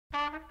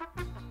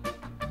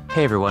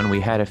Hey everyone, we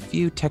had a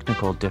few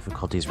technical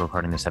difficulties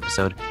recording this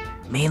episode,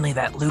 mainly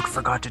that Luke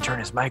forgot to turn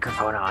his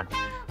microphone on.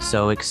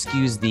 So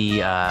excuse the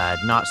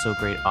not so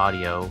great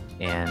audio,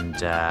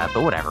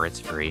 but whatever,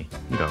 it's free.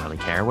 You don't really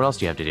care. What else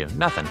do you have to do?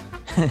 Nothing.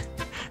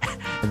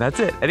 And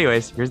that's it.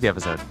 Anyways, here's the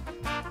episode.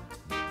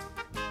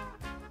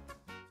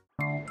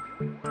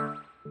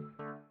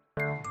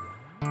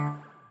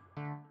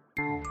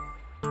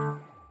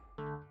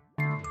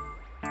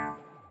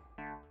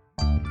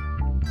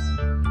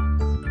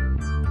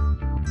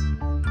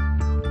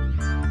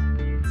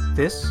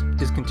 This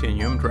is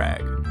Continuum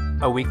Drag,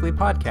 a weekly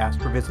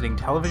podcast revisiting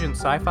television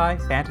sci-fi,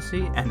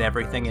 fantasy, and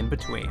everything in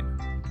between.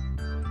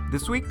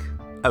 This week,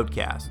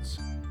 Outcasts,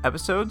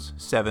 episodes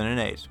 7 and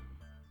 8.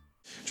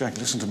 Jack,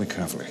 listen to me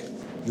carefully.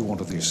 You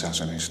ordered the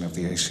assassination of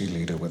the AC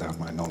leader without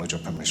my knowledge or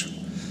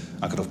permission.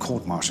 I could have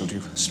court-martialed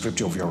you, stripped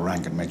you of your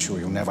rank, and made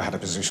sure you never had a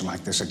position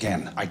like this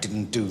again. I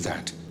didn't do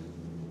that.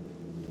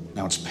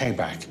 Now it's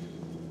payback.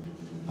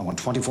 I want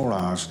 24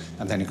 hours,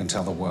 and then you can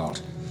tell the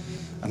world.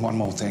 And one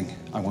more thing,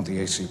 I want the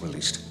AC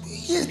released.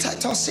 Yeah,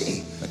 I'll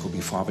see. There could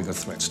be far bigger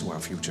threats to our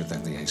future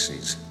than the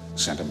ACs.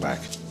 Send them back.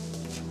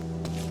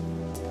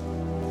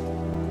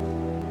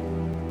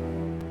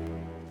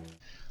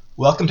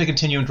 Welcome to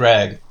Continuum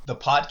Drag, the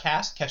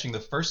podcast catching the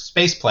first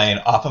space plane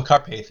off of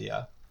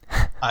Carpathia.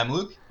 I'm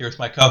Luke, here with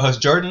my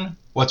co-host Jordan.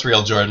 What's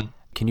real, Jordan?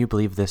 Can you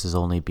believe this has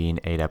only been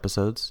 8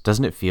 episodes?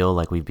 Doesn't it feel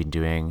like we've been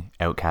doing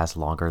Outcast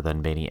longer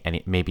than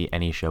maybe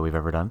any show we've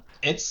ever done?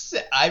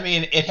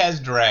 It has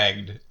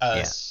dragged,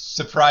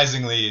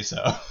 surprisingly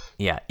so.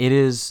 Yeah, it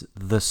is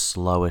the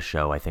slowest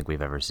show I think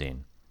we've ever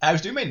seen. I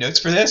was doing my notes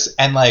for this,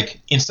 and,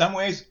 in some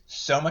ways,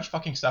 so much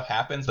fucking stuff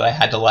happens that I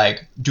had to,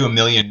 do a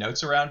million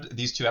notes around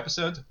these 2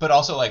 episodes, but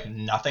also,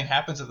 nothing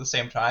happens at the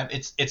same time.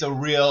 It's a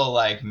real,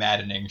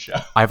 maddening show.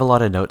 I have a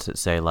lot of notes that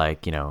say,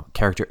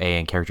 character A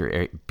and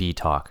character B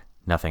talk,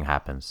 nothing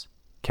happens.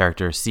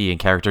 Character C and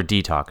character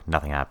D talk,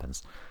 nothing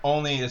happens. The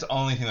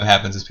only thing that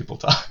happens is people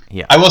talk.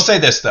 Yeah. I will say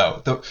this,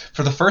 though.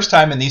 For the first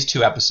time in these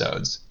 2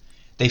 episodes,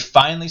 they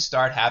finally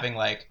start having,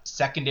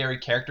 secondary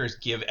characters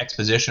give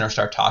exposition or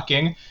start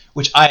talking,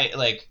 which I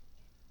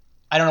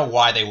don't know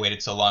why they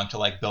waited so long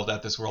to, build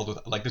out this world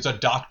with, there's a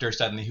doctor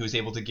suddenly who's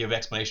able to give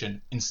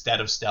explanation instead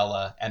of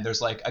Stella, and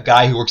there's, a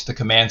guy who works at the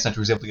command center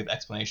who's able to give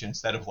explanation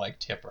instead of,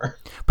 Tipper.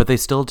 But they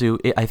still do.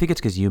 I think it's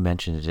because you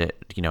mentioned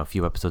it, a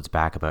few episodes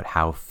back about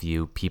how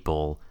few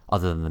people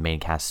other than the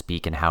main cast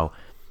speak and how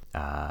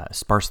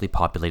sparsely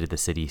populated the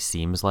city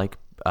seems like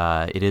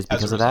it is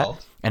because of that.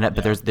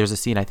 But there's a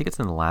scene, I think it's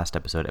in the last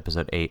episode,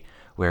 episode 8,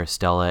 where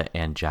Stella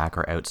and Jack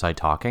are outside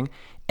talking,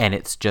 and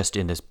it's just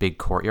in this big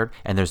courtyard,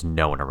 and there's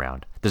no one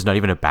around. There's not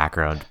even a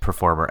background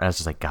performer, and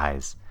it's just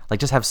guys,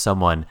 just have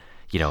someone,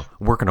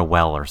 working a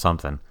well or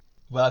something.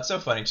 Well, it's so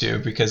funny, too,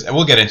 because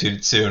we'll get into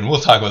it soon.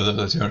 We'll talk about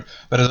it soon.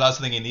 But I was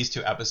also thinking in these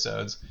 2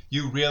 episodes,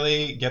 you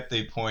really get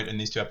the point in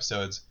these 2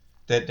 episodes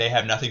that they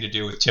have nothing to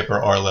do with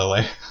Tipper or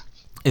Lily.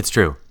 It's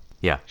true.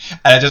 Yeah.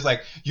 And it's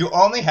just you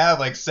only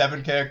have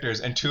 7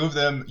 characters, and 2 of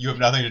them you have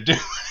nothing to do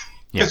with.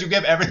 Because you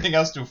give everything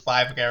else to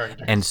 5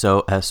 characters. And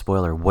so,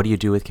 spoiler, what do you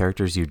do with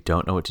characters you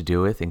don't know what to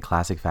do with in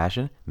classic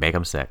fashion? Make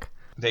them sick.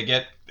 They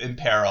get in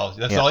peril.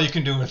 That's all you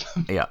can do with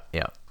them.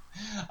 Yeah.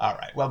 All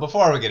right. Well,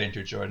 before we get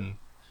into it, Jordan,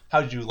 how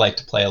would you like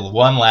to play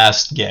one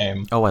last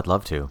game? Oh, I'd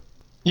love to.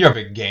 You're a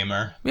big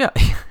gamer. Yeah,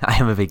 I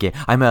am a big game.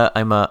 I'm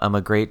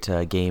a great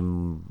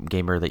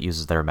gamer that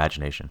uses their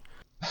imagination.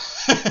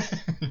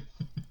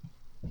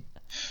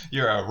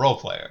 You're a role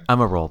player.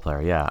 I'm a role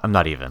player, yeah. I'm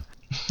not even.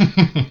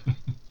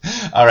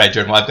 All right,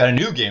 Jordan. Well, I've got a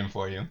new game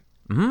for you.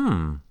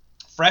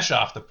 Fresh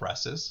off the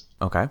presses.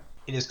 Okay.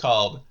 It is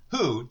called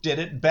Who Did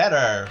It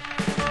Better?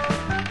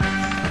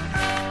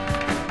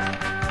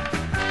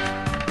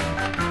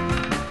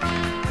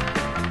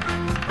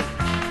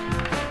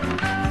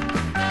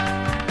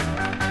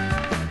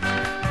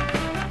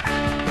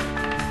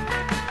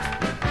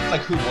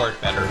 It's who wore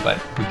it better, but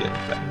who did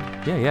it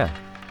better. Yeah.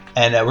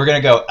 And we're going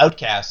to go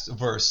Outcasts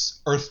versus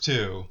Earth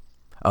 2.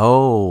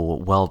 Oh,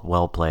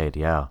 well played,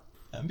 yeah.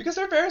 Because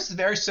they're very,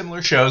 very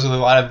similar shows with a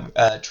lot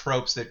of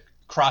tropes that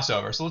cross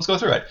over. So let's go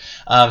through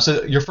it.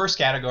 So your first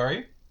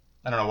category,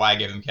 I don't know why I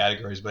gave them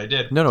categories, but I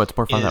did. No, it's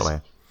more fun that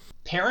way.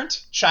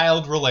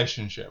 Parent-child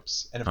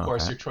relationships. And of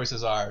course, your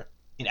choices are,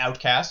 in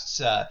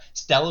Outcasts,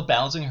 Stella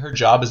balancing her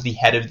job as the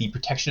head of the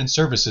Protection and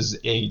Services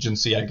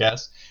Agency, I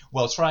guess,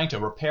 while trying to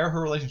repair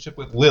her relationship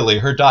with Lily,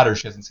 her daughter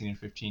she hasn't seen in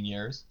 15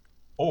 years.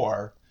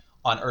 Or,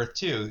 on Earth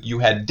 2, you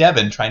had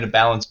Devon trying to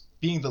balance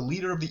being the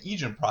leader of the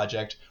Aegin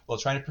Project while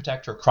trying to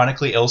protect her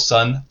chronically ill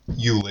son,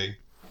 Yuli.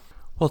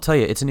 Well, I'll tell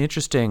you, it's an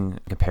interesting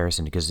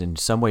comparison because in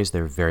some ways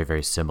they're very,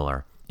 very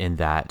similar in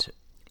that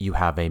you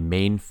have a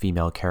main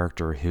female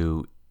character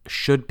who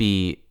should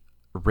be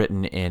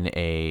written in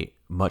a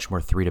much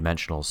more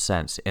three-dimensional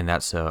sense, and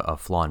that's a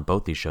flaw in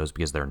both these shows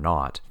because they're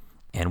not.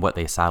 And what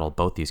they saddle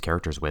both these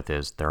characters with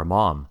is they're a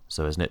mom.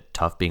 So isn't it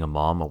tough being a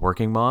mom, a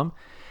working mom?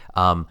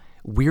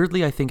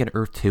 Weirdly, I think in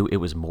Earth 2, it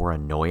was more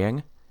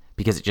annoying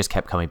because it just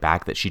kept coming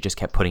back that she just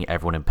kept putting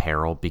everyone in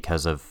peril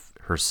because of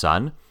her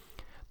son.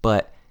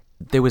 But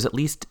there was at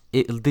least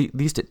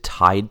it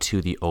tied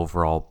to the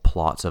overall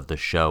plots of the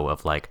show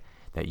of like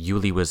that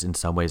Yuli was in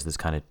some ways this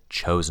kind of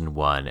chosen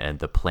one and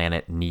the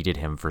planet needed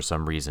him for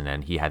some reason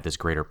and he had this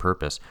greater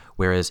purpose.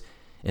 Whereas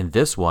in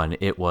this one,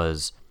 it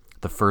was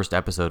the first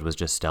episode was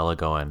just Stella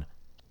going,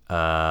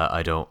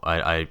 I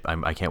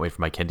can't wait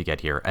for my kid to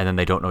get here. And then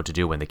they don't know what to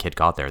do when the kid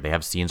got there. They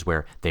have scenes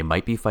where they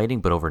might be fighting,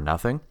 but over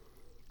nothing.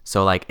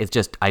 So like,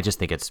 I just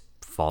think it's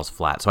falls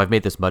flat. So I've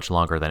made this much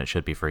longer than it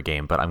should be for a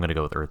game, but I'm going to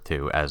go with Earth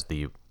 2 as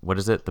the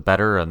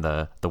better and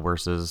the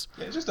worse is.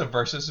 Yeah, just the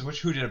versus,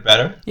 who did it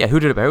better? Yeah, who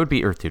did it better? It would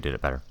be Earth 2 did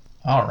it better.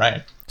 All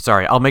right.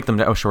 Sorry, I'll make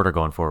them shorter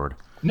going forward.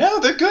 No,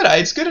 they're good.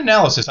 It's good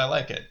analysis. I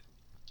like it.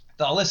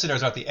 The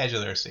listeners are at the edge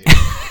of their seat.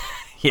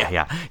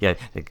 Yeah.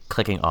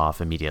 Clicking off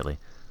immediately.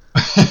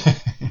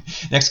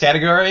 Next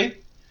category,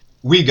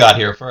 we got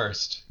here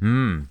first.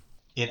 Hmm.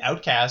 In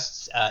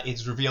Outcasts,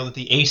 it's revealed that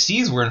the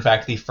ACs were in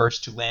fact the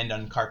first to land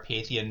on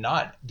Carpathia,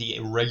 not the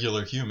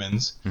regular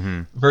humans.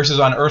 Mm-hmm. Versus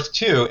on Earth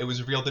 2, it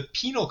was revealed that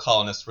penal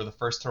colonists were the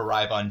first to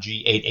arrive on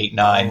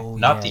G889,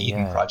 not the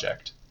Eden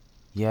Project.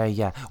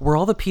 Yeah. Were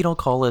all the penal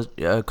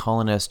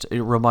colonists,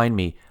 remind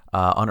me,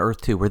 on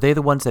Earth 2, were they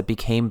the ones that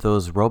became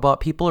those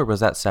robot people, or was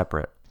that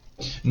separate?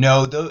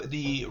 No,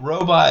 the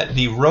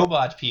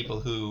robot people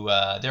who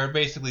they're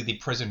basically the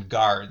prison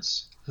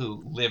guards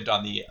who lived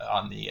on the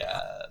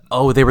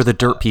they were the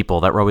dirt people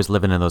that were always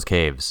living in those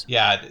caves.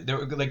 Yeah, they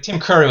were, like Tim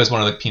Curry was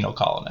one of the penal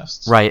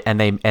colonists. Right,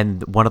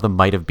 and one of them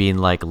might have been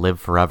like live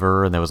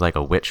forever, and there was like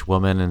a witch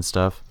woman and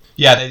stuff.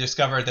 Yeah, they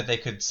discovered that they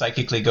could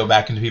psychically go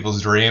back into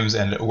people's dreams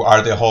and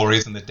are the whole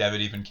reason that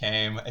Devitt even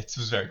came. It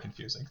was very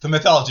confusing. The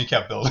mythology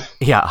kept building.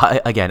 Yeah,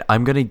 again,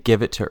 I'm going to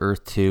give it to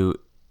Earth 2,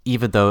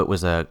 even though it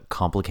was a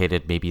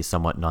complicated, maybe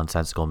somewhat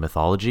nonsensical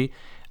mythology.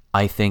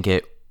 I think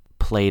it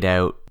played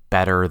out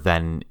better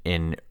than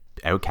in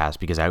Outcast,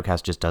 because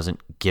Outcast just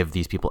doesn't give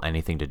these people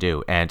anything to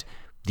do. And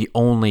the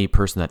only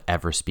person that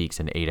ever speaks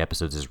in 8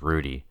 episodes is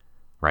Rudy.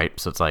 Right,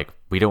 so it's like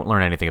we don't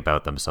learn anything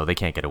about them, so they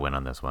can't get a win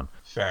on this one.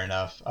 Fair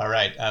enough. All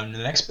right.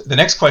 The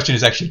next question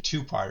is actually a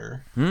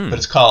two-parter, but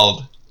it's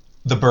called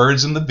 "The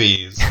Birds and the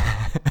Bees."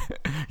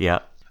 Yeah.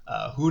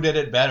 Who did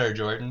it better,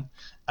 Jordan?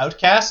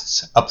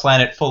 Outcasts, a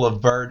planet full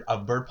of bird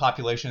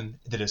population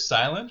that is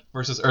silent,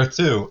 versus Earth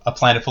 2, a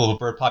planet full of a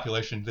bird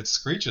population that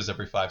screeches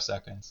every 5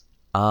 seconds.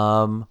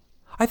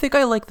 I think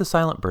I like the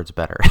silent birds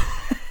better.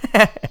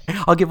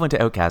 I'll give one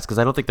to Outcasts because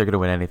I don't think they're going to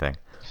win anything.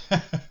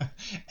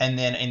 And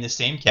then in the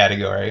same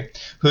category,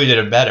 who did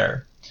it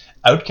better?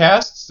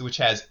 Outcasts, which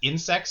has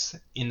insects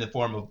in the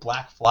form of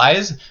black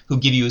flies who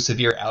give you a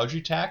severe allergy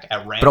attack at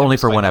random. But only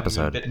for one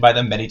episode. Bitten by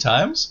them many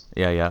times.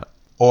 Yeah.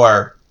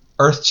 Or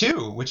Earth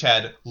 2, which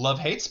had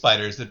love-hate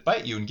spiders that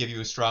bite you and give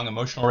you a strong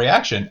emotional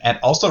reaction, and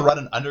also run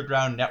an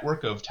underground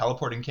network of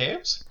teleporting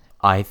caves.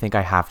 I think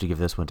I have to give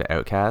this one to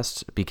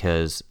Outcast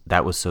because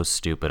that was so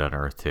stupid on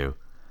Earth 2.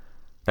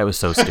 That was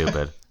so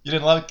stupid. You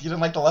didn't like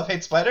the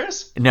love-hate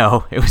spiders?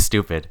 No, it was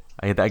stupid.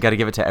 I got to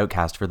give it to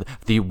Outcast for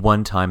the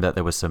one time that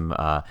there was some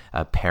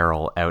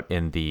peril out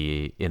in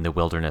the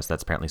wilderness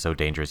that's apparently so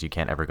dangerous you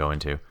can't ever go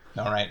into.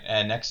 All right,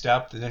 and next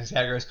up, the next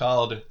category is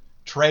called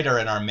Traitor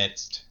in Our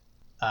Midst.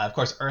 Of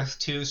course, Earth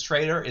 2's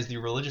traitor is the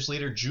religious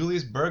leader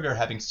Julius Berger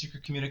having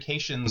secret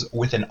communications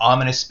with an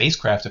ominous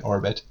spacecraft in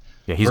orbit.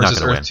 Yeah, he's not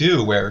going to win. Versus Earth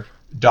 2, where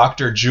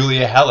Dr.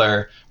 Julia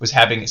Heller was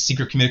having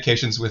secret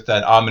communications with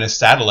an ominous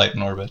satellite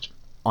in orbit.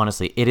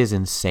 Honestly, it is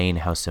insane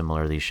how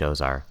similar these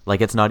shows are.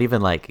 Like, it's not even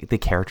like the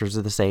characters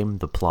are the same,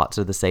 the plots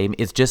are the same.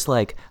 It's just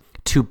like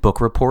 2 book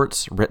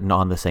reports written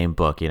on the same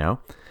book, you know?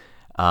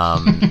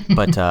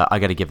 But I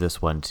got to give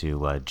this one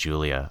to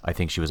Julia. I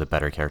think she was a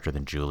better character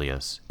than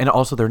Julius. And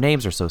also their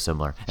names are so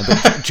similar. And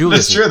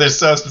Julius That's true, they're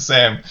so the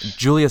same.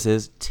 Julius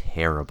is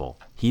terrible.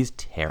 He's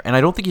terrible. And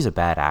I don't think he's a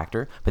bad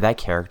actor, but that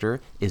character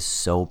is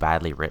so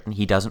badly written.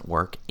 He doesn't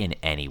work in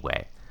any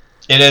way.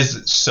 It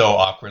is so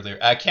awkwardly.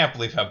 I can't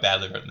believe how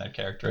badly written that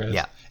character is.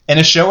 Yeah. In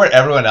a show where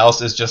everyone else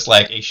is just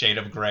like a shade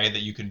of gray that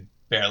you can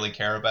barely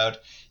care about,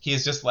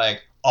 he's just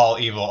like all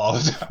evil all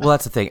the time. Well,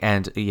 that's the thing.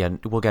 And yeah,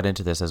 we'll get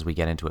into this as we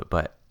get into it,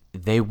 but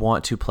they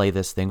want to play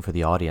this thing for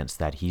the audience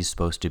that he's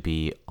supposed to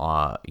be,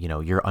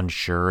 you're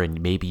unsure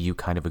and maybe you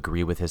kind of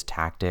agree with his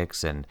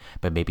tactics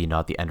but maybe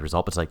not the end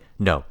result. But it's like,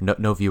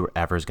 no viewer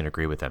ever is going to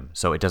agree with him.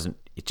 So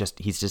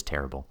he's just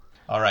terrible.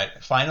 All right,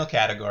 final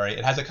category.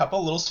 It has a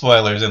couple little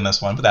spoilers in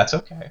this one, but that's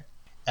okay.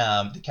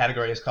 The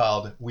category is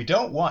called "We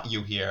Don't Want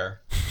You Here."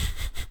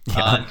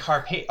 Yeah.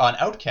 On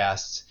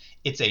Outcasts,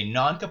 it's a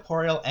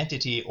non-corporeal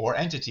entity or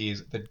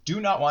entities that do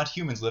not want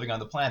humans living on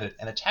the planet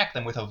and attack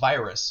them with a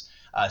virus,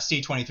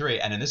 C-23,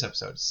 and in this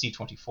episode,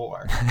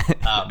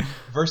 C-24.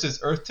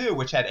 Versus Earth 2,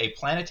 which had a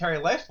planetary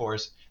life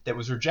force that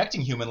was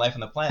rejecting human life on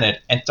the planet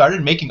and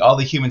started making all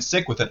the humans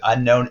sick with an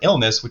unknown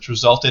illness, which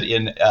resulted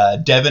in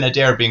Devin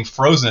Adair being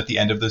frozen at the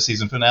end of the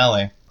season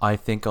finale. I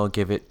think I'll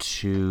give it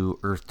to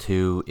Earth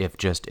 2 if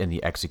just in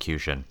the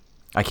execution.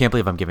 I can't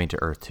believe I'm giving it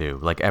to Earth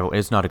 2. Like,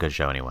 it's not a good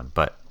show, anyone,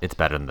 but it's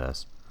better than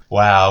this.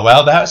 Wow.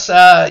 Well, that's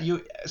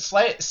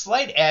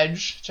slight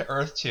edge to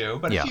Earth 2,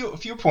 but a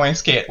few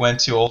points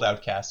went to old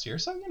Outcast here,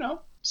 so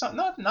So,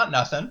 not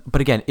nothing.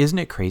 But again, isn't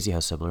it crazy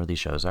how similar these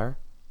shows are?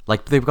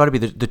 Like, they've got to be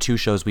the two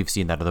shows we've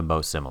seen that are the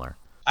most similar.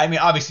 I mean,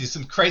 obviously, it's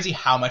crazy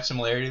how much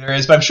similarity there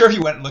is, but I'm sure if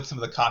you went and looked at some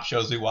of the cop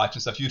shows we watch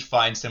and stuff, you'd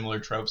find similar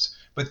tropes.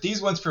 But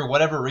these ones, for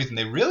whatever reason,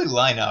 they really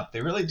line up.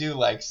 They really do,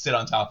 like, sit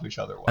on top of each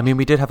other well. I mean,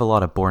 we did have a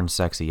lot of Born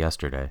Sexy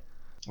yesterday.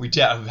 We've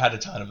had a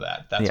ton of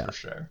that, that's for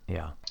sure.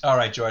 Yeah. All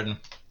right, Jordan.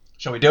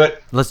 Shall we do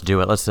it? Let's do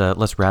it.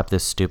 Let's wrap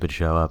this stupid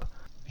show up.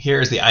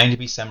 Here's the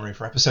IMDb summary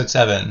for episode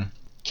 7.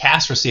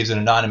 Cass receives an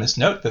anonymous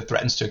note that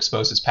threatens to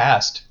expose his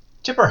past.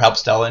 Tipper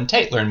helps Stella and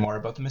Tate learn more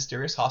about the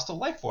mysterious hostile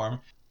life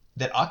form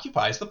that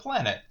occupies the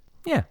planet.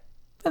 Yeah,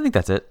 I think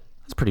that's it.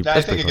 That's pretty.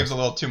 I think it gives a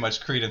little too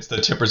much credence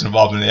to Tipper's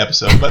involvement in the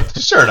episode, but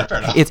sure, fair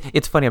enough.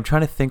 It's funny. I'm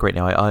trying to think right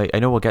now. I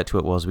know we'll get to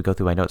it as we go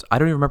through my notes. I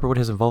don't even remember what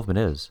his involvement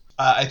is.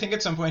 I think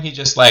at some point he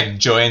just like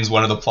joins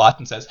one of the plots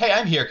and says, "Hey,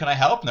 I'm here. Can I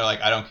help?" And they're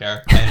like, "I don't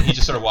care." And he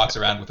just sort of walks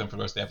around with them for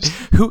the rest of the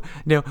episode.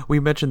 Now we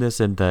mentioned this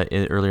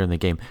earlier in the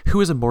game.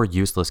 Who is a more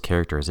useless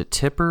character? Is it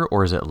Tipper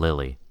or is it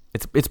Lily?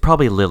 It's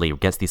probably Lily who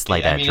gets the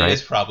slight edge, right? It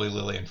is probably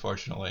Lily,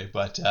 unfortunately,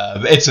 but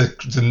it's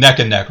a neck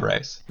and neck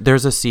race.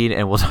 There's a scene,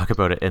 and we'll talk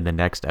about it in the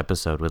next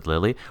episode with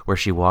Lily, where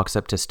she walks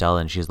up to Stella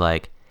and she's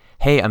like,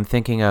 "Hey, I'm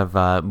thinking of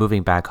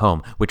moving back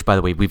home." Which, by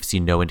the way, we've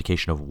seen no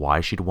indication of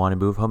why she'd want to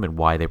move home and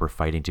why they were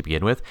fighting to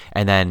begin with.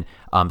 And then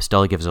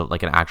Stella gives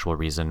like an actual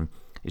reason.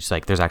 It's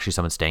like, "There's actually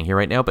someone staying here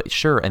right now," but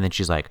sure. And then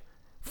she's like,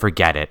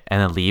 "Forget it,"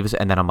 and then leaves.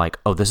 And then I'm like,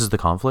 "Oh, this is the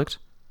conflict.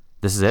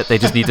 This is it. They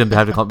just need to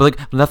have a conflict."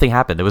 But like, nothing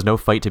happened. There was no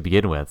fight to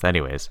begin with.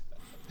 Anyways.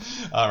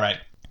 All right.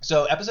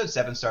 So episode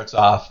 7 starts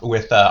off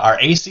with our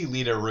AC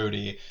leader,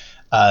 Rudy,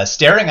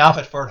 staring off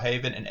at Fort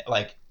Haven, and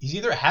like he's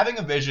either having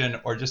a vision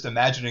or just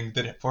imagining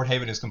that Fort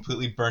Haven is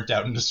completely burnt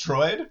out and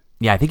destroyed.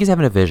 Yeah, I think he's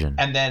having a vision.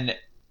 And then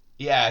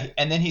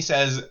he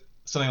says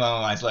something along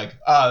the lines like,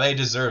 "Oh, they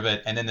deserve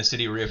it," and then the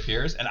city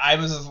reappears. And I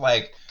was just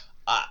like,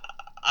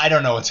 I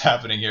don't know what's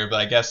happening here, but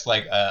I guess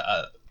like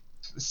a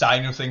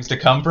sign of things to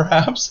come,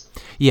 perhaps.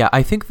 Yeah,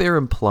 I think they're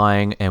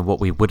implying, and what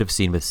we would have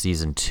seen with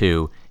season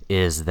 2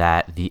 is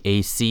that the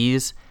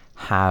ACs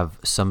have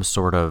some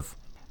sort of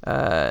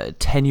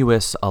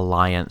tenuous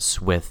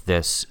alliance with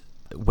this,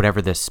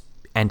 whatever this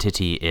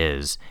entity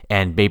is,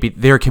 and maybe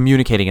they're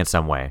communicating in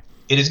some way.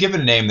 It is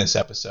given a name this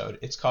episode.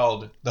 It's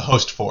called the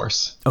Host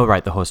Force. Oh,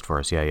 right, the Host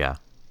Force. Yeah.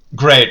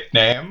 Great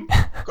name?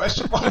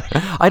 Question mark.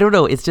 I don't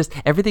know. It's just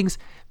everything's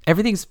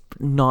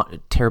not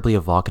terribly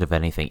evocative of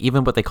anything.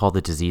 Even what they call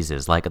the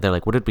diseases, like they're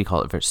like, what did we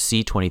call it for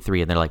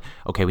C23? And they're like,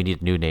 okay, we need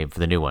a new name for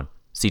the new one,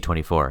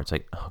 C24. It's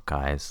like, oh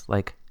guys,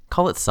 like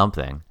call it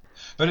something.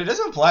 But it does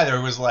imply there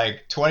was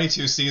like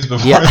 22 C's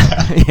before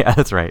that. Yeah,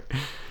 that's right.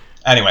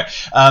 Anyway,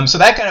 so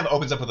that kind of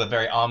opens up with a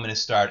very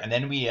ominous start, and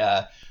then we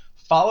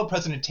follow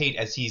President Tate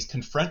as he's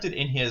confronted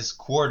in his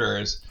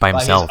quarters by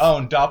himself, his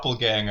own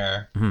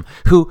doppelganger,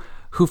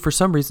 who for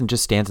some reason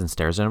just stands and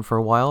stares at him for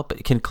a while,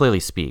 but can clearly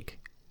speak.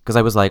 Because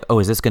I was like, oh,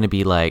 is this going to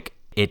be like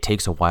it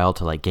takes a while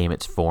to like game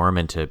its form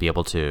and to be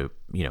able to,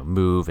 you know,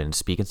 move and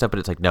speak and stuff? But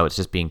it's like, no, it's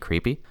just being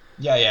creepy.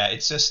 Yeah.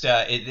 It's just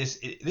this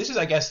is,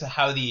 I guess,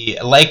 how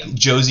like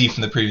Josie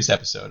from the previous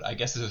episode. I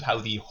guess this is how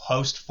the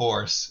Host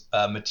Force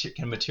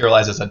can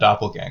materialize as a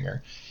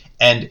doppelganger,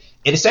 and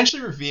it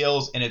essentially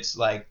reveals in its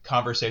like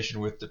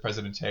conversation with the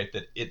President Tate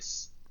that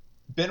it's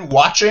been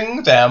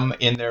watching them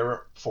in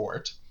their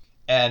fort,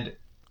 and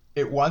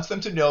it wants them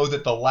to know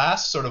that the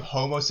last sort of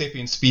Homo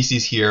sapiens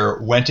species here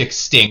went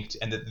extinct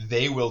and that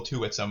they will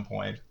too at some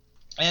point.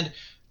 And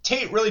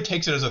Tate really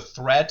takes it as a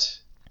threat,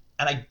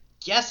 and I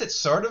guess it's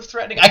sort of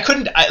threatening.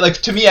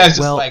 To me, I was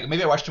just like,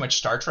 maybe I watched too much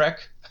Star Trek.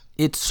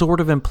 It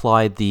sort of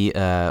implied the,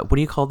 what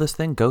do you call this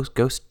thing?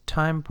 Ghost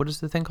time? What is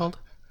the thing called?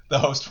 The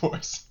Host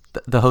Force.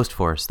 The Host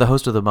Force. The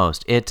host of the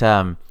most. It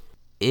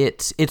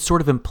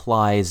sort of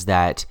implies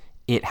that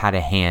it had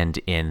a hand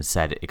in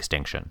said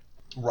extinction.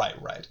 Right.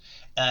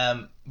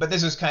 But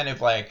this is kind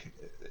of like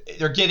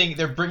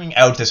they're bringing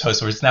out this Host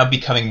Force. It's now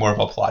becoming more of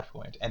a plot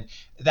point, and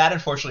that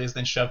unfortunately is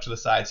then shoved to the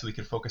side so we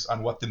can focus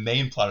on what the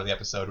main plot of the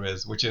episode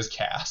is, which is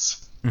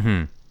Cass.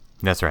 Mm-hmm.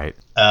 That's right.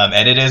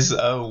 And it is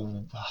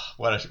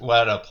what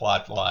a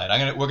plot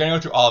line. We're gonna go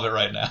through all of it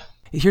right now.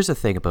 Here's the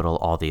thing about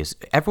all these.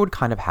 Everyone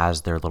kind of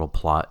has their little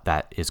plot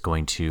that is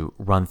going to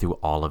run through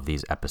all of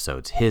these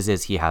episodes. His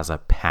is he has a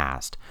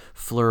past.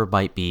 Fleur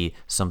might be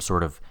some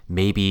sort of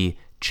maybe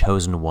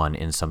chosen one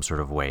in some sort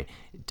of way.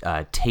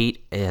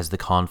 Tate has the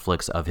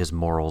conflicts of his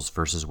morals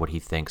versus what he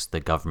thinks the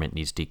government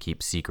needs to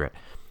keep secret.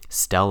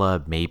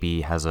 Stella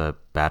maybe has a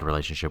bad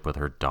relationship with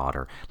her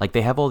daughter. Like,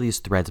 they have all these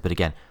threads, but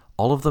again,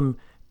 all of them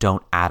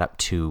don't add up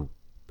to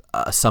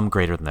some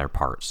greater than their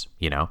parts,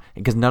 you know?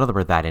 Because none of them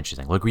are that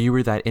interesting. Like, you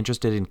were that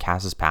interested in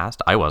Cass's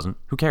past? I wasn't.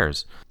 Who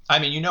cares? I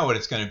mean, you know what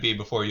it's going to be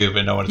before you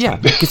even know what it's going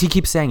to be. Yeah, because he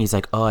keeps saying, he's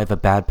like, oh, I have a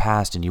bad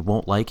past, and you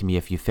won't like me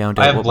if you found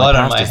out what my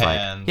past is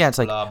like. Yeah, it's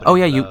like, oh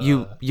yeah,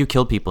 you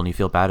killed people and you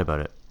feel bad about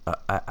it.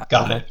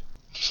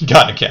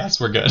 Got it, Cass.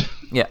 We're good.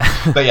 Yeah.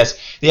 But yes,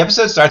 the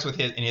episode starts with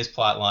his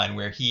plot line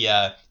where he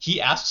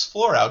asks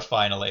Fleur out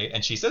finally,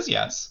 and she says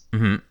yes.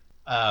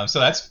 Mm-hmm. So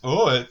that's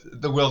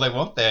the will they,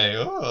 won't they?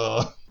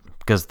 Oh.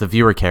 because the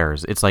viewer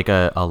cares. It's like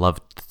a love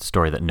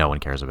story that no one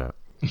cares about.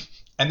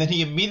 And then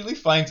he immediately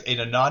finds an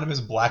anonymous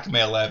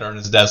blackmail letter on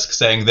his desk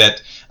saying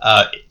that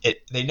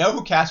they know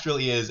who Cass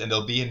really is and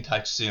they'll be in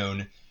touch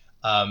soon.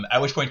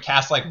 At which point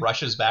Cass like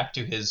rushes back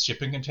to his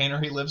shipping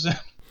container he lives in.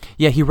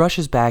 Yeah, he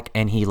rushes back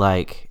and he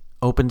like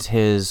opens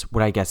his,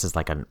 what I guess is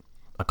like a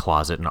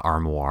closet, an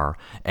armoire,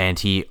 and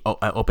he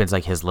opens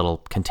like his little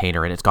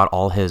container, and it's got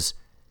all his,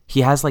 he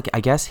has like, I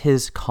guess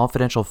his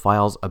confidential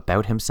files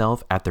about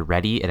himself at the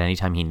ready at any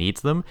time he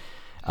needs them.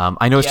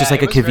 I know it's just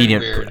like a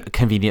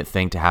convenient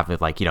thing to have it,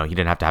 like, you know, he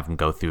didn't have to have him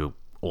go through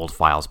old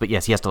files, but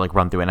yes, he has to like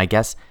run through. And I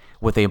guess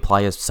what they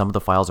imply is some of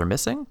the files are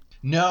missing.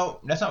 No,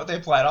 that's not what they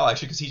imply at all,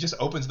 actually, because he just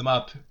opens them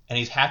up and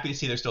he's happy to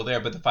see they're still there.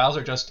 But the files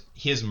are just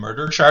his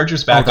murder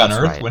charges back on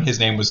Earth when his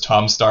name was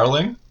Tom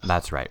Starling.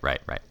 That's right.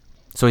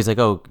 So he's like,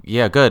 oh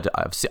yeah, good.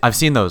 I've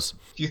seen those.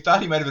 If you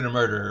thought he might have been a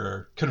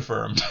murderer,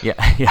 confirmed.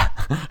 Yeah,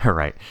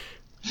 right.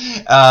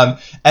 And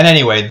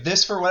anyway,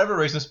 this, for whatever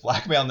reason, this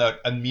blackmail note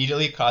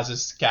immediately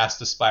causes Cass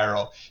to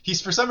spiral.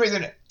 He's, for some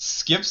reason,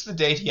 skips the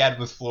date he had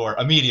with Fleur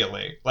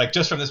immediately, like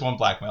just from this one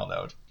blackmail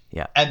note.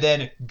 Yeah. And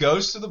then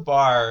goes to the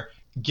bar,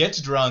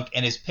 gets drunk,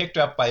 and is picked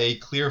up by a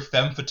clear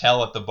femme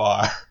fatale at the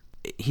bar.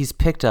 He's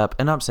picked up,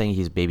 and I'm saying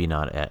he's maybe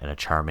not a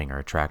charming or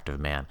attractive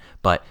man,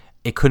 but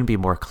it couldn't be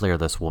more clear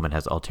this woman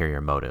has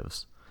ulterior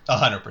motives.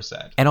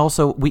 100%. And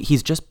also,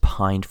 he's just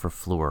pined for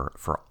Fleur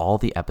for all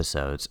the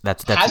episodes.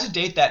 That's has a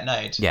date that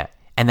night. Yeah,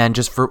 and then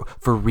just for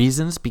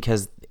reasons,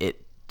 because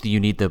you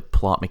need the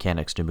plot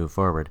mechanics to move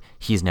forward,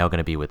 he's now going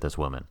to be with this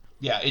woman.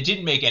 Yeah, it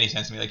didn't make any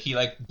sense to me. Like, he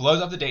like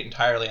blows off the date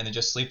entirely and then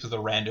just sleeps with a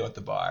rando at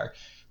the bar.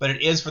 But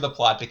it is for the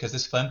plot, because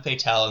this femme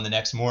fatale, in the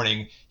next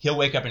morning, he'll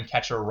wake up and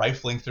catch her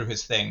rifling through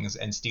his things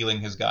and stealing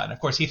his gun. Of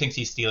course, he thinks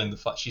she's stealing the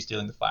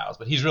files,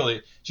 but she's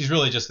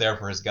really just there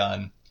for his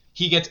gun.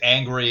 He gets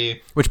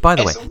angry. Which, by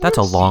the way, that's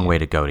a long way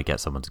to go to get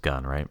someone's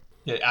gun, right?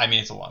 Yeah, I mean,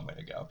 it's a long way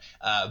to go.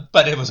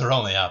 But it was her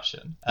only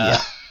option.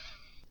 Yeah.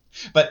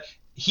 But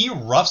he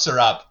roughs her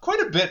up quite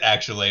a bit,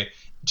 actually,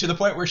 to the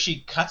point where she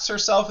cuts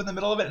herself in the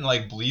middle of it and,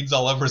 like, bleeds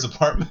all over his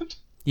apartment.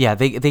 Yeah,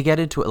 they get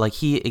into it. Like,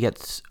 he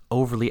gets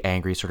overly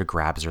angry, sort of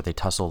grabs her. They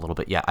tussle a little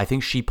bit. Yeah, I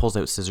think she pulls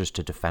out scissors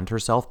to defend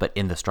herself, but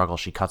in the struggle,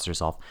 she cuts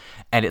herself.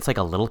 And it's like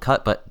a little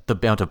cut, but the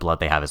amount of blood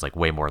they have is like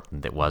way more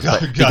than it was.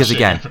 But because,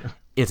 again,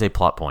 it's a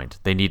plot point.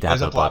 They need to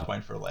have a plot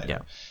point for later. Yeah.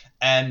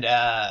 And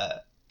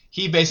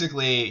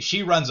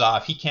she runs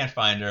off. He can't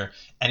find her.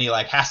 And he,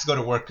 like, has to go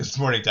to work because it's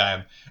morning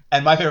time.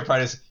 And my favorite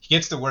part is he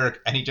gets to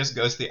work and he just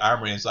goes to the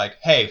armory and is like,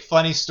 hey,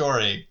 funny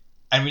story.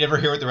 And we never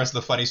hear what the rest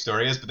of the funny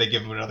story is, but they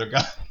give him another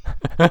gun.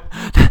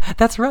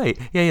 That's right.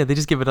 Yeah, they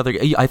just give another.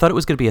 I thought it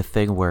was going to be a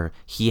thing where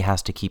he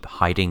has to keep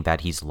hiding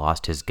that he's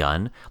lost his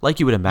gun,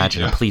 like you would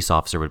imagine a police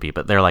officer would be.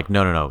 But they're like,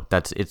 no,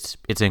 it's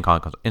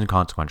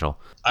inconsequential.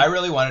 I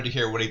really wanted to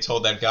hear what he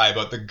told that guy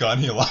about the gun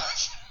he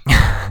lost.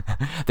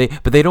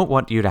 But they don't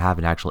want you to have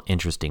an actual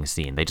interesting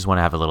scene. They just want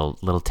to have a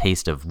little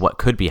taste of what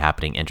could be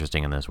happening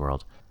interesting in this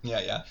world.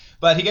 Yeah.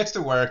 But he gets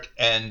to work,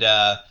 and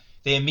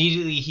he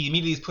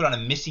immediately is put on a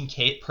missing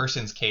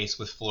persons case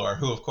with Fleur,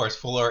 who, of course,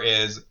 Fleur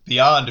is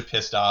beyond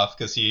pissed off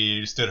because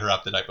he stood her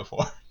up the night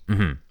before.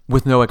 Mm-hmm.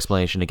 With no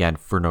explanation, again,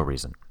 for no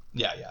reason.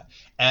 Yeah.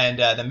 And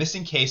the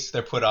missing case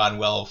they're put on,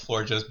 well,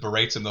 Fleur just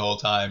berates him the whole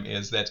time,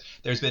 is that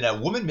there's been a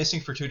woman missing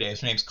for 2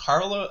 days. Her name's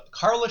Carla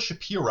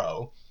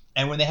Shapiro.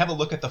 And when they have a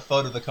look at the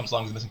photo that comes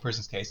along with the missing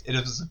persons case, it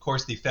is, of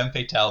course, the femme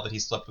fatale that he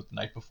slept with the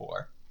night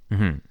before.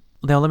 Mm-hmm.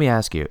 Now, let me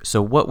ask you.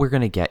 So what we're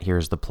going to get here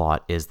is the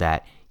plot is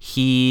that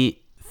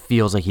he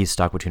feels like he's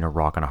stuck between a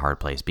rock and a hard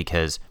place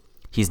because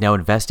he's now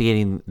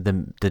investigating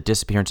the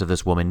disappearance of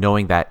this woman,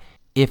 knowing that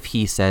if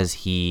he says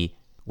he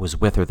was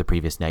with her the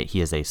previous night,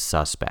 he is a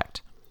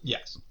suspect.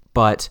 Yes.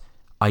 But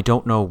I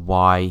don't know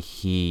why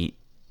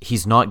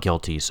he's not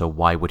guilty, so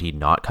why would he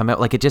not come out?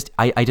 Like,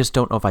 I just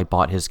don't know if I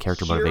bought his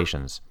character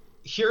motivations.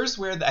 Here's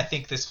where I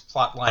think this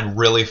plot line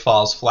really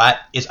falls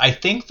flat, is I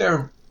think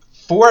they're,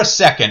 for a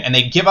second, and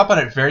they give up on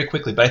it very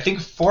quickly, but I think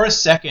for a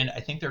second, I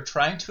think they're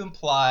trying to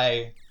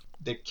imply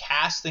that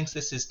Cass thinks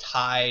this is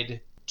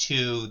tied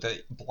to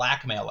the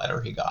blackmail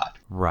letter he got.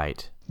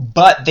 Right.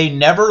 But they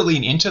never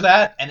lean into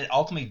that, and it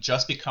ultimately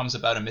just becomes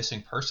about a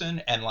missing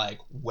person and, like,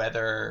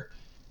 whether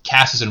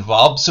Cass is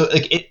involved. So,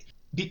 like,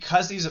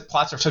 because these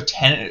plots are so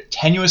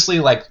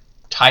tenuously, like,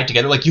 tied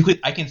together, like,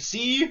 I can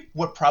see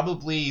what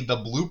probably the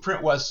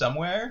blueprint was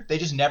somewhere. They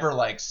just never,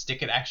 like,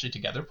 stick it actually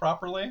together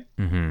properly.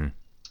 Mm-hmm.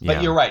 Yeah.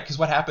 But you're right, because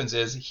what happens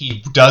is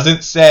he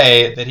doesn't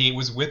say that he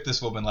was with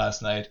this woman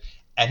last night,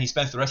 and he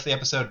spends the rest of the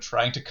episode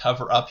trying to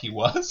cover up he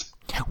was.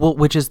 Well,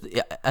 which is,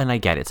 and I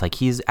get it, it's like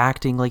he's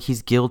acting like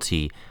he's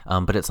guilty,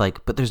 but it's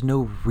like, but there's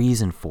no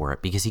reason for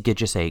it, because he could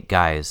just say,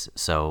 guys,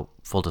 so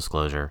full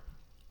disclosure,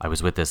 I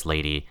was with this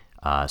lady,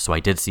 so I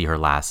did see her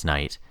last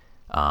night.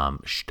 I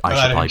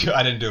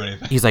didn't do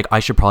anything. He's like, I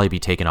should probably be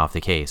taken off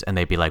the case, and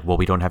they'd be like, well,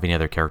 we don't have any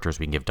other characters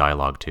we can give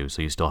dialogue to,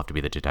 so you still have to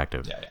be the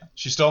detective. Yeah.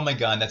 She stole my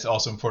gun. That's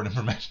also important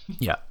information.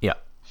 Yeah.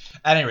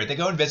 At any rate, they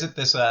go and visit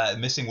this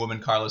missing woman,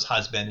 Carla's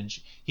husband, and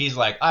he's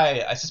like,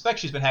 I suspect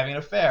she's been having an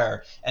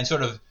affair. And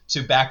sort of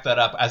to back that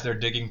up, as they're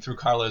digging through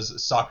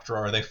Carla's sock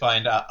drawer, they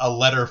find a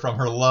letter from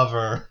her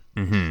lover.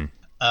 Mm-hmm.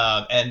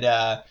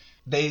 And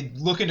they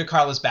look into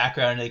Carla's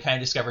background, and they kind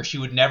of discover she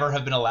would never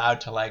have been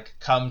allowed to like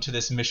come to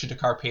this mission to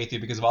Carpathia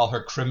because of all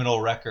her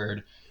criminal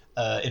record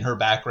in her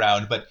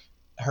background. But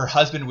her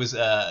husband was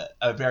a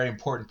very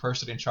important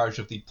person in charge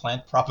of the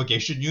plant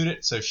propagation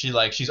unit, so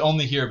she's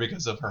only here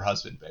because of her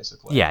husband,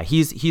 basically. Yeah,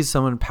 he's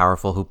someone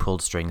powerful who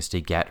pulled strings to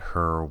get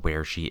her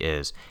where she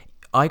is.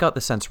 I got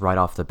the sense right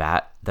off the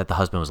bat that the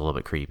husband was a little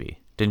bit creepy,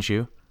 didn't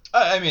you?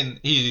 I mean,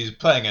 he's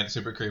playing it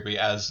super creepy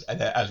as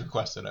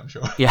requested, I'm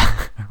sure.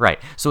 Yeah, right.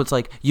 So it's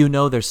like,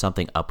 there's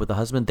something up with the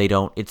husband.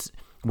 It's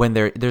when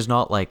there's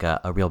not like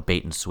a real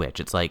bait and switch.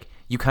 It's like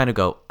you kind of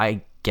go,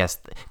 I guess,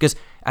 because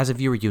as a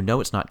viewer,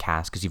 it's not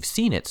Cass because you've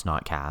seen it's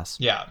not Cass.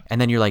 Yeah. And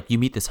then you're like, you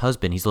meet this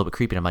husband, he's a little bit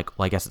creepy, and I'm like,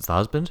 well, I guess it's the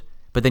husband.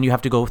 But then you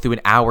have to go through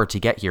an hour to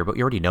get here, but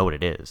you already know what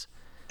it is.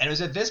 And it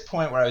was at this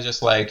point where I was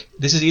just like,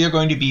 this is either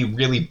going to be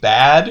really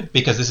bad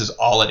because this is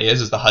all it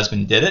is the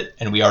husband did it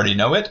and we already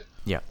know it.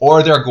 Yeah.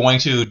 Or they're going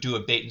to do a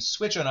bait and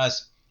switch on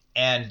us,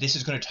 and this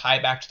is going to tie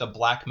back to the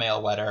blackmail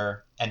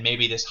letter, and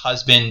maybe this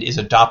husband is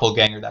a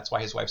doppelganger, that's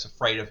why his wife's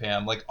afraid of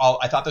him.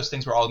 I thought those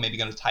things were all maybe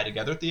going to tie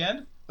together at the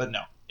end, but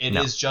no. It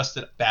is just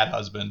a bad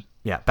husband.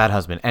 Yeah, bad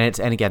husband. And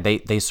again,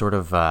 they sort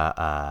of,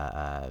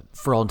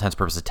 for all intents and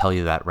purposes, tell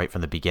you that right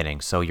from the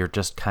beginning. So you're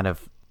just kind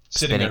of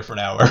sitting there for an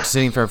hour.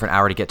 Sitting there for an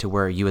hour to get to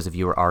where you as a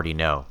viewer already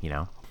know,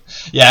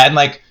 Yeah, and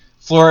like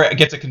Fleur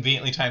gets a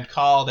conveniently timed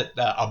call that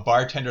a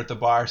bartender at the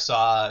bar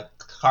saw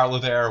Carla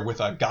there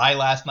with a guy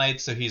last night.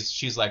 So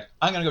she's like,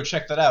 I'm going to go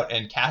check that out.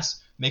 And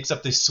Cass makes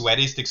up the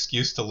sweatiest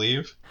excuse to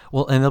leave.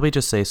 Well, and let me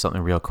just say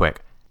something real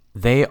quick.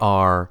 They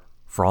are,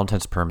 for all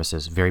intents and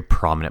purposes, very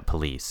prominent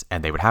police,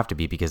 and they would have to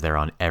be because they're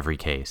on every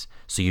case.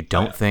 So you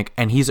don't think,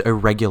 and he's a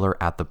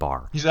regular at the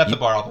bar. He's at the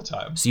bar all the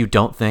time. So you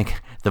don't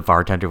think the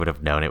bartender would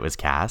have known it was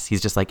Cass?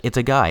 He's just like, it's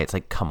a guy. It's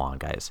like, come on,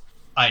 guys.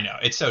 I know,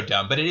 it's so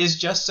dumb, but it is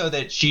just so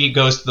that she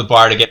goes to the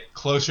bar to get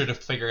closer to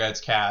figuring out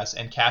it's Cass,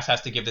 and Cass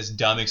has to give this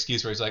dumb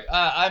excuse where he's like,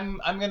 I'm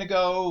gonna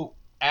go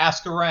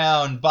ask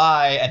around,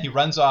 bye, and he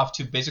runs off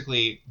to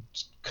basically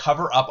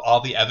cover up all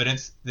the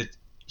evidence that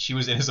she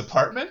was in his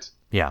apartment.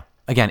 Yeah.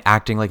 Again,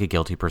 acting like a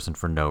guilty person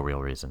for no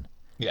real reason.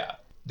 Yeah.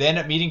 They end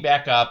up meeting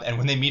back up, and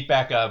when they meet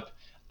back up,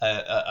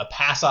 a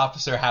pass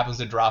officer happens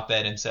to drop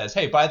in and says,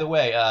 hey, by the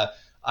way,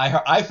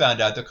 I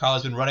found out that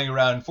Carla's been running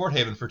around Fort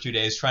Haven for 2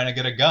 days trying to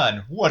get a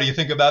gun. What do you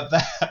think about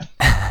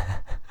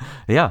that?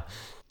 Yeah.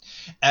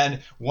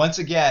 And once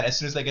again, as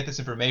soon as they get this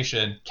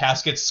information,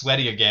 Cass gets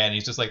sweaty again.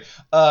 He's just like,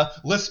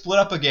 let's split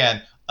up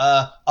again.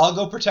 I'll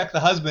go protect the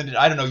husband, and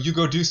I don't know, you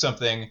go do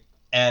something.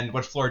 And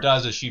what Fleur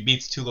does is she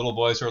meets two little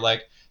boys who are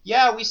like,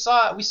 yeah, we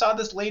saw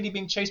this lady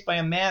being chased by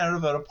a man out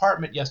of an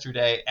apartment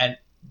yesterday. And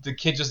the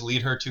kid just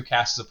lead her to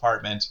Cass's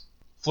apartment.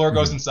 Fleur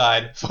goes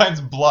inside, finds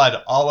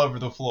blood all over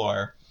the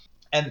floor.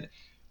 And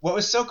what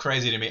was so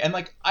crazy to me, and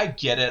like, I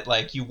get it,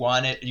 like, you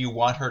want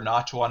her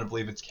not to want to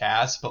believe it's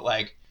Cass, but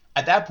like,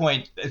 at that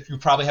point, you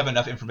probably have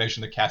enough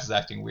information that Cass is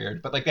acting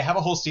weird. But like, they have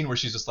a whole scene where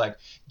she's just like,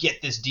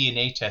 get this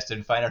DNA tested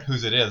and find out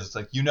whose it is. It's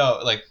like,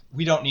 like,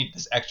 we don't need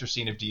this extra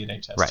scene of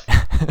DNA testing.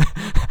 Right.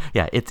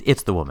 Yeah,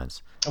 it's the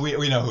woman's.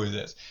 We know who it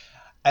is.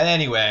 And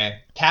anyway,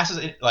 Cass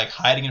is like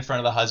hiding in front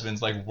of the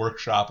husband's like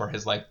workshop or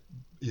his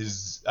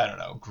I don't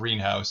know,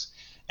 greenhouse.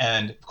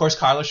 And of course,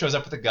 Carla shows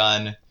up with a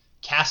gun.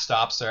 Cass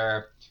stops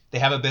her. They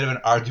have a bit of an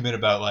argument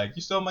about like,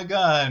 you stole my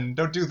gun.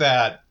 Don't do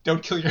that.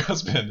 Don't kill your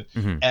husband.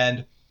 Mm-hmm.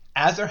 And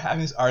as they're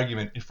having this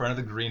argument in front of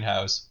the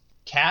greenhouse,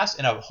 Cass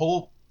and a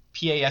whole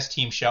PAS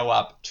team show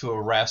up to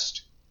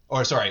arrest,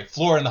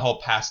 Fleur and the whole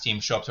PAS team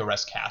show up to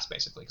arrest Cass,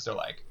 basically, because they're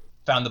like,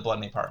 found the blood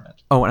in the apartment.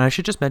 Oh, and I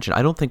should just mention,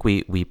 I don't think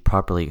we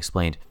properly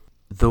explained,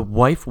 the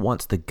wife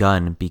wants the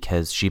gun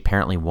because she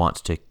apparently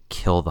wants to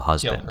kill the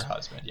husband. Kill her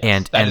husband,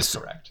 yes. That is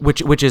correct.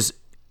 Which is,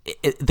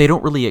 they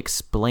don't really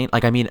explain,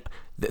 like, I mean,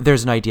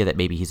 there's an idea that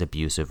maybe he's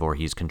abusive or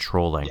he's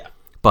controlling,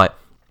 but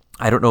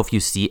I don't know if you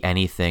see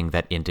anything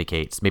that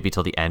indicates, maybe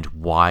till the end,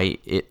 why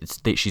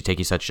she's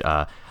taking such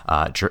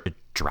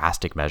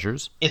drastic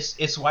measures.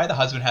 It's why the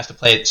husband has to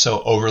play it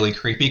so overly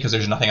creepy, because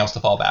there's nothing else to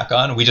fall back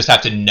on. We just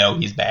have to know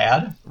he's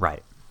bad.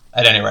 Right.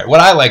 At any rate, what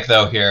I like,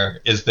 though,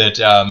 here is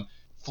that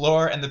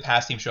Fleur and the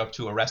PAS team show up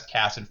to arrest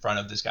Cass in front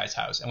of this guy's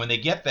house. And when they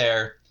get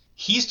there,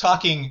 he's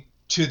talking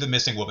to the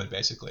missing woman,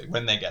 basically,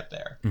 when they get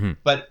there. Mm-hmm.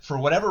 But for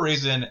whatever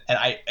reason,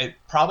 and it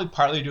probably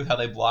partly to do with how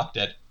they blocked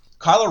it,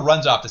 Carla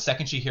runs off the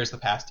second she hears the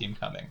PAS team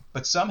coming.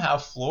 But somehow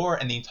Fleur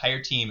and the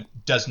entire team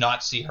does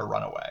not see her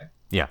run away.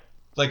 Yeah.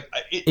 Like,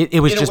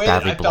 it was just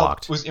badly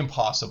blocked. It was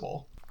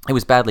impossible. It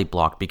was badly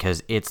blocked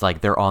because it's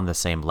like they're on the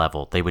same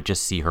level. They would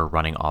just see her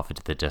running off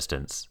into the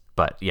distance.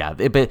 But yeah,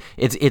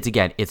 it's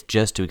again, it's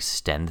just to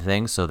extend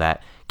things so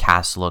that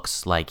Cass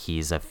looks like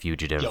he's a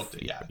fugitive.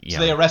 Guilty, yeah. So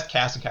they arrest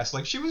Cass, and Cass is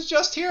like, she was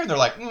just here. And they're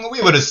like,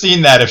 we would have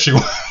seen that if she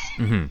was.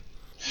 Mm-hmm.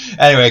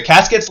 Anyway,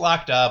 Cass gets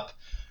locked up.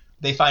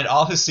 They find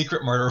all his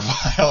secret murder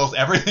files.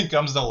 Everything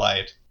comes to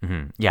light.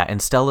 Mm-hmm. Yeah,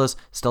 and Stella's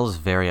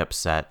very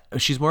upset.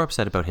 She's more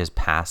upset about his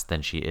past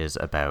than she is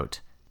about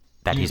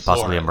that he's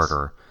possibly a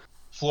murderer.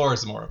 Flora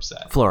is more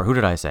upset. Flora, who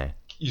did I say?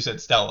 You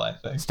said Stella,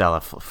 I think. Stella,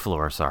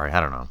 Flora, sorry. I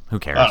don't know. Who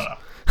cares? I don't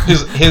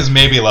know. His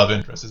maybe love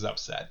interest is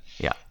upset.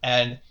 Yeah.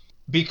 And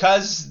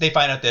because they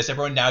find out this,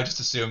 everyone now just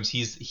assumes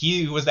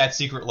he was that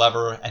secret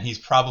lover, and he's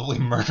probably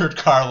murdered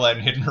Carla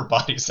and hidden her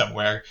body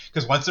somewhere.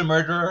 Because once a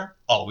murderer,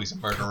 always a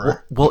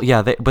murderer. Well,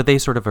 yeah, but they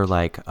sort of are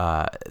like,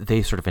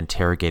 they sort of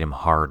interrogate him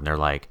hard, and they're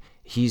like,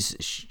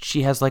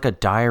 she has like a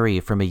diary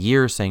from a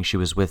year saying she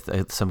was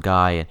with some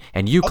guy,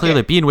 and you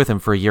clearly been with him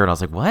for a year. And I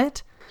was like,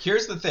 what?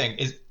 Here's the thing: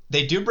 is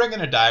they do bring in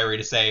a diary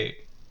to say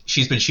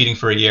she's been cheating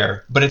for a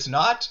year, but it's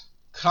not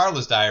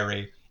Carla's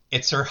diary;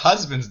 it's her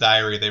husband's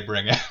diary they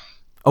bring in.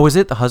 Oh, is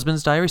it the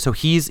husband's diary? So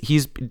he's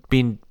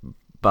been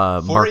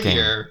for marking, a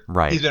year.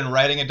 Right. He's been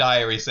writing a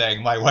diary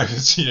saying my wife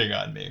is cheating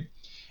on me,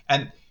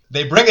 and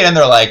they bring it in.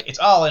 They're like, it's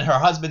all in her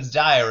husband's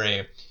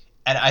diary,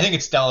 and I think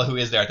it's Stella who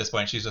is there at this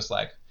point. She's just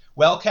like,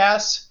 well,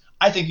 Cass,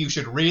 I think you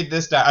should read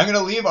this diary. I'm going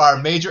to leave our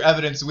major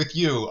evidence with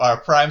you, our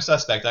prime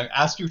suspect. I'm going to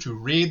ask you to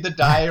read the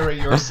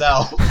diary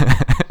yourself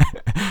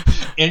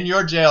in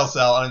your jail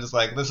cell. And I'm just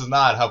like, this is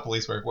not how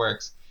police work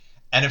works.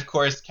 And of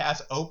course,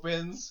 Cass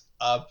opens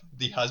up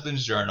the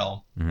husband's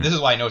journal. Mm-hmm. This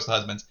is why I know it's the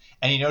husband's.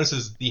 And he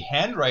notices the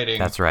handwriting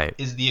That's right.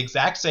 is the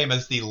exact same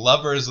as the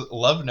lover's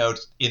love note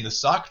in the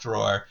sock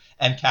drawer.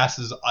 And Cass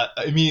is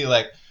immediately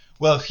like,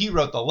 well, if he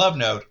wrote the love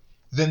note,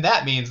 then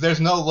that means there's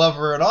no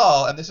lover at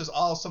all, and this is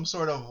all some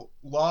sort of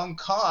long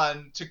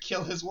con to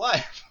kill his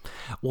wife.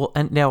 Well,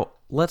 and now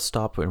let's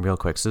stop real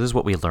quick. So this is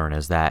what we learn,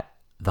 is that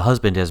the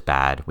husband is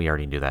bad. We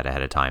already knew that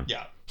ahead of time.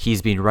 Yeah.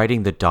 He's been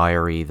writing the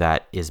diary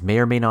that may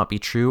or may not be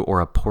true, or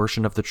a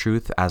portion of the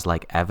truth as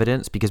like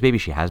evidence, because maybe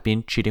she has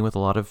been cheating with a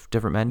lot of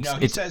different men. No,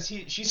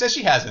 she says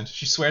she hasn't.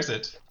 She swears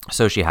it.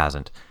 So she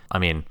hasn't. I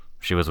mean,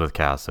 she was with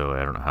Cass, so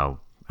I don't know how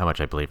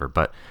much I believe her,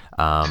 but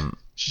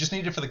she just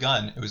needed it for the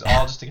gun. It was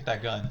all just to get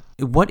that gun.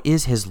 What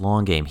is his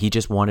long game? He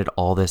just wanted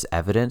all this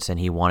evidence, and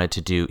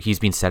he's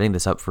been setting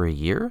this up for a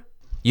year?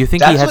 You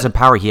think he had some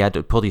power, he had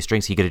to pull these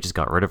strings, he could have just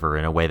got rid of her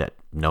in a way that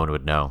no one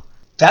would know.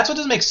 That's what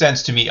doesn't make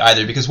sense to me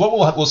either, because what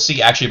we'll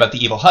see actually about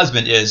the evil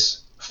husband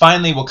is,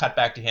 finally we'll cut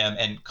back to him,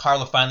 and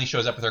Carla finally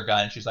shows up with her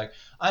gun, and she's like,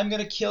 I'm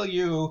going to kill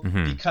you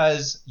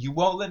because you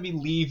won't let me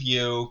leave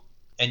you,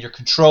 and you're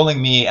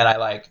controlling me, and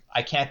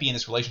I can't be in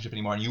this relationship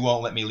anymore, and you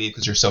won't let me leave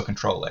because you're so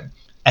controlling.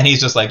 And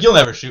he's just like, you'll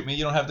never shoot me,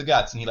 you don't have the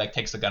guts. And he like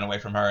takes the gun away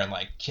from her and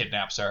like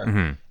kidnaps her.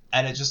 Mm-hmm.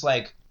 And it's just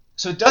like,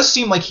 so it does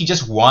seem like he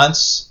just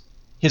wants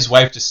his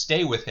wife to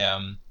stay with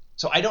him.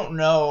 So I don't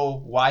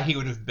know why he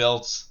would have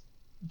built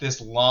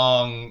this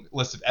long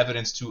list of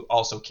evidence to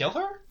also kill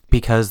her.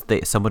 Because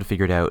someone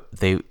figured out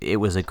it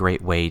was a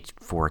great way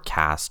for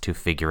Cass to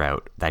figure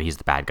out that he's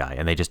the bad guy,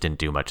 and they just didn't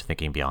do much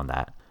thinking beyond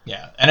that.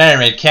 Yeah, and at any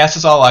rate, Cass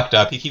is all locked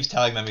up. He keeps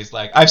telling them, he's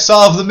like, I've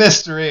solved the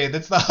mystery,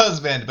 that's the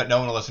husband, but no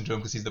one will listen to him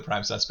because he's the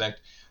prime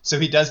suspect. So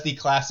he does the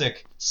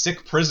classic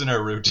sick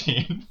prisoner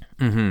routine.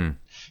 Mm-hmm.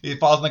 He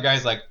falls on the guy,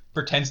 he's like,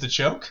 pretends to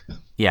choke.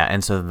 Yeah,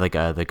 and so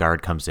the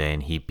guard comes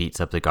in, he beats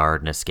up the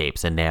guard and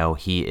escapes, and now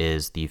he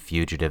is the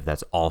fugitive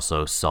that's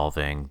also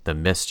solving the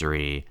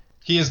mystery.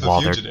 He is the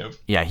fugitive.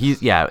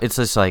 Yeah, it's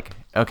just like,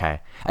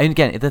 okay. And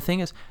again, the thing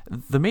is,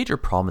 the major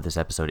problem with this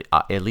episode,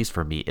 at least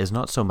for me, is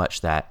not so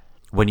much that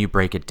when you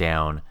break it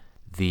down,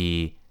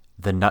 the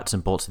nuts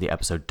and bolts of the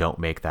episode don't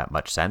make that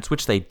much sense,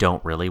 which they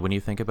don't really when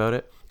you think about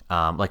it.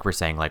 Like we're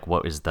saying, like,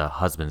 what is the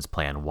husband's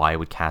plan? Why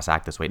would Cass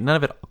act this way? None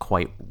of it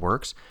quite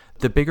works.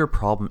 The bigger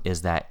problem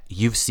is that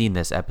you've seen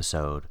this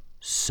episode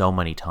so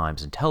many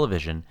times in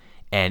television,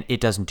 and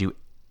it doesn't do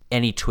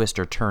any twists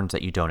or turns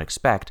that you don't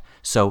expect.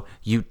 So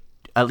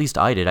at least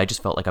I did. I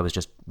just felt like I was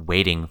just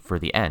waiting for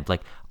the end.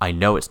 Like, I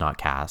know it's not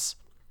Cass.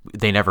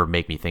 They never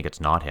make me think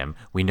it's not him.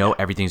 We know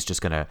everything's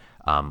just going to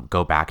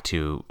go back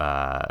to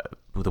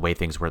the way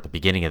things were at the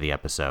beginning of the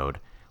episode.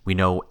 We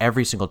know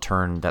every single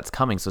turn that's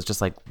coming. So it's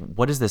just like,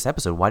 what is this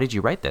episode? Why did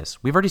you write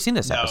this? We've already seen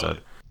this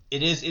episode.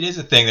 It is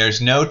a thing.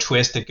 There's no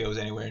twist that goes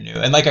anywhere new.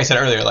 And like I said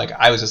earlier, like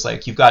I was just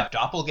like, you've got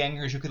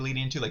doppelgangers you could lead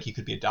into. Like he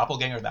could be a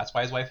doppelganger. That's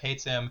why his wife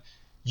hates him.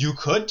 You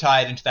could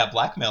tie it into that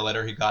blackmail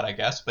letter he got, I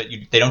guess, but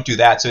they don't do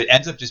that. So it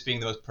ends up just being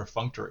the most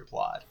perfunctory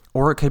plot.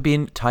 Or it could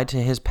be tied to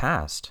his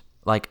past.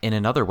 Like in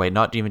another way,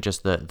 not even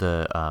just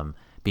the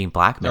being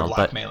blackmailed,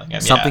 but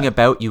something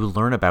about you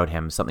learn about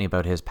him, something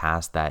about his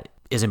past that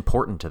is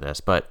important to this,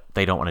 but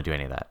they don't want to do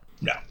any of that.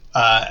 No.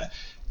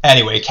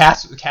 Anyway,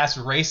 Cass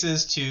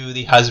races to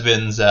the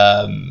husband's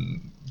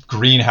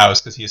greenhouse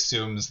because he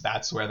assumes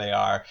that's where they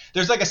are.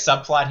 There's like a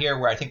subplot here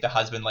where I think the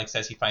husband like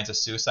says he finds a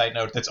suicide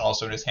note that's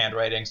also in his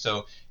handwriting.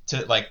 So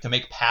to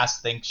make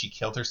Cass think she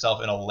killed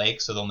herself in a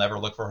lake, so they'll never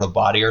look for her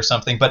body or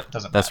something. But it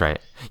doesn't. That's matter.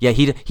 right. Yeah,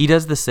 he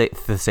does the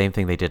same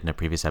thing they did in a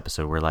previous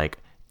episode where like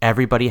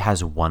everybody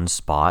has one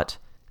spot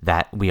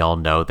that we all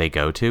know they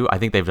go to. I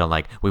think they've done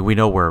like we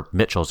know where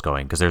Mitchell's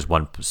going because there's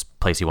one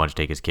place he wants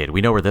to take his kid. We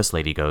know where this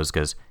lady goes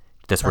because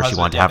this where she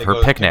wanted to have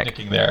her picnic.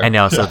 There. And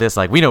now, so this,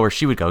 like, we know where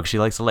she would go because she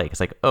likes the lake. It's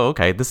like, oh,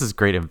 okay, this is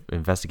great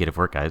investigative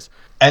work, guys.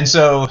 And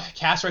so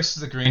Cass races to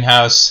the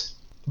greenhouse.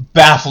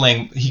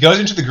 Baffling. He goes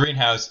into the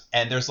greenhouse,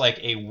 and there's like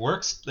a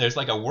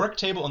work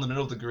table in the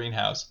middle of the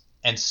greenhouse.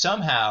 And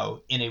somehow,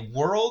 in a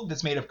world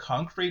that's made of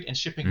concrete and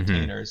shipping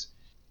containers,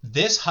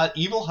 this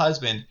evil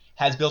husband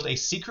has built a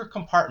secret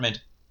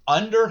compartment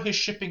under his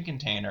shipping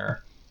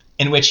container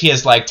in which he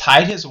has like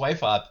tied his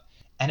wife up,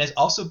 and has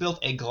also built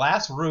a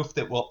glass roof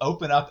that will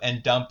open up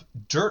and dump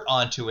dirt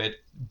onto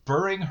it,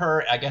 burying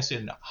her, I guess,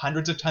 in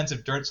hundreds of tons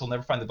of dirt, so he'll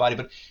never find the body.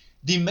 But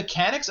the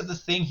mechanics of the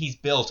thing he's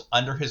built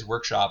under his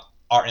workshop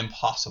are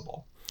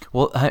impossible.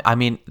 Well, I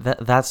mean,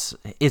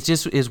 it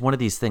just is one of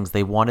these things.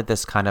 They wanted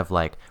this kind of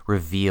like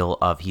reveal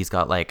of he's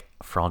got like,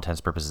 for all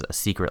intents and purposes, a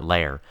secret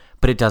lair,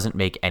 but it doesn't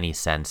make any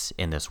sense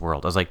in this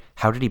world. I was like,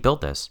 how did he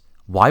build this?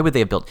 Why would they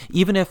have built,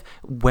 even if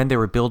when they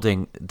were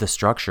building the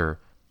structure,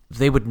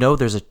 they would know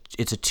it's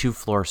a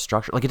 2-floor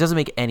structure. Like, it doesn't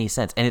make any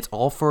sense. And it's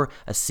all for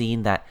a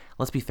scene that,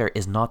 let's be fair,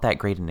 is not that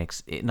great,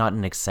 not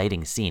an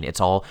exciting scene. It's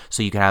all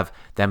so you can have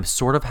them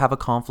sort of have a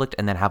conflict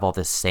and then have all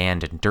this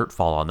sand and dirt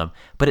fall on them.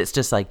 But it's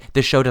just like,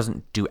 this show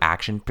doesn't do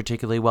action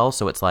particularly well.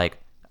 So it's like,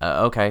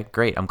 okay,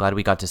 great. I'm glad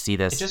we got to see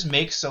this. It just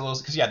makes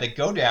Solos, because they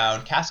go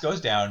down, Cass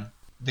goes down,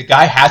 the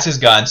guy has his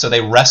gun, so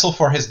they wrestle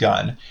for his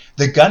gun.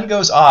 The gun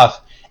goes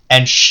off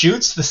and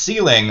shoots the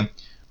ceiling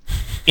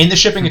in the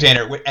shipping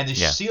container, and the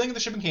ceiling of the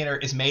shipping container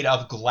is made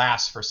of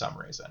glass for some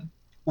reason,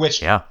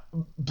 which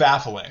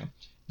baffling.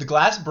 The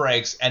glass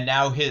breaks, and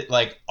now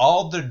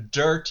all the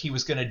dirt he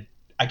was gonna,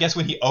 I guess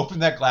when he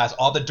opened that glass,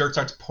 all the dirt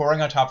starts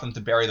pouring on top of them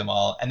to bury them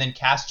all, and then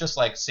Cass just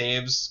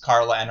saves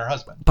Carla and her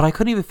husband. But I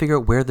couldn't even figure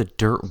out where the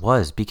dirt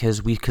was,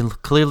 because we can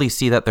clearly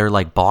see that they're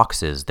like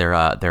boxes. They're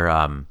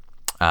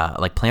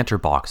like planter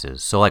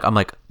boxes. So I'm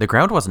like, the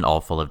ground wasn't all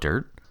full of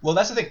dirt. Well,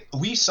 that's the thing.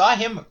 We saw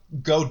him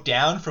go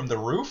down from the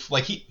roof.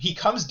 Like he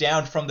comes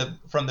down from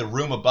the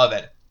room above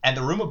it, and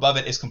the room above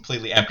it is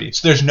completely empty.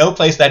 So there's no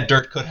place that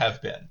dirt could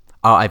have been.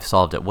 Oh, I've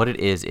solved it. What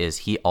it is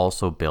he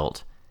also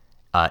built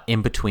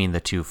in between the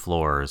 2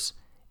 floors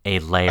a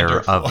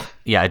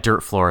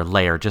dirt floor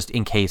layer, just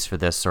in case for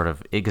this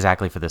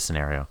exactly for this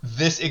scenario.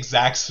 This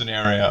exact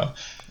scenario.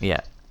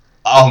 Yeah.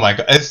 Oh my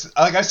god! It's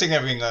like I was saying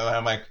everything.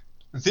 I'm like,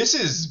 this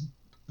is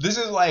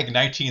like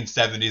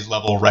 1970s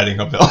level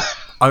Reading a villain.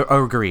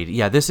 Agreed.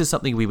 Yeah, this is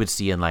something we would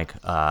see in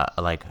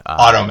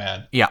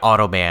Automan. Yeah,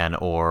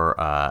 Automan or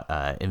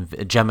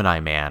Gemini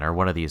Man or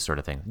one of these sort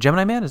of things.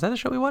 Gemini Man, is that the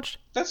show we watched?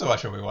 That's the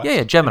show we watched.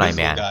 Yeah, Gemini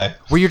Man. Guy.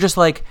 Where you're just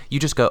like,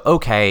 you just go,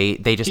 okay,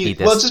 they just need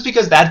this. Well, it's just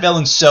because that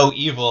villain's so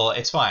evil,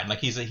 it's fine. Like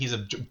he's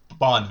a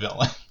Bond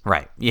villain.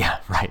 Right. Yeah.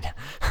 Right.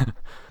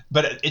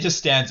 But it just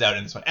stands out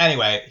in this one.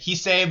 Anyway, he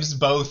saves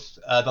both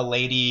the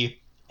lady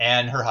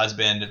and her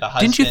husband.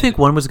 Didn't you think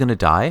one was going to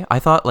die? I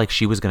thought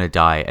she was going to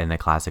die, and the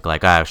classic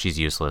she's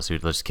useless.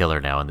 Let's just kill her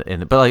now.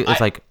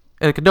 But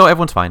no,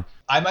 everyone's fine.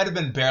 I might have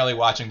been barely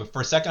watching, but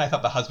for a second I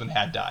thought the husband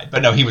had died.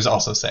 But no, he was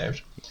also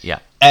saved. Yeah.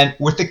 And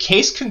with the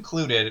case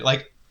concluded,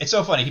 it's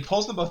so funny. He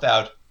pulls them both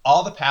out.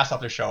 All the past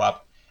officers show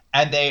up,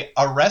 and they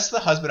arrest the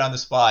husband on the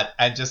spot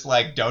and just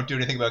don't do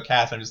anything about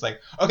Cass. I'm just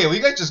like, okay, well,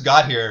 you guys just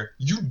got here.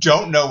 You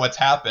don't know what's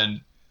happened.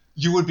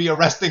 You would be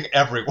arresting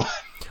everyone.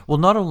 Well,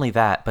 not only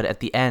that, but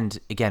at the end,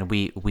 again,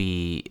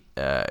 we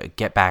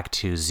get back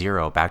to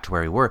zero, back to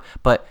where we were.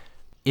 But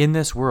in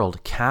this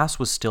world, Cass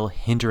was still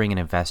hindering an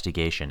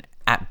investigation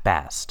at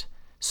best.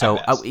 So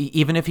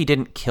even if he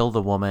didn't kill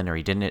the woman or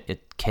he didn't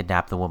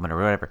kidnap the woman or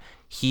whatever,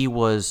 he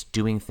was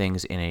doing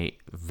things in a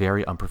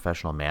very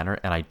unprofessional manner,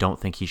 and I don't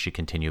think he should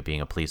continue being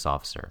a police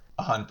officer.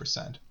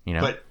 100%. You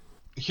know? But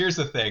here's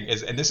the thing,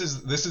 and this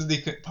is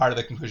the part of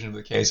the conclusion of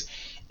the case,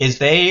 is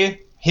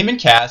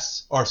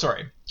Cass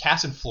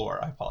and Fleur,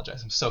 I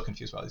apologize, I'm so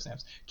confused by all these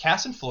names.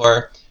 Cass and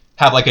Fleur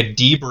have a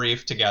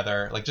debrief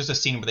together, just a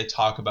scene where they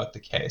talk about the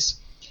case.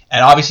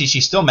 And obviously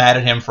she's still mad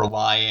at him for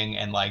lying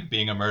and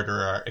being a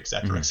murderer,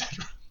 etc.,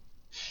 etc.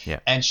 Yeah.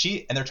 And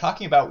they're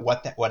talking about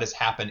what has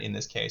happened in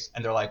this case.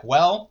 And they're like,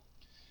 well,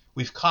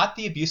 we've caught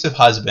the abusive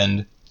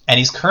husband, and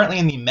he's currently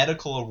in the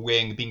medical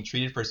wing being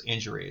treated for his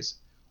injuries.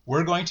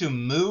 We're going to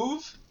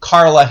move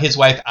Carla, his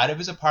wife, out of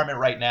his apartment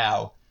right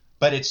now.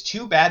 But it's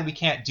too bad we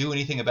can't do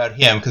anything about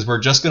him because we're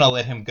just going to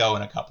let him go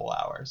in a couple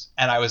hours.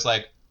 And I was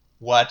like,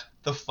 what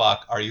the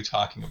fuck are you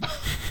talking about?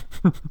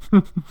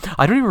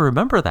 I don't even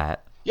remember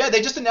that. Yeah,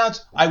 they just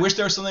announced, I wish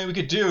there was something we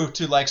could do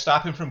to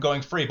stop him from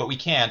going free, but we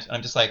can't. And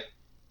I'm just like,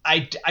 I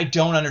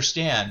don't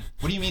understand.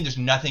 What do you mean there's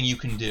nothing you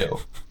can do?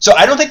 So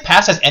I don't think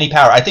Pass has any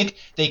power. I think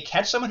they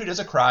catch someone who does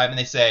a crime and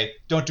they say,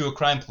 don't do a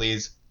crime,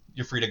 please.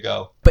 You're free to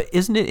go. But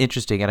isn't it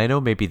interesting? And I know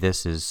maybe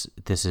this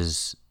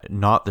is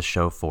not the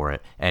show for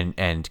it,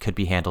 and could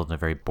be handled in a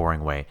very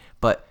boring way.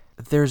 But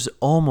there's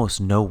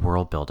almost no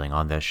world building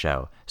on this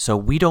show, so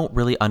we don't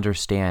really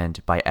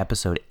understand by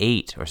episode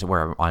 8, or so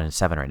we're on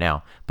 7 right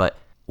now. But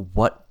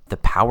what the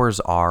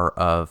powers are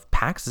of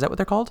Pax? Is that what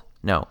they're called?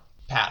 No.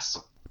 Pass.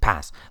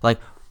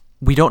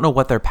 We don't know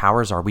what their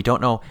powers are. We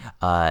don't know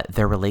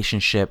their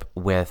relationship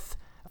with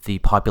the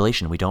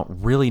population. We don't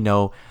really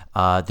know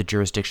the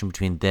jurisdiction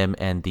between them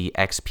and the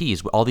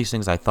XPs. All these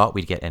things I thought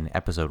we'd get in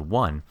episode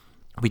 1.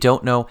 We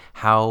don't know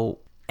how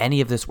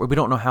any of this, we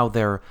don't know how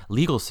their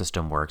legal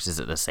system works. Is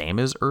it the same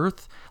as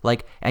Earth?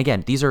 Like,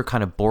 again, these are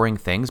kind of boring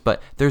things,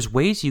 but there's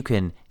ways you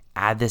can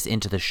add this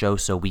into the show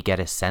so we get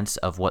a sense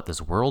of what this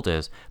world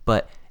is,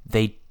 but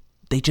they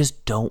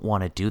just don't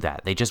want to do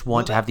that. They just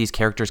want to have these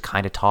characters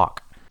kind of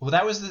talk. Well,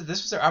 this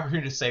was their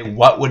opportunity to say,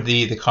 what would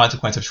be the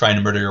consequence of trying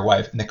to murder your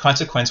wife? And the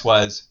consequence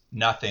was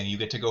nothing. You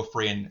get to go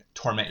free and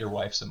torment your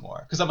wife some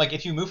more. Because I'm like,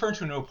 if you move her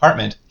into a new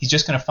apartment, he's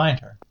just going to find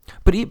her.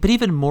 But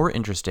even more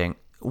interesting,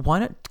 why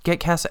not get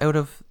Cass out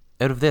of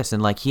this?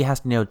 And like, he has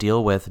to now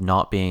deal with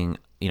not being,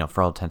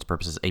 for all intents and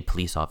purposes, a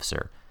police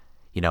officer,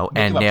 Make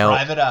and him a now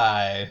private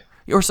eye.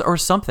 Or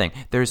something.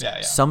 There's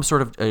some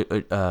sort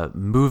of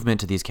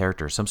movement to these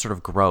characters, some sort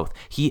of growth.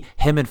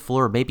 Him and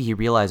Fleur, maybe he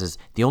realizes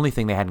the only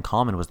thing they had in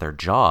common was their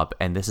job,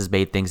 and this has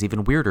made things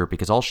even weirder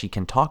because all she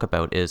can talk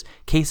about is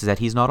cases that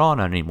he's not on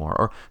anymore,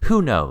 or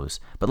who knows.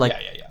 But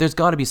there's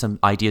got to be some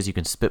ideas you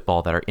can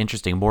spitball that are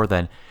interesting more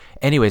than...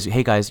 Anyways,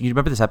 hey guys, you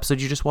remember this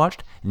episode you just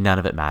watched? None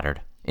of it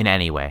mattered in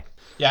any way.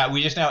 Yeah,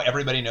 we just now,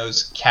 everybody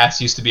knows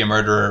Cass used to be a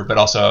murderer, but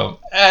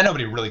also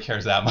nobody really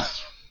cares that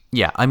much.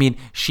 Yeah, I mean,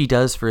 she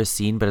does for a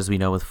scene, but as we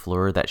know with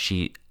Fleur, that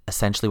she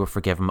essentially will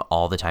forgive him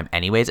all the time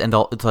anyways. And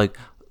it's like,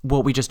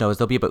 what we just know is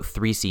there'll be about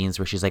 3 scenes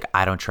where she's like,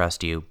 I don't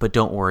trust you, but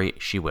don't worry,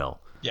 she will.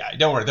 Yeah,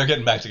 don't worry, they're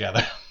getting back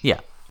together.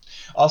 Yeah.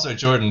 Also,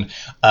 Jordan,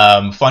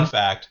 fun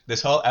fact,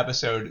 this whole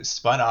episode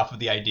spun off of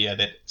the idea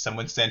that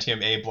someone sent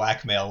him a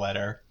blackmail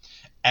letter.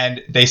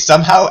 And they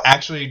somehow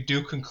actually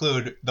do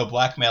conclude the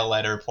blackmail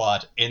letter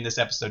plot in this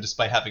episode,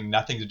 despite having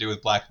nothing to do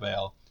with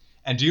blackmail.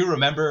 And do you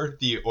remember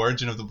the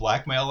origin of the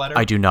blackmail letter?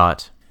 I do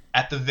not.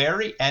 At the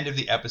very end of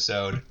the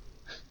episode,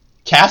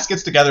 Cass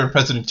gets together with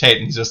President Tate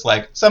and he's just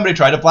like, somebody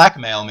tried to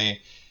blackmail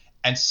me.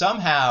 And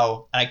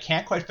somehow, and I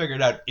can't quite figure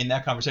it out in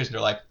that conversation, they're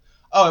like,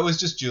 oh, it was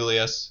just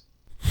Julius.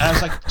 And I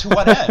was like, to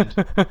what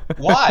end?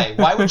 Why?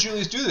 Why would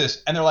Julius do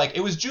this? And they're like,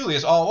 it was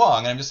Julius all along.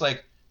 And I'm just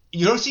like,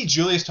 you don't see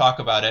Julius talk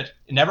about it.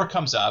 It never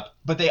comes up.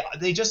 But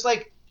they just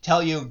like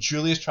tell you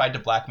Julius tried to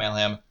blackmail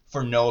him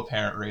for no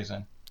apparent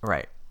reason.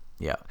 Right.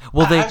 Yeah.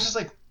 Well, I was just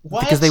like,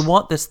 what? Because they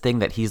want this thing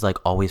that he's like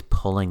always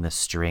pulling the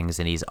strings,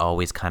 and he's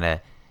always kind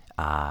of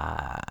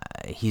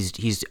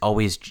he's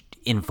always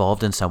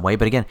involved in some way.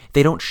 But again,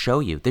 they don't show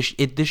you.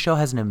 This show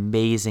has an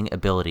amazing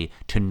ability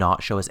to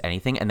not show us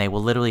anything, and they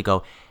will literally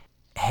go,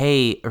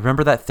 "Hey,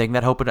 remember that thing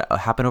that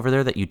happened over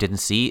there that you didn't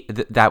see?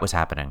 That was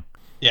happening."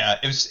 Yeah,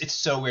 it's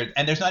so weird,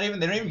 and they don't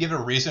even give it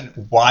a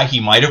reason why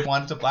he might have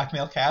wanted to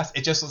blackmail Cass.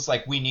 It just was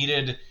like we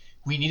needed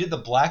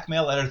the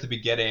blackmail letter at the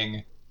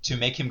beginning to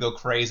make him go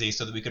crazy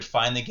so that we could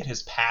finally get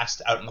his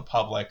past out in the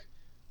public,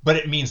 but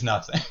it means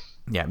nothing.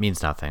 Yeah, it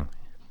means nothing.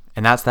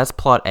 And that's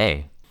plot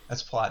A.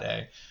 That's plot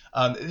A.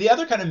 The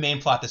other kind of main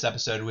plot this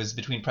episode was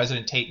between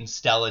President Tate and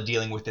Stella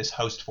dealing with this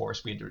host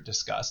force we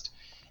discussed.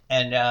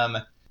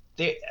 And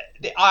they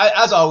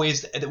as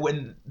always,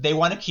 when they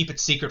want to keep it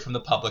secret from the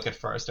public at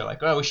first, they're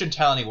like, oh, we shouldn't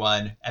tell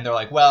anyone. And they're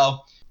like,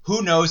 well,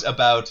 who knows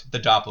about the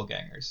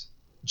doppelgangers?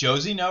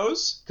 Josie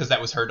knows, because that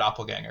was her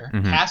doppelganger.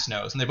 Mm-hmm. Cass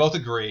knows, and they both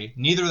agree.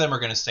 Neither of them are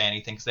going to say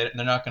anything, because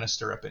they're not going to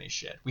stir up any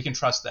shit. We can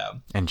trust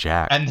them. And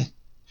Jack. And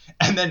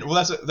then, well,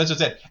 that's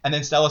just it. And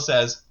then Stella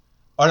says,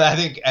 I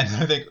think,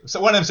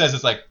 so one of them says,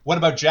 it's like, what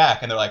about Jack?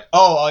 And they're like,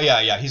 oh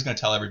yeah, he's going to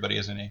tell everybody,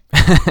 isn't he?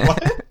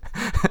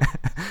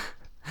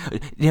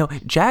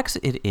 What? Jack's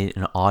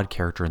an odd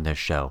character in this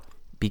show,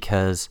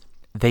 because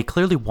they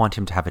clearly want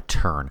him to have a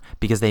turn,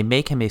 because they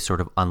make him a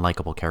sort of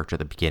unlikable character at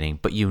the beginning,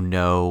 but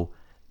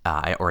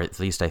or at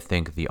least I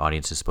think the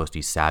audience is supposed to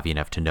be savvy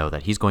enough to know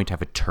that he's going to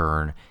have a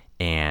turn,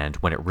 and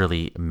when it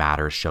really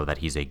matters, show that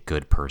he's a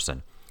good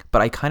person.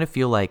 But I kind of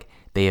feel like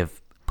they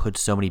have put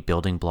so many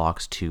building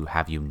blocks to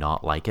have you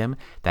not like him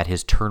that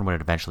his turn, when it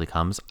eventually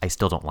comes, I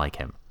still don't like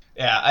him.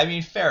 Yeah, I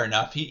mean, fair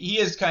enough. He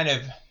is kind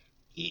of...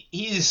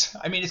 It's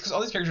because all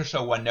these characters are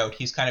so one note.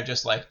 He's kind of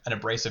just like an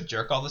abrasive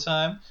jerk all the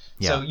time.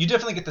 Yeah. So you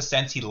definitely get the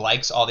sense he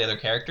likes all the other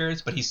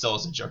characters, but he still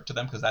is a jerk to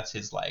them because that's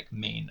his like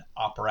main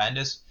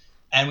operandus.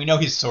 And we know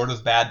he's sort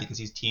of bad because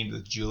he's teamed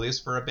with Julius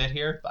for a bit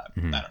here, but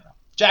I don't know.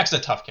 Jack's a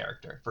tough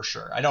character for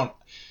sure.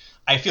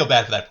 I feel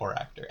bad for that poor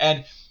actor.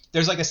 And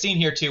there's like a scene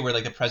here too where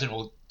like the president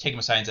will take him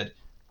aside and said,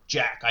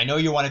 Jack, I know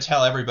you want to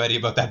tell everybody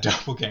about that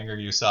doppelganger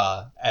you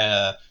saw,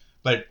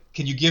 but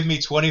can you give me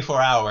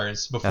 24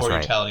 hours before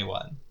you tell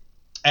anyone?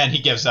 And he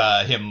gives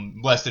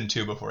him less than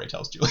 2 before he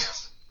tells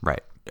Julius.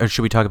 Right. Or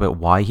should we talk about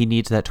why he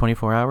needs that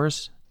 24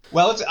 hours?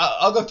 Well,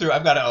 I'll go through.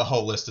 I've got a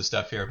whole list of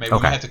stuff here. Maybe we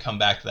might have to come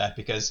back to that,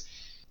 because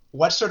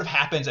what sort of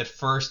happens at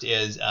first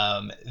is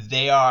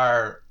they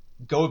are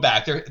going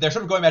back. They're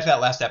sort of going back to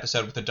that last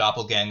episode with the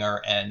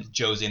doppelganger and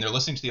Josie, and they're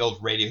listening to the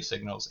old radio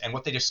signals. And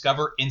what they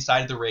discover inside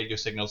of the radio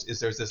signals is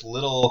there's this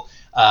little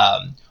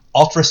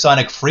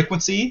ultrasonic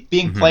frequency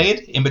being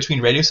played in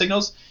between radio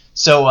signals.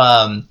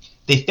 So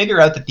they figure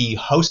out that the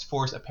host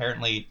force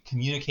apparently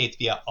communicates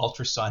via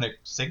ultrasonic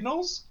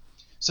signals.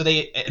 So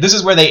this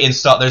is where they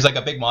install. There's like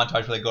a big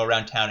montage where they go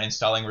around town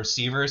installing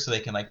receivers so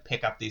they can like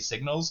pick up these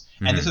signals.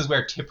 Mm-hmm. And this is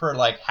where Tipper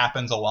like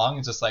happens along.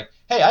 It's just like,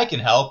 hey, I can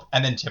help,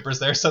 and then Tipper's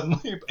there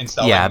suddenly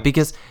installing. Yeah,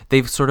 because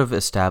they've sort of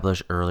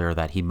established earlier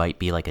that he might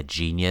be like a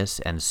genius,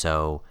 and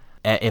so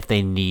if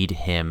they need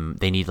him,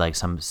 they need like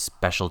some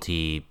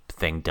specialty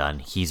thing done.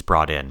 He's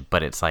brought in,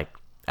 but it's like,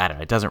 I don't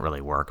know, it doesn't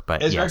really work.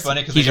 But it's very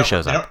funny because he just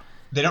shows up.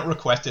 They don't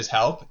request his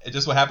help. It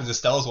just what happens is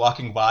Stella's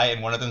walking by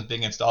and one of them's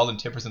being installed and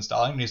Tipper's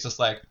installing, and he's just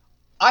like,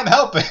 I'm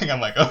helping.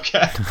 I'm like,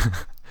 okay.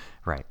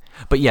 Right.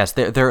 But yes,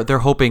 they're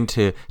hoping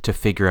to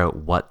figure out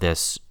what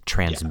this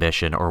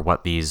transmission or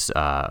what these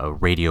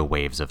radio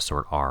waves of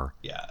sort are.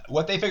 Yeah.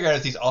 What they figure out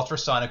is these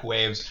ultrasonic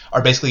waves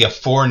are basically a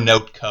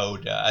 4-note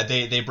code.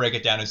 They break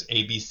it down as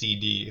A, B, C,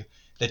 D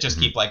that just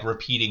keep like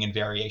repeating in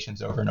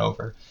variations over and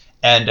over.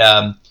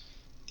 And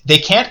they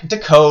can't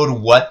decode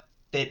what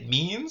it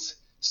means.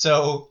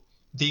 So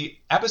the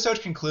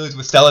episode concludes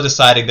with Stella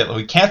deciding that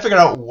we can't figure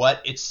out what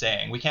it's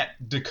saying. We can't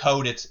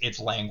decode its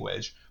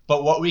language.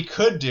 But what we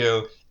could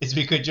do is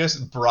we could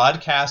just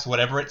broadcast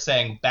whatever it's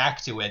saying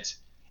back to it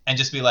and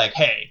just be like,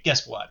 hey,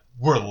 guess what?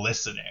 We're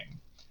listening.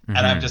 Mm-hmm.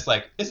 And I'm just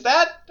like, is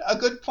that a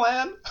good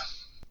plan?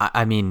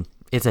 I mean,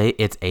 it's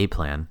a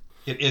plan.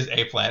 It is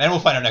a plan. And we'll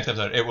find out next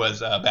episode it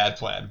was a bad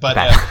plan. But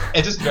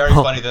it's just very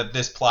funny that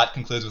this plot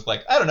concludes with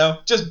like, I don't know,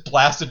 just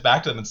blast it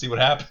back to them and see what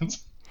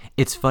happens.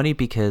 It's funny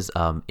because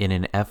in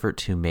an effort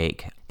to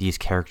make these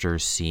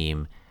characters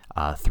seem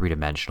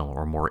three-dimensional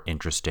or more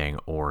interesting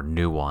or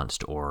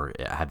nuanced or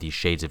have these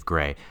shades of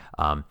gray,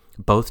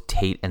 both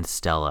Tate and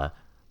Stella,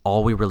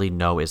 all we really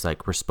know is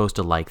like we're supposed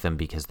to like them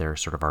because they're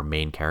sort of our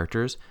main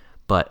characters,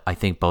 but I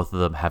think both of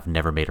them have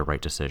never made a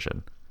right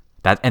decision.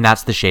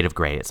 That's the shade of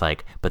gray. It's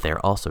like, but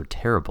they're also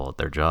terrible at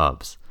their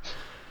jobs.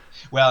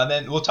 Well, and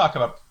then we'll talk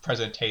about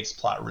President Tate's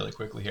plot really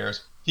quickly here.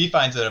 He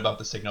finds out about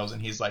the signals,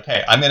 and he's like,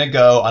 hey, I'm going to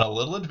go on a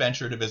little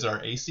adventure to visit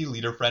our AC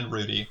leader friend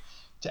Rudy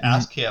to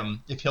ask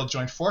him if he'll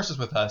join forces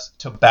with us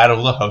to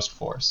battle the host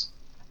force.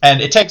 And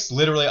it takes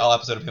literally all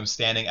episode of him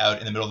standing out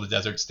in the middle of the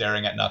desert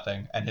staring at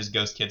nothing, and his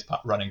ghost kids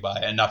running by,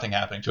 and nothing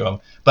happening to him.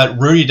 But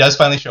Rudy does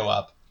finally show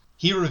up.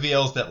 He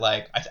reveals that,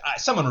 like,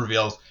 someone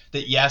reveals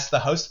that, yes, the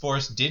host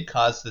force did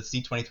cause the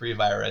C23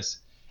 virus,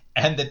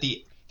 and that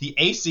the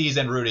ACs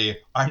and Rudy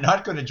are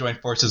not going to join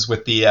forces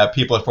with the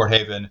people at Fort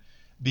Haven,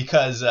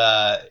 because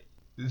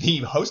the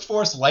host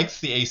force likes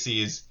the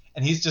ACs,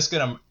 and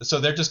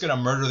they're just gonna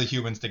murder the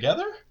humans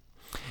together.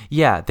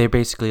 Yeah, they're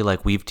basically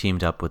like, we've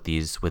teamed up with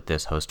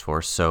this host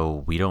force,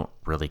 so we don't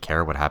really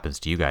care what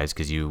happens to you guys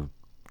because you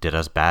did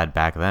us bad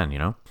back then, you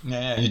know?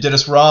 Yeah, you did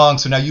us wrong,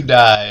 so now you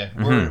die.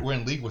 Mm-hmm. We're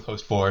in league with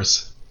host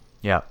force.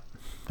 Yeah,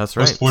 that's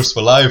right. Host force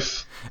for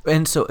life.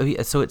 And so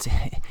it's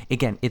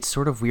again, it's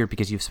sort of weird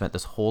because you've spent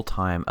this whole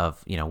time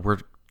of, we're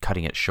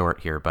cutting it short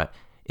here, but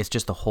it's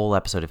just the whole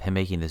episode of him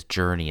making this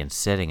journey and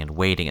sitting and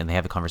waiting, and they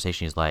have a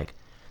conversation. He's like,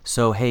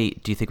 so, hey,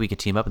 do you think we could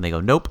team up? And they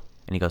go, nope.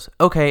 And he goes,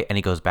 okay. And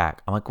he goes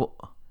back. I'm like, well,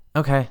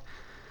 okay.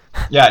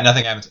 Yeah,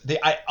 nothing happens.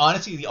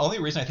 Honestly, the only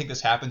reason I think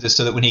this happens is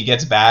so that when he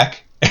gets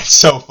back, it's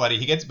so funny.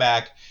 He gets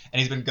back, and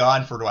he's been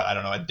gone for, I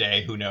don't know, a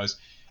day, who knows.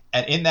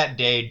 And in that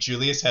day,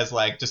 Julius has,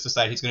 like, just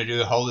decided he's going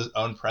to hold his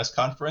own press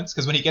conference.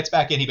 Because when he gets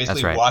back in, he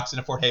basically walks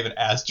into Fort Haven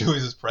as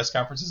Julius's press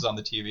conferences on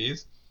the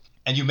TVs.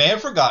 And you may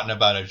have forgotten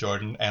about it,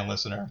 Jordan and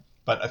listener,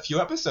 but a few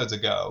episodes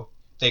ago,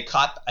 they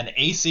caught an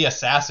AC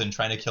assassin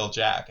trying to kill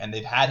Jack, and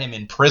they've had him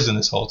in prison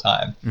this whole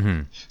time.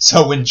 Mm-hmm.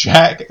 So when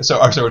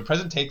when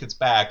President Tate gets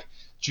back,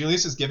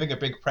 Julius is giving a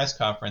big press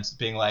conference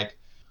being like,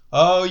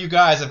 oh, you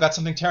guys, I've got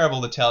something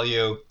terrible to tell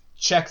you.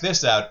 Check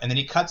this out. And then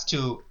he cuts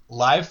to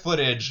live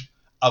footage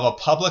of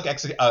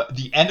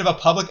the end of a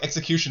public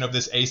execution of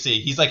this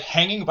AC. He's like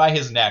hanging by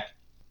his neck.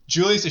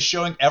 Julius is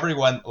showing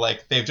everyone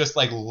like they've just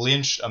like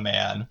lynched a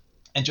man.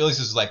 And Julius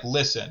is like,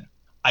 listen,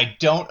 I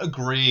don't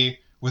agree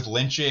with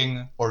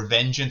lynching or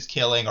vengeance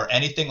killing or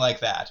anything like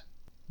that.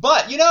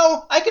 But,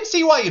 I can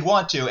see why you'd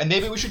want to, and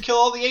maybe we should kill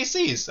all the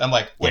ACs. I'm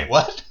like, wait,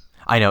 what?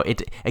 I know.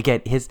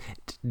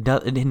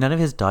 None of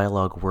his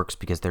dialogue works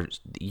because they're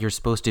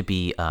supposed to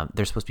be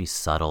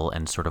subtle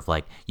and sort of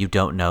like you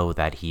don't know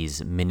that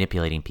he's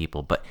manipulating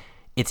people, but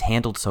it's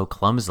handled so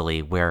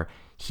clumsily where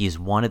he's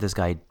wanted this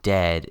guy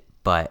dead,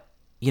 but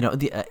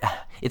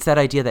it's that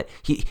idea that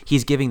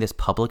he's giving this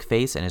public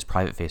face and his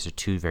private face are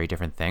two very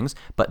different things,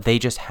 but they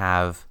just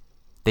have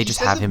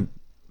him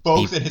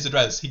both in his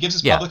address. He gives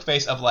his public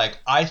face of like,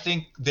 I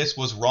think this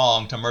was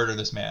wrong to murder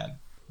this man,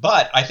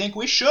 but I think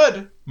we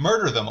should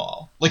murder them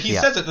all. Like he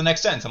says it the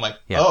next sentence. I'm like,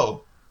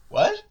 oh,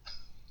 what?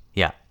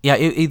 Yeah.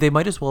 They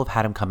might as well have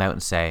had him come out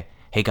and say,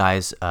 hey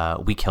guys,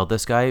 we killed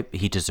this guy.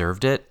 He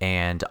deserved it.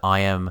 And I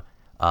am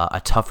a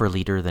tougher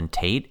leader than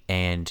Tate.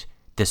 And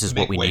this is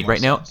what we need right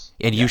sense.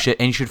 Now. And you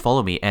should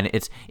follow me. And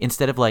it's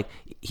instead of like,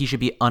 he should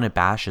be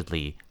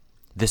unabashedly,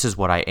 this is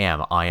what I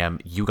am.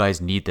 You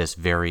guys need this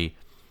very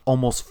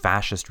almost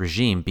fascist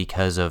regime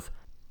because of,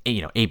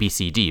 A, B,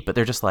 C, D. But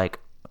they're just like,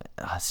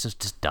 it's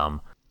just dumb.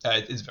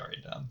 It is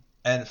very dumb.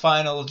 And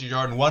final,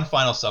 Jordan, one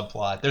final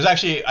subplot. There's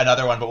actually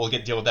another one, but we'll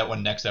deal with that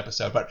one next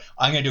episode. But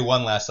I'm going to do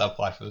one last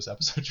subplot for this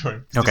episode,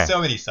 Jordan. Okay. There's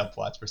so many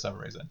subplots for some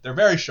reason. They're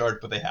very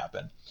short, but they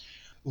happen.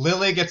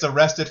 Lily gets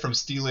arrested from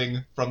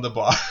stealing from the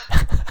bar.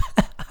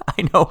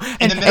 I know.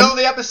 In the middle of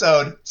the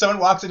episode, someone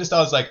walks into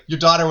Stella's like, your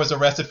daughter was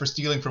arrested for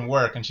stealing from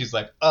work. And she's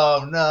like,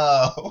 oh,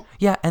 no.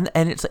 Yeah, and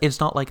it's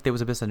not like there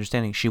was a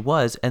misunderstanding. She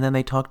was, and then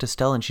they talked to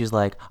Stella, and she's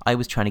like, I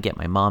was trying to get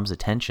my mom's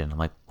attention. I'm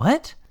like,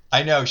 what?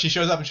 I know. She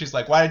shows up, and she's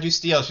like, why did you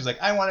steal? She's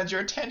like, I wanted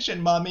your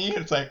attention, Mommy. And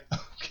it's like,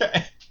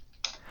 okay.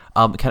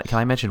 Can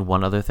I mention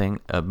one other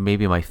thing?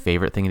 Maybe my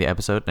favorite thing in the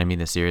episode, and I mean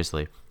this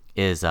seriously,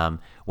 is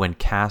when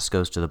Cass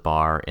goes to the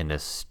bar in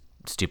this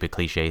stupid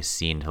cliche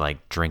scene to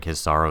like drink his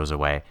sorrows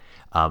away.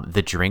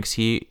 The drinks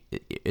he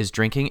is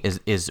drinking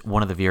is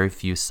one of the very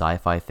few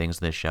sci-fi things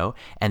in this show,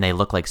 and they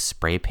look like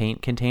spray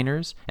paint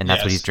containers, and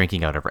that's what he's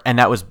drinking out of. And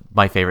that was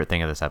my favorite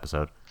thing of this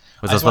episode,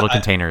 was those little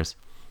containers.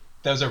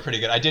 Those are pretty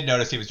good. I did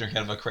notice he was drinking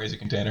out of a crazy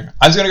container.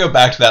 I was going to go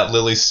back to that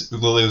Lily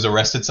was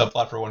arrested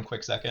subplot for one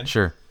quick second.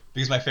 Sure.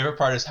 Because my favorite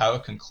part is how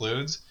it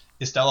concludes.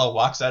 Estella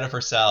walks out of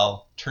her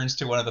cell, turns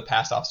to one of the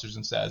past officers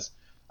and says,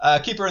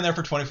 keep her in there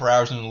for 24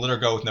 hours and let her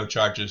go with no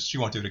charges. She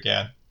won't do it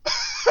again.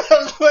 I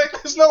was like,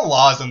 there's no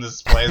laws in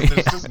this place.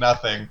 There's just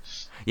nothing.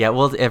 Yeah,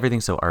 well,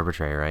 everything's so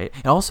arbitrary, right?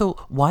 And also,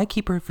 why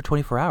keep her for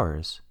 24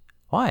 hours?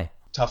 Why?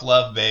 Tough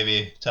love,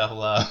 baby. Tough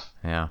love.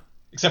 Yeah.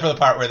 Except for the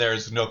part where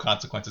there's no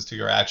consequences to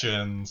your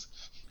actions.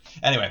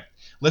 Anyway,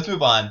 let's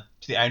move on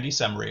to the IMDb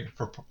summary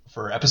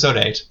for episode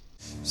 8.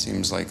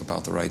 Seems like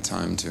about the right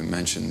time to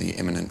mention the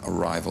imminent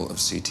arrival of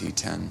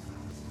CT-10.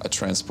 A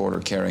transporter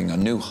carrying a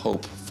new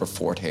hope for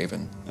Fort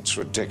Haven. That's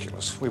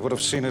ridiculous. We would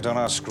have seen it on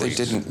our They screens.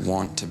 didn't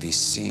want to be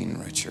seen,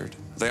 Richard.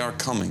 They are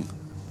coming.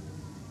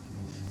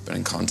 Been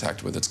in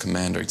contact with its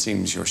commander. It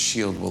seems your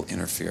shield will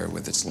interfere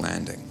with its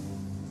landing.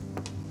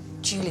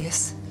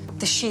 Julius,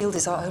 the shield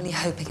is our only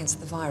hope against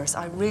the virus.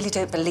 I really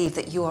don't believe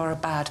that you are a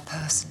bad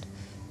person.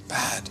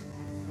 Bad.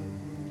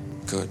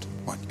 Good.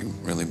 What, you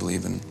really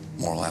believe in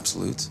moral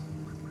absolutes?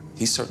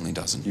 He certainly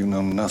doesn't. You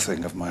know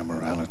nothing of my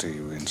morality,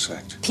 you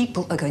insect.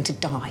 People are going to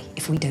die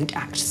if we don't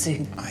act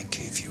soon. I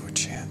gave you a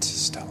chance,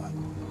 Stella.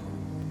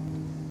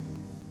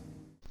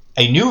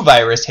 A new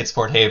virus hits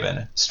Fort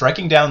Haven,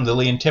 striking down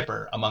Lily and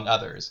Tipper, among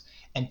others,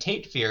 and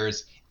Tate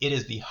fears it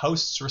is the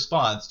host's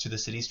response to the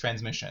city's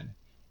transmission.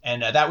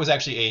 And that was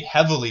actually a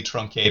heavily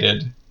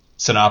truncated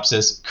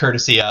synopsis,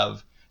 courtesy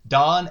of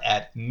Dawn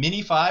at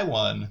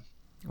Minify1.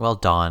 Well,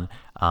 Dawn,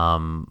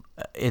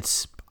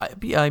 it's,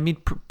 I mean,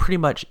 pretty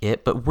much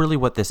it, but really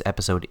what this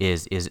episode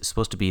is it's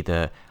supposed to be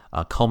the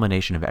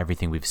culmination of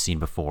everything we've seen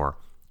before,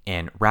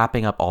 and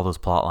wrapping up all those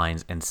plot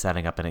lines and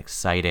setting up an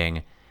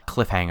exciting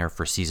cliffhanger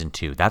for season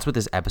 2. That's what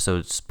this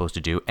episode's supposed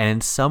to do, and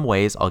in some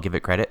ways, I'll give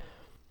it credit,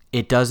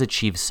 it does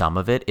achieve some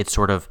of it. It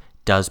sort of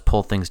does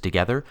pull things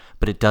together,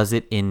 but it does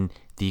it in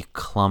the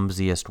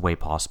clumsiest way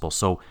possible.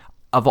 So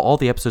of all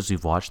the episodes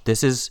we've watched,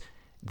 this is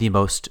the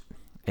most,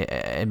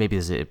 and maybe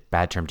this is a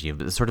bad term to you,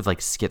 but it's sort of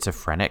like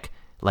schizophrenic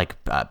like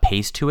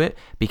pace to it,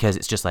 because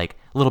it's just like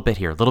a little bit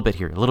here, a little bit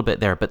here, a little bit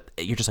there, but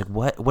you're just like,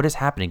 what is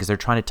happening? Because they're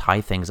trying to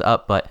tie things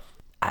up, but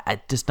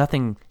just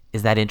nothing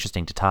is that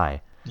interesting to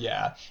tie.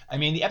 Yeah. I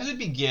mean, the episode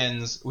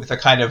begins with a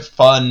kind of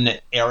fun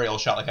aerial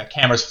shot, like a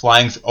camera's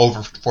flying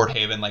over Fort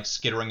Haven, like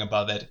skittering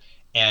above it.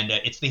 And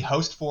it's the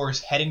host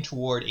force heading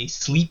toward a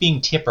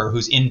sleeping Tipper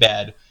who's in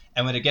bed.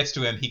 And when it gets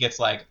to him, he gets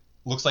like,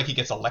 looks like he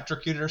gets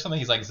electrocuted or something.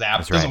 He's like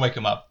zapped. Doesn't wake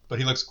him up, but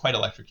he looks quite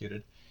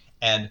electrocuted.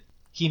 And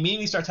he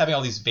immediately starts having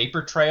all these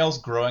vapor trails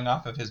growing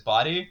off of his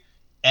body.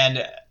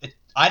 And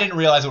I didn't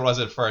realize what it was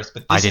at first,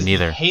 but this is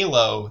the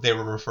halo they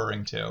were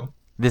referring to.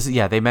 This,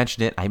 yeah, they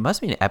mentioned it. I must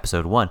be in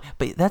episode 1,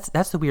 but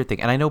that's the weird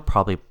thing. And I know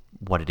probably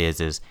what it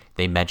is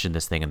they mentioned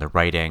this thing in the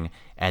writing,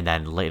 and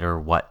then later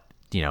what,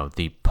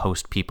 the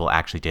post people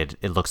actually did,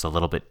 it looks a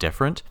little bit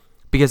different,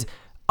 because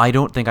I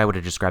don't think I would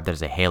have described that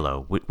as a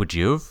halo. Would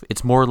you have?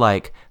 It's more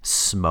like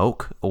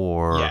smoke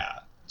or... Yeah.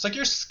 It's like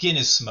your skin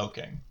is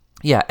smoking.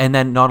 Yeah, and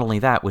then not only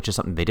that, which is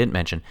something they didn't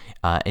mention,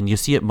 and you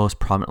see it most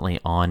prominently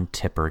on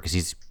Tipper, because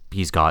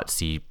he's got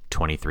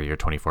C23 or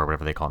 24,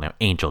 whatever they call it now,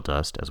 angel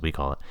dust, as we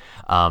call it.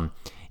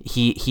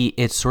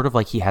 It's sort of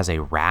like he has a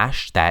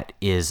rash that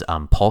is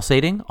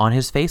pulsating on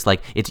his face.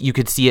 Like you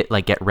could see it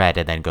like get red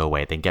and then go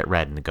away, then get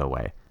red and then go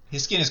away.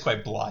 His skin is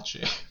quite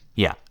blotchy.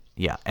 Yeah,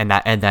 and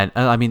then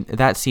I mean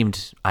that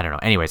seemed, I don't know.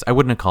 Anyways, I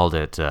wouldn't have called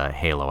it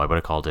halo. I would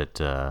have called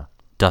it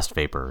dust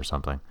vapor or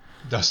something.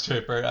 Dust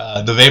vapor,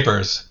 the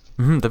vapors.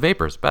 Mm-hmm, the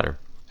vapors, better.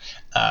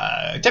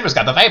 Tipper's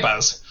got the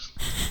vapors.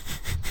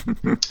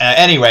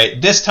 Anyway,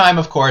 this time,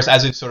 of course,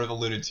 as we've sort of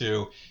alluded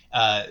to,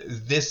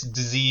 this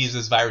disease,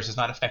 this virus, is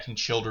not affecting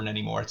children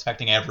anymore. It's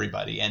affecting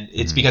everybody. And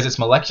it's because its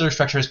molecular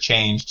structure has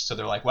changed. So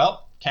they're like,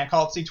 well, can't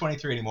call it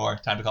C23 anymore.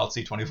 Time to call it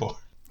C24.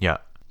 Yeah.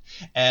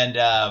 And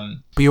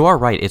but you are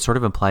right. It sort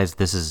of implies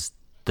this is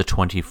the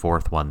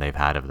 24th one they've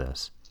had of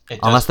this.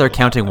 Unless they're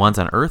counting ones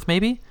on Earth,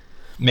 maybe?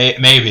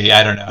 Maybe.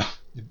 I don't know.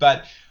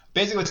 But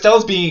basically what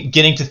Stella's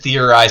beginning to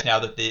theorize now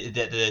that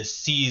the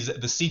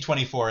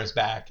C-24 is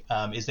back,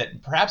 is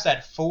that perhaps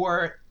that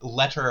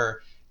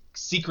 4-letter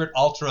secret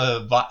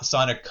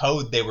ultrasonic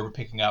code they were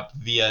picking up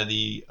via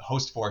the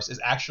host force is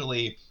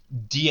actually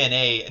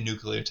DNA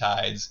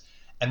nucleotides.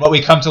 And what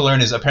we come to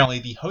learn is apparently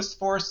the host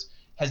force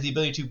has the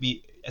ability to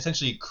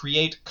essentially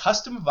create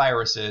custom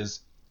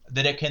viruses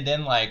that it can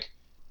then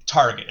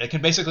target. It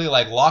can basically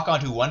lock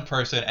onto one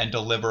person and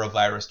deliver a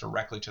virus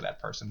directly to that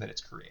person that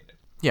it's created.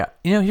 Yeah,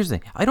 here's the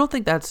thing. I don't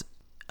think that's.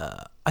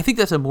 I think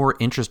that's a more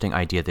interesting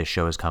idea this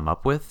show has come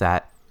up with.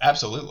 That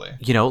absolutely.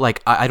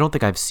 I don't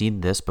think I've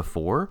seen this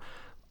before.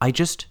 I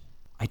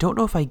don't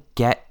know if I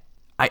get.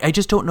 I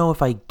just don't know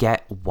if I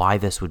get why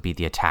this would be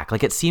the attack.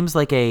 It seems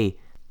like I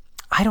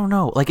don't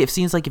know. It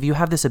seems like if you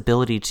have this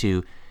ability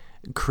to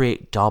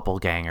create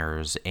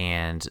doppelgangers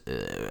and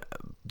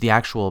the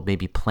actual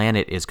maybe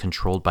planet is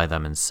controlled by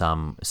them in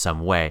some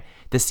way,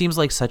 this seems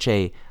like such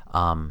a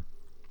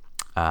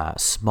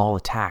small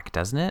attack,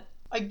 doesn't it?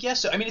 I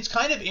guess so. I mean, it's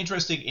kind of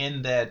interesting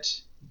in that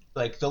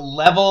the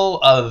level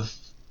of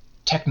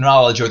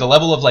technology or the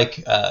level of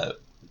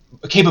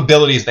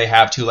capabilities they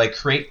have to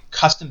create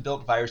custom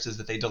built viruses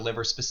that they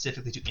deliver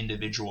specifically to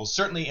individuals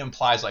certainly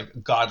implies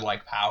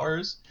godlike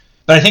powers.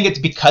 But I think it's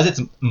because it's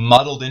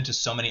muddled into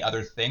so many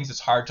other things, it's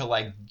hard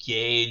to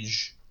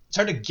gauge. It's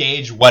hard to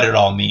gauge what it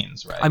all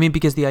means, right? I mean,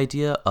 because the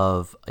idea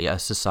of a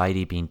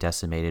society being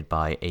decimated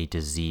by a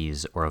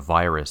disease or a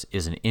virus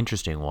is an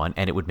interesting one,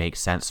 and it would make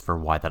sense for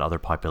why that other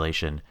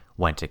population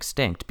went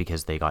extinct,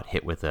 because they got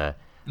hit with a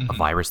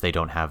virus they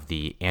don't have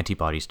the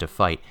antibodies to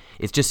fight.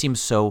 It just seems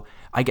so.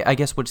 I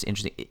guess what's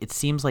interesting, it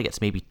seems like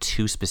it's maybe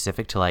too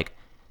specific to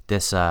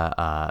this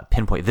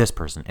pinpoint this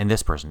person and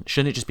this person.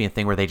 Shouldn't it just be a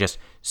thing where they just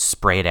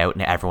spray it out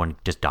and everyone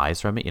just dies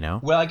from it?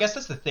 Well, I guess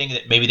that's the thing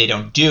that maybe they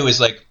don't do is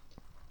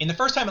in the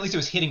first time, at least, it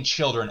was hitting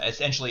children,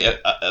 essentially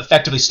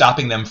effectively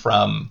stopping them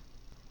from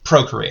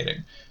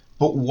procreating.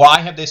 But why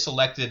have they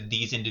selected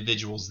these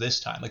individuals this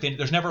time?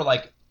 There's never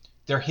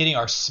they're hitting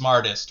our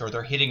smartest or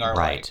they're hitting our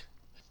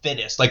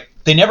fittest.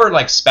 They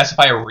never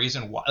specify a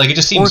reason why. It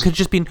just seems. Or it could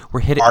just be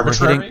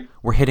arbitrary.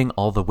 We're hitting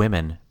all the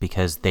women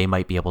because they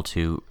might be able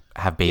to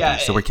have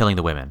babies, so we're killing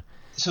the women.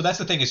 So that's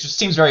the thing. It just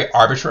seems very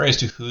arbitrary as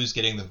to who's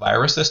getting the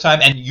virus this time,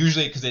 and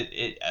usually because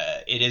it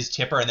is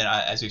Tipper, and then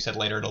as you said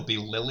later, it'll be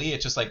Lily.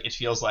 It's just it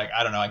feels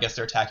I don't know. I guess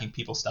they're attacking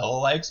people Stella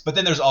likes, but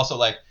then there's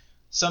also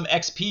some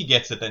XP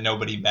gets it that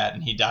nobody met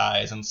and he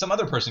dies, and some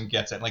other person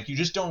gets it. You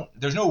just don't.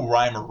 There's no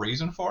rhyme or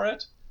reason for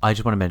it. I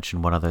just want to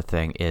mention one other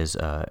thing is.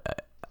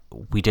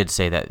 We did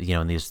say that,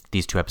 in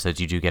these 2 episodes,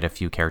 you do get a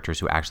few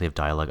characters who actually have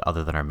dialogue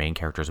other than our main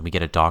characters. And we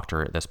get a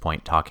doctor at this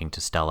point talking to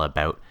Stella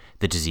about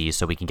the disease,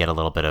 so we can get a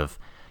little bit of,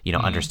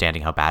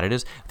 understanding how bad it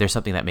is. There's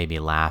something that made me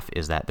laugh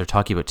is that they're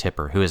talking about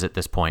Tipper, who is at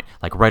this point,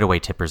 right away,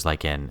 Tipper's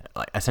in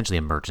essentially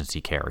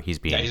emergency care. He's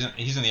being... Yeah,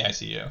 he's in the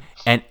ICU.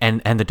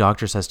 And the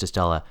doctor says to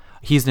Stella,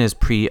 he's in his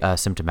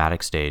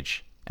pre-symptomatic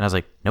stage. And I was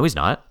like, no, he's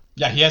not.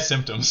 Yeah, he has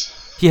symptoms.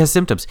 He has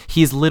symptoms.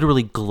 He's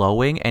literally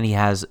glowing, and he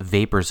has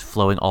vapors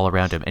flowing all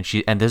around him.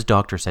 And this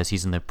doctor says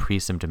he's in the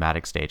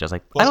pre-symptomatic stage. I was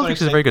like, I don't think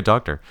she's a very good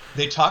doctor.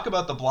 They talk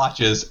about the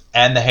blotches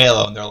and the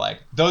halo, and they're like,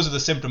 those are the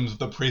symptoms of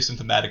the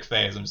pre-symptomatic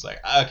phase. I'm just like,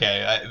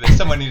 okay,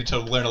 someone needed to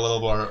learn a little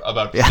more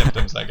about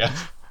symptoms, I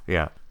guess.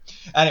 Yeah.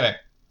 Anyway,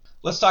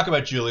 let's talk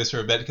about Julius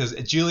for a bit, because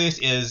Julius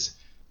is,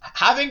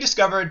 having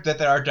discovered that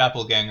there are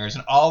doppelgangers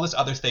and all this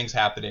other things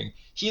happening,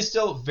 he is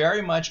still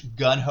very much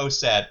gun-ho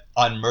set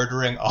on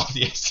murdering all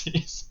the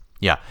ACs.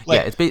 Yeah,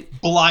 it's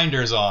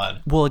blinders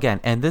on. Well, again,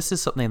 and this is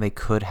something they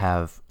could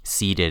have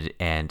seeded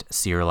and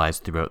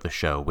serialized throughout the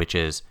show, which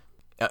is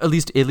at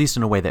least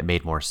in a way that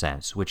made more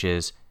sense. Which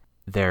is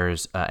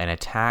there's an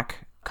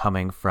attack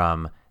coming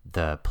from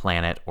the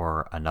planet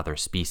or another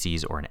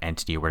species or an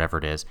entity or whatever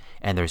it is,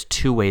 and there's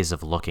 2 ways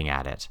of looking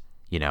at it,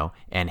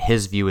 And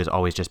his view is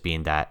always just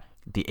being that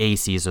the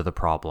ACs are the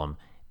problem,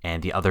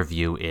 and the other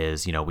view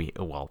is,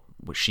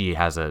 she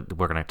has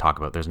we're going to talk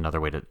about. There's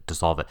another way to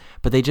solve it,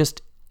 but they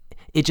just.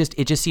 It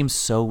just seems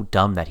so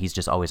dumb that he's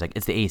just always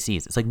it's the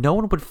ACs. It's no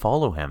one would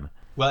follow him.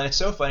 Well, and it's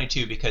so funny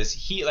too because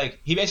he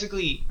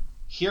basically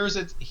hears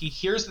it. He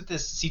hears that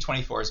this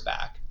C-24 is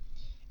back,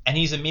 and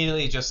he's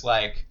immediately just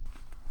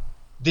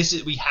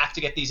we have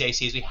to get these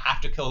ACs. We have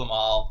to kill them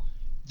all.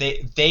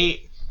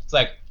 It's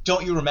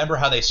don't you remember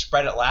how they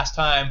spread it last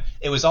time?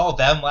 It was all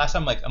them last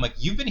time. I'm like,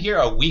 you've been here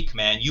a week,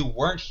 man. You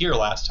weren't here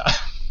last time.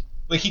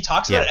 He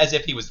talks about it as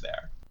if he was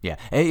there. Yeah,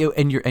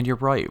 and you're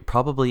right.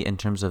 Probably in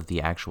terms of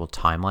the actual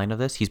timeline of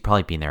this, he's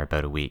probably been there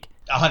about a week.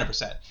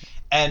 100%.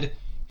 And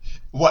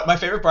what my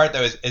favorite part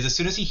though is as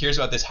soon as he hears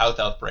about this health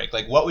outbreak,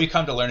 what we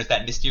come to learn is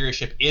that mysterious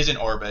ship is in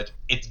orbit.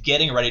 It's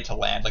getting ready to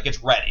land.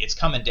 It's ready. It's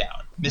coming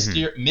down.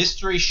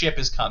 Mystery ship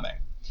is coming,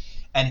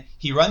 and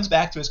he runs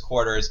back to his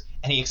quarters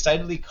and he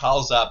excitedly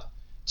calls up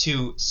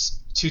to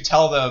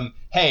tell them,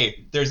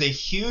 hey, there's a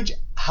huge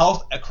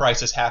health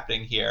crisis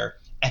happening here,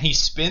 and he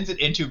spins it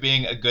into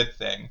being a good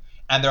thing.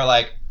 And they're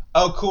like,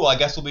 oh, cool, I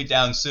guess we'll be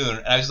down soon.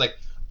 And I was like,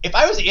 if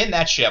I was in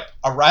that ship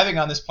arriving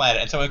on this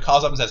planet and someone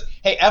calls up and says,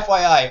 hey,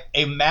 FYI,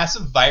 a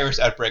massive virus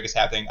outbreak is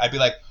happening, I'd be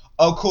like,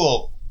 oh,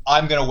 cool,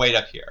 I'm going to wait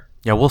up here.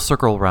 Yeah, we'll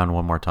circle around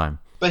one more time.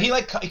 But he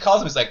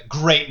calls him, he's like,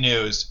 great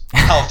news,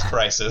 health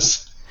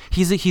crisis.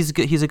 He's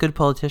a good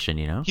politician,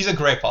 you know? He's a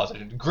great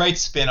politician. Great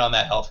spin on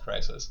that health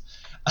crisis.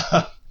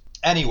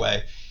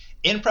 Anyway,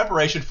 in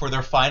preparation for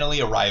their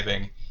finally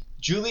arriving,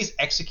 Julius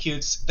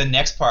executes the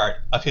next part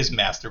of his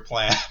master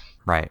plan.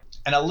 Right.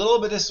 And a little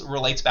bit of this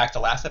relates back to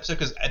last episode,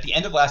 because at the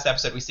end of last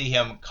episode, we see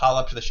him call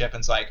up to the ship and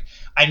it's like,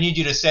 I need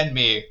you to send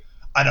me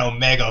an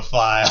Omega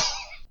file.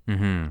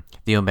 Mm-hmm.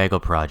 The Omega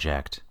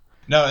Project.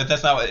 No,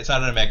 it's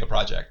not an Omega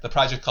project. The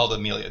project called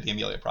Amelia, the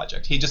Amelia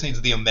Project. He just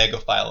needs the Omega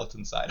file that's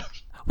inside of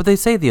it. But they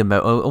say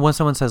when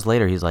someone says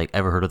later, he's like,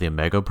 ever heard of the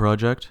Omega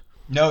Project?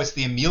 No, it's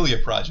the Amelia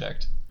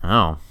Project.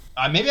 Oh.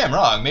 Maybe I'm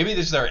wrong. Maybe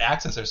just their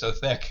accents are so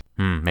thick.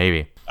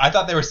 Maybe. I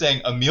thought they were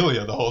saying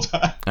Amelia the whole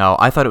time. Oh,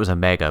 I thought it was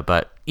Omega,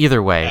 but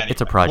either way, anyway,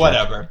 it's a project.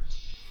 Whatever.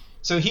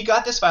 So he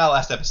got this file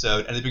last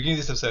episode, and at the beginning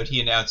of this episode, he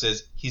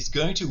announces he's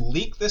going to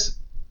leak this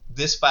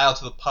file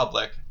to the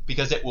public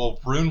because it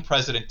will ruin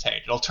President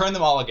Tate. It'll turn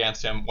them all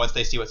against him once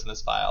they see what's in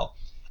this file.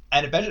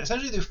 And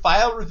essentially, the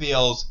file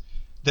reveals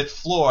that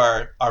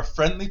Floor, our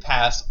friendly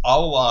past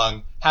all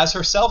along, has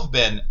herself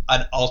been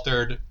an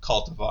altered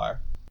cultivar.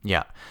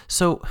 Yeah.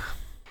 So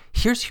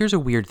here's a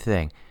weird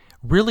thing.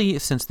 Really,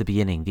 since the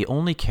beginning, the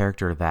only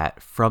character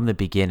that from the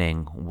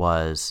beginning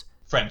was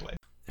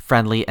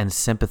friendly and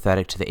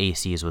sympathetic to the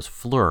ACs was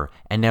Fleur,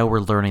 and now we're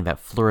learning that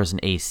Fleur is an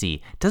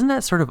AC. Doesn't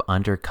that sort of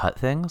undercut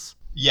things?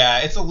 Yeah,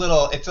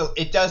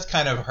 it does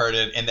kind of hurt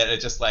it in that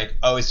it's just like,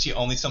 oh, is she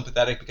only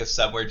sympathetic because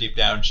somewhere deep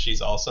down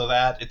she's also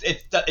that?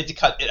 It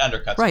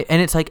undercuts. Right,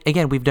 and it's like,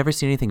 again, we've never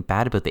seen anything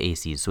bad about the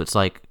ACs, so it's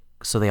like,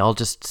 so they all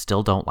just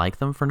still don't like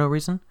them for no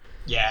reason?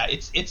 Yeah,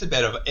 it's a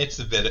bit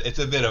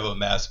of a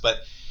mess.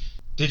 But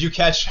did you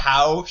catch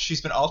how she's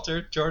been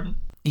altered, Jordan?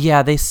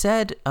 Yeah, they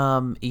said,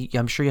 I'm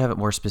sure you have it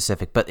more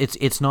specific, but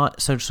it's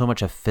not so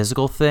much a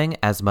physical thing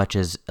as much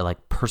as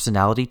like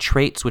personality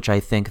traits, which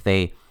I think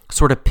they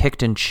sort of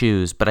picked and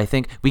choose. But I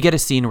think we get a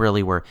scene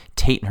really where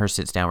Tate and her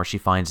sits down where she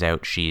finds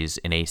out she's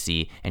an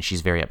AC and she's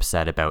very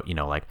upset about,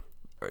 like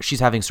she's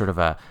having sort of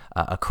a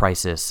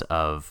crisis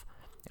of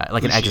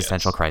like an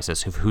existential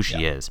crisis of who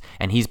she is.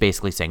 And he's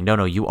basically saying,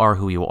 no, you are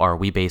who you are.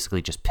 We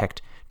basically just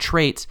picked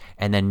traits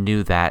and then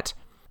knew that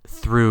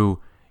through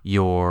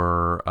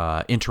your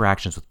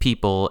interactions with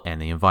people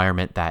and the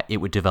environment that it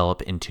would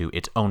develop into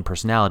its own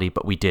personality.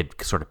 But we did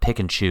sort of pick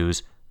and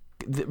choose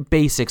the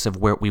basics of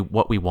what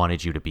we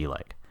wanted you to be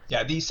like.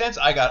 Yeah, the sense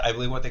I got, I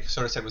believe what they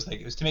sort of said was like,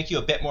 it was to make you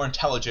a bit more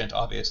intelligent,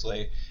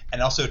 obviously, and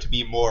also to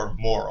be more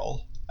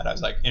moral. And I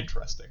was like,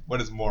 interesting. What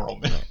does moral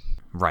mean?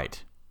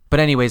 Right. But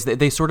anyways,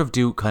 they sort of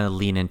do kind of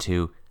lean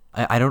into,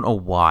 I don't know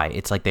why.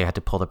 It's like they had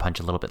to pull the punch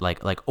a little bit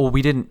like, oh,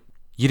 you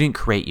didn't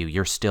create you.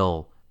 You're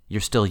still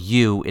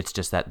you. It's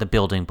just that the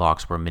building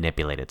blocks were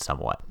manipulated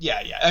somewhat.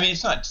 Yeah. I mean,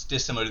 it's not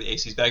dissimilar to the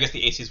ACs, but I guess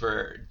the ACs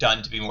were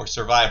done to be more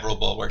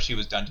survivable, where she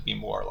was done to be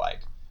more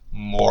like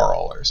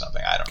moral or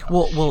something. I don't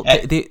know. Well,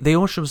 they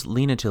also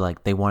lean into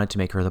like they wanted to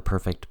make her the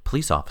perfect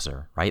police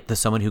officer, right? The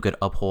someone who could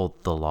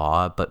uphold the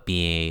law but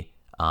be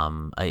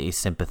a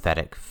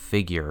sympathetic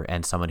figure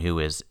and someone who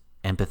is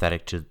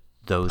empathetic to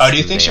those. Oh, do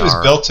you think she was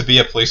built to be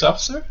a police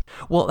officer?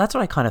 Well, that's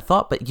what I kind of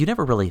thought, but you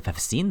never really have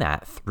seen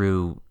that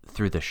through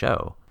the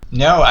show.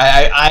 No,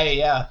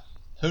 I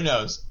who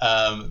knows?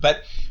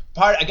 But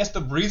I guess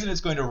the reason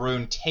it's going to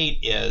ruin Tate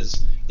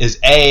is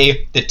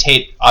A, that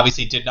Tate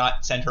obviously did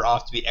not send her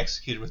off to be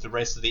executed with the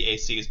rest of the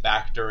ACs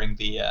back during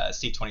the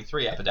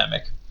C-23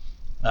 epidemic.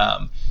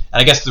 And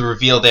I guess the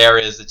reveal there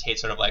is that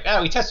Tate's sort of like,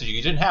 we tested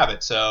you didn't have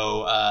it,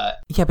 so...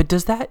 Yeah, but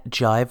does that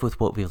jive with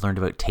what we've learned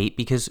about Tate?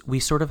 Because we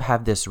sort of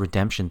have this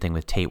redemption thing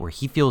with Tate where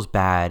he feels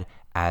bad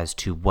as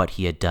to what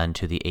he had done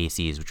to the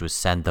ACs, which was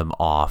send them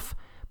off.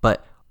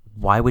 But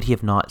why would he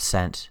have not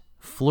sent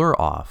Fleur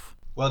off?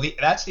 Well,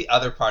 that's the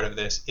other part of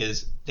this,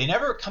 is they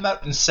never come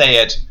out and say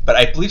it, but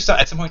I believe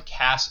at some point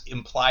Cass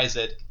implies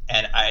it,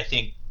 and I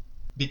think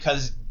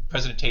because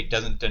President Tate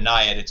doesn't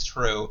deny it, it's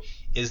true,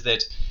 is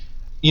that,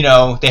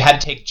 they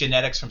had to take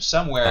genetics from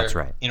somewhere. That's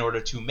right. In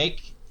order to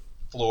make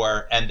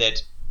Fleur, and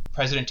that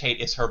President Tate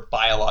is her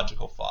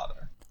biological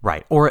father.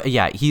 Right. Or,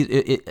 yeah,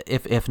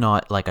 if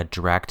not like a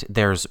direct,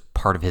 there's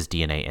part of his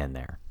DNA in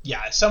there.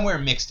 Yeah, somewhere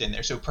mixed in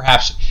there. So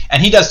perhaps,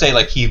 and he does say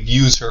like he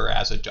views her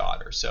as a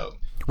daughter, so...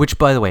 Which,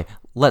 by the way,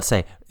 let's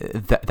say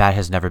that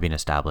has never been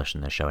established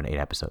in the show in 8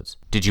 episodes.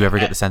 Did you ever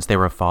get the sense they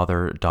were a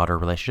father-daughter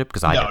relationship?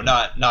 Because I didn't.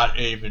 not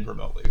even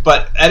remotely.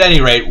 But at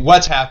any rate,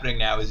 what's happening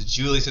now is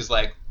Julius is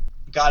like,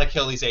 gotta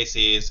kill these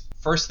ACs.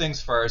 First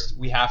things first,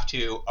 we have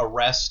to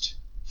arrest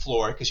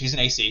Fleur because she's an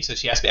AC, so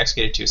she has to be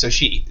executed too. So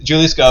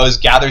Julius goes,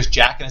 gathers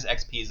Jack and his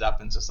XPs up,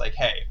 and is just like,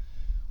 hey,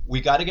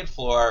 we got to get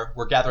Fleur.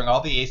 We're gathering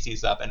all the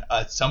ACs up, and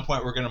at some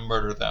point we're going to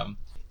murder them.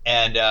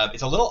 And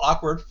it's a little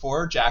awkward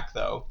for Jack,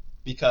 though,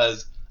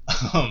 because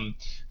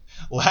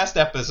last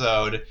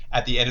episode,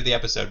 at the end of the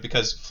episode,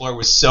 because Fleur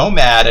was so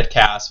mad at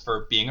Cass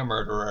for being a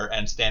murderer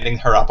and standing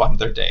her up on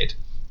their date,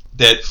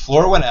 that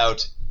Fleur went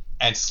out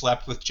and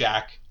slept with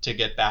Jack to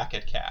get back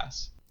at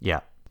Cass.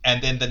 Yeah.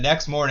 And then the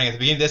next morning, at the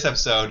beginning of this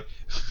episode,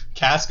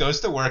 Cass goes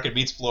to work and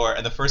meets Floor,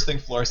 and the first thing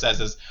Floor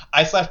says is,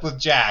 I slept with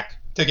Jack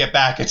to get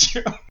back at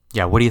you.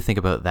 Yeah, what do you think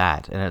about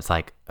that? And it's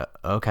like,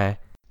 okay.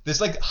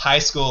 There's like high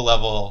school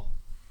level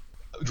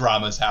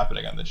dramas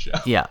happening on this show.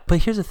 Yeah, but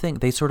here's the thing.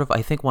 They sort of,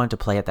 I think, wanted to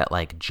play it that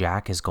like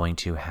Jack is going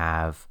to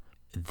have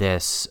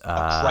this...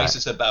 a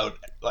crisis about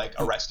like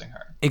arresting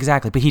her.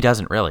 Exactly, but he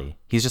doesn't really.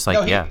 He's just like,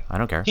 No, yeah, I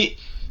don't care.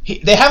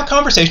 They have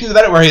conversations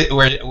about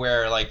it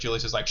where like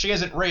Julius is like, she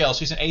isn't real,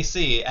 she's an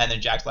AC, and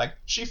then Jack's like,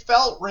 she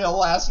felt real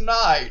last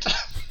night.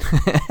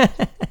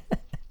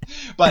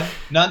 But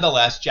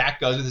nonetheless,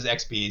 Jack goes with his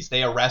XPs.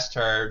 They arrest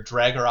her,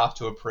 drag her off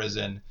to a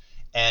prison,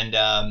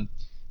 and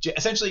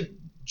essentially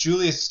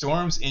Julius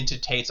storms into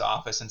Tate's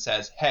office and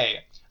says, hey,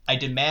 I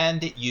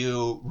demand that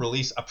you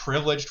release a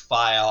privileged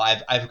file.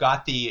 I've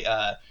got the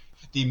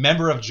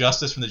member of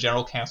justice from the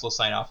general counsel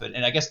sign off it.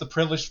 And I guess the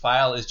privileged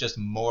file is just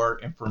more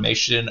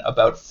information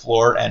about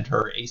Floor and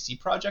her AC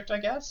project, I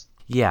guess.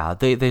 Yeah,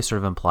 they sort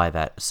of imply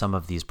that some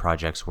of these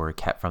projects were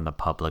kept from the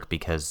public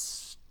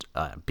because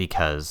they love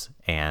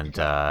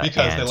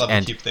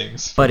to keep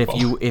things. But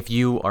if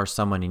you are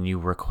someone and you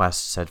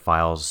request said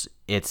files,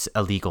 it's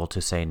illegal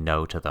to say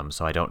no to them.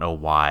 So I don't know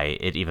why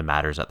it even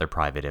matters that they're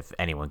private if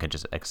anyone can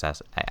just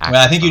access.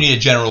 I think you need a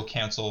general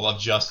counsel of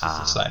justice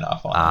to sign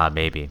off on it.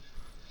 Maybe.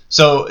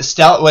 So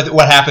Stella,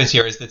 what happens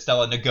here is that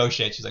Stella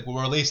negotiates. She's like,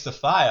 "We'll release the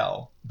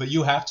file, but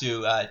you have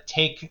to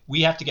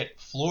we have to get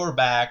Floor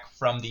back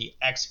from the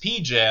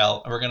XP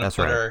jail, and we're going to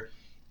put her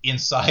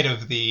inside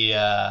of the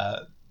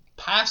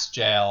past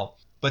jail."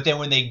 But then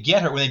when they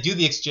do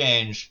the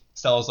exchange,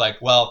 Stella's like,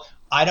 "Well,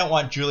 I don't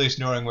want Julius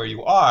knowing where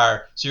you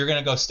are, so you're going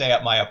to go stay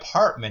at my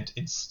apartment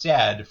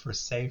instead for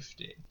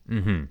safety."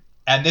 Mm-hmm.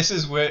 And this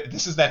is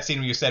that scene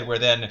where you said where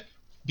then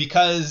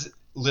because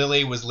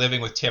Lily was living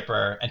with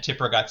Tipper and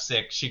Tipper got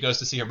sick, she goes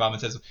to see her mom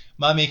and says,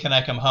 "Mommy, can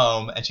I come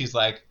home?" And she's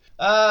like,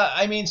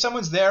 I mean,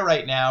 someone's there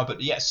right now,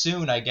 but yeah,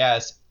 soon, I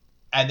guess.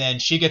 And then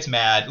she gets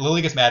mad.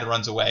 Lily gets mad and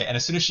runs away. And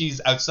as soon as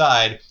she's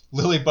outside,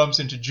 Lily bumps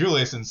into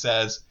Julius and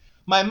says,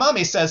 "My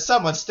mommy says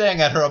someone's staying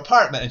at her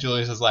apartment." And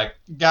Julius is like,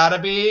 gotta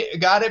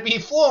be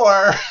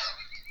Floor.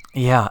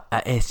 Yeah,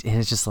 it's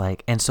just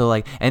like, and so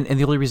like, and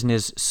the only reason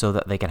is so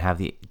that they can have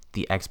the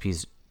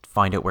XPs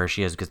find out where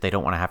she is because they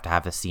don't want to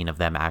have the scene of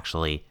them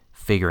actually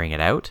figuring it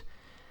out.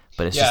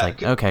 But it's just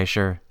like, okay,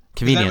 sure,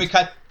 convenient.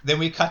 Then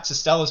we cut to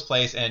Stella's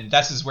place, and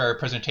this is where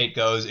President Tate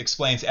goes,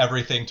 explains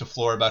everything to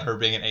Floor about her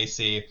being an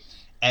AC,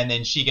 and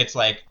then she gets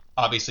like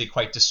obviously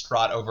quite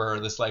distraught over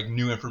this like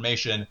new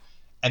information,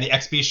 and the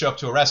XPs show up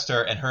to arrest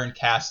her, and her and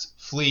Cass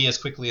flee as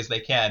quickly as they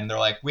can. They're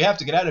like, "We have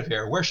to get out of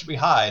here. Where should we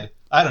hide?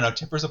 I don't know,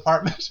 Tipper's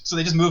apartment." So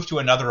they just move to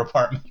another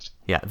apartment.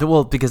 Yeah,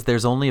 well, because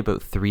there's only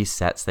about 3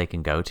 sets they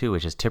can go to,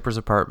 which is Tipper's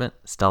apartment,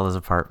 Stella's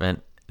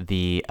apartment,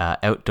 the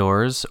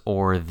outdoors,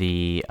 or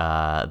the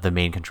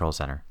main control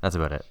center. That's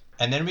about it.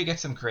 And then we get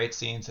some great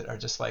scenes that are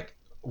just like,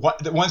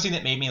 the one scene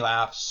that made me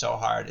laugh so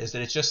hard is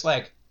that it's just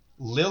like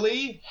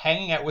Lily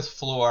hanging out with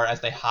Floor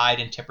as they hide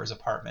in Tipper's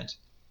apartment.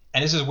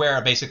 And this is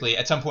where basically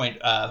at some point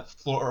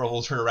Floor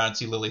will turn around and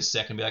see Lily's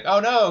sick and be like,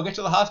 "Oh no, get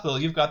to the hospital,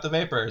 you've got the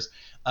vapors."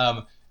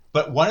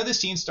 But one of the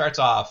scenes starts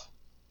off,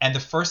 and the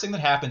first thing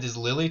that happens is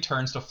Lily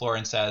turns to Floor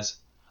and says,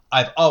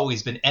 "I've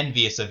always been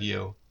envious of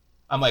you."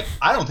 I'm like,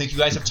 I don't think you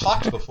guys have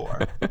talked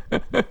before.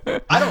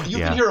 You've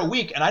been here a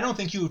week, and I don't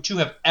think you two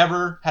have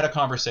ever had a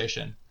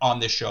conversation on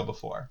this show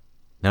before.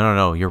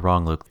 No, you're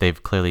wrong, Luke.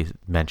 They've clearly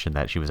mentioned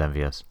that she was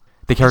envious.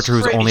 The character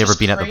who's only ever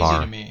been at the bar.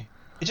 To me.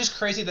 It's just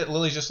crazy that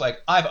Lily's just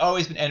like, "I've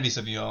always been envious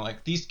of you." I'm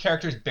like, these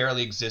characters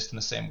barely exist in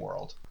the same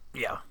world.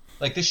 Yeah.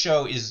 Like, this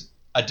show is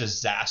a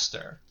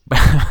disaster.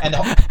 And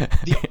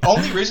the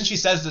only reason she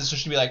says this is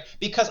she be like,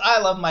 "Because I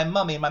love my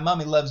mummy and my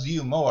mummy loves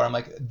you more." I'm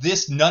like,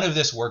 none of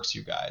this works,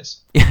 you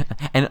guys. Yeah.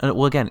 And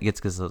well, again, it's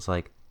because it's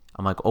like,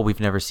 I'm like, oh, we've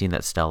never seen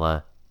that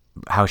Stella,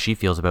 how she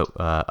feels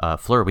about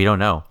Fleur. We don't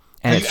know.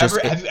 And have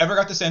you ever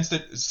got the sense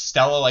that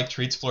Stella like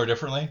treats Fleur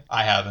differently?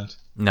 I haven't.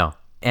 No.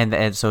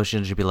 And so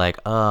she should be like,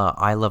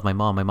 I love my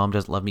mom. My mom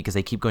doesn't love me, because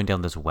they keep going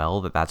down this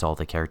well that's all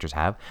the characters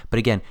have. But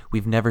again,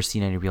 we've never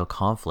seen any real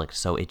conflict,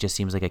 so it just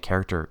seems like a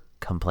character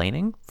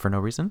complaining for no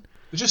reason.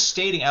 Just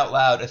stating out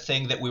loud a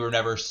thing that we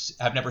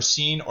have never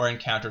seen or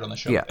encountered on the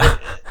show. Yeah.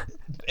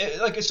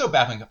 It's so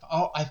baffling.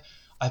 "Oh,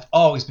 I've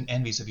always been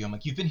envious of you." I'm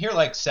like, you've been here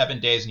like 7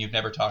 days and you've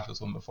never talked to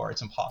this woman before.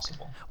 It's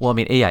impossible. Well, I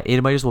mean, yeah,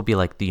 it might as well be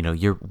like,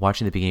 you're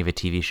watching the beginning of a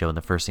TV show and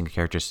the first thing the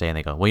characters say, and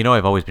they go, "Well,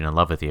 I've always been in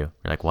love with you."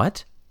 You're like,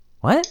 what?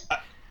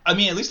 I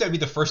mean, at least that would be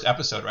the first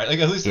episode, right? Like,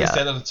 at least if they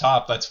said at the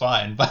top, that's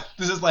fine. But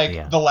this is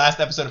like the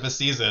last episode of a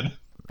season.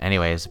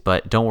 Anyways,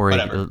 but don't worry,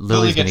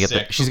 Lily's gonna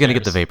get she's gonna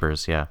get the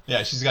vapors. Yeah,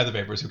 she's got the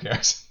vapors. Who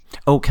cares?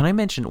 Oh, can I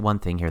mention one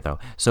thing here though?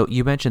 So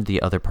you mentioned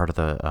the other part of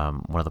the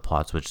one of the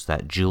plots, which is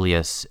that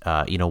Julius,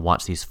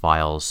 wants these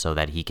files so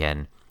that he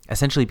can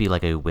essentially be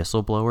like a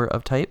whistleblower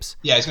of types.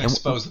 Yeah, he's gonna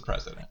expose the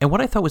president. And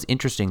what I thought was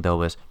interesting though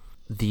was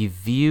the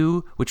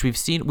view, which we've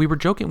seen, we were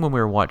joking when we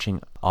were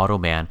watching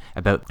Automan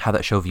about how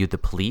that show viewed the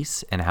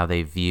police and how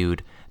they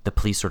viewed the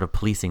police sort of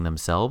policing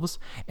themselves.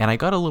 And I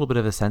got a little bit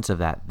of a sense of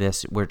that,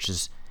 which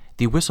is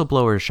the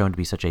whistleblower is shown to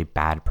be such a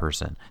bad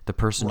person. The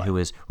person who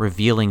is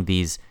revealing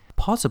these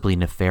possibly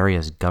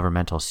nefarious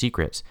governmental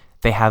secrets,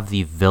 they have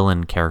the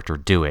villain character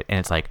do it. And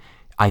it's like,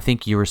 I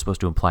think you were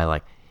supposed to imply,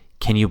 like,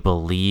 can you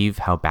believe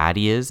how bad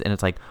he is? And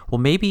it's like, well,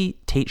 maybe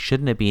Tate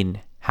shouldn't have been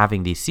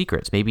having these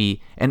secrets.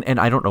 Maybe, and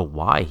I don't know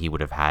why he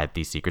would have had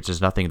these secrets.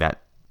 There's nothing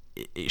that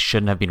it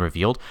shouldn't have been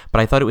revealed.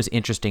 But I thought it was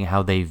interesting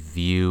how they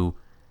view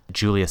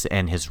Julius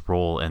and his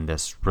role in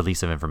this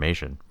release of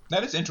information.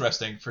 That is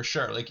interesting, for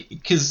sure. Like,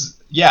 because,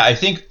 yeah, I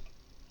think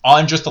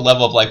on just the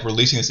level of, like,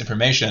 releasing this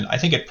information, I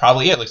think it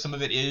probably is. Like, some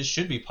of it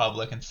should be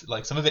public, and,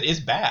 like, some of it is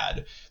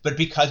bad. But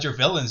because your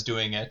villain's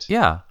doing it...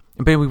 Yeah.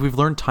 But we've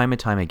learned time and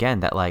time again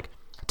that, like,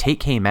 Tate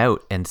came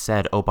out and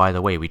said, oh, by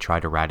the way, we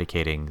tried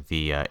eradicating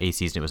the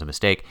ACs and it was a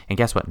mistake. And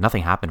guess what?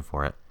 Nothing happened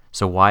for it.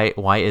 So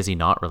why is he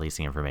not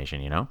releasing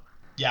information, you know?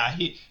 Yeah,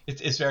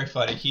 it's very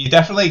funny. He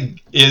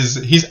definitely is.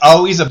 He's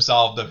always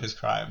absolved of his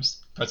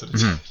crimes, President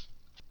Tate.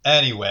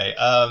 Anyway,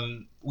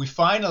 we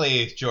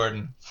finally,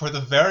 Jordan, for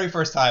the very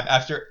first time,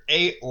 after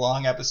 8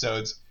 long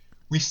episodes,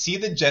 we see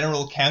the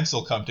General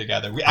Council come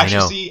together. We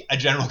actually see a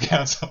General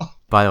Council.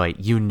 By the way,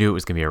 you knew it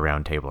was going to be a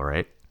round table,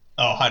 right?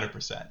 Oh,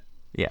 100%.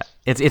 Yeah,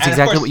 it's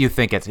exactly what you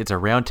think. It's a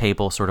round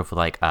table, sort of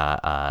like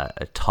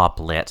a top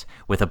lit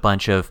with a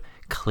bunch of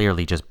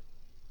clearly just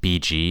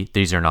BG.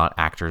 These are not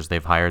actors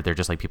they've hired. They're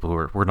just like people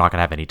who we're not going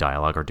to have any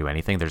dialogue or do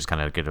anything. They're just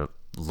kind of going to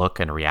look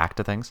and react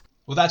to things.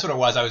 Well, that's what it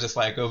was. I was just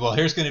like, oh, well,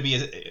 here's going to be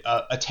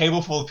a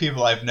table full of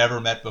people I've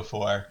never met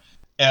before.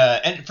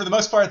 And for the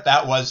most part,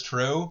 that was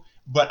true.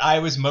 But I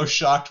was most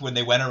shocked when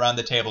they went around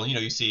the table. You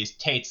know, you see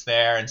Tate's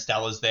there and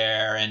Stella's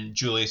there and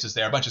Julius is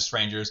there, a bunch of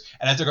strangers.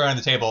 And as they're going around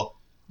the table,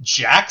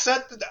 Jack's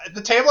at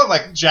the table. I'm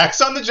like,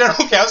 Jack's on the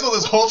General Council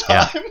this whole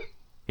time.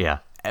 Yeah.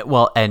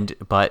 Well,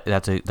 but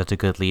that's a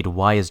good lead.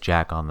 Why is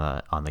Jack on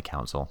the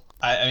council?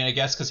 I mean, I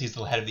guess because he's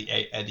the head of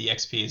the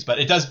XPs, but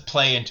it does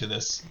play into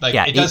this. Like,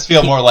 it does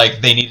feel more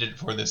like they need it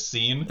for this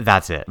scene.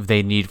 That's it.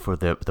 They need for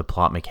the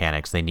plot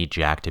mechanics. They need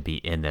Jack to be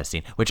in this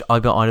scene. Which I'll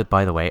be honest.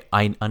 By the way,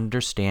 I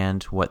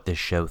understand what this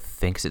show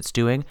thinks it's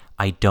doing.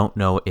 I don't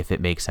know if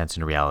it makes sense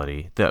in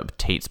reality.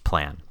 Tate's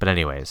plan. But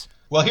anyways.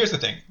 Well, here's the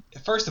thing.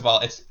 First of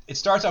all, it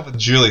starts off with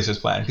Julius's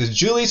plan, because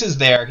Julius is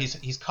there.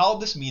 He's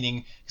called this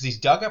meeting because he's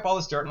dug up all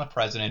this dirt on the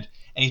president,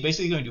 and he's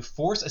basically going to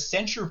force a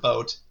censure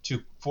vote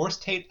to force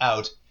Tate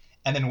out.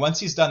 And then once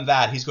he's done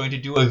that, he's going to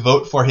do a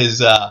vote for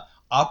his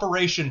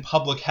Operation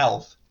Public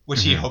Health,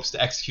 which he hopes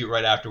to execute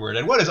right afterward.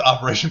 And what is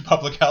Operation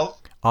Public Health?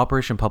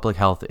 Operation Public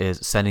Health is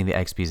sending the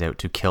XPs out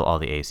to kill all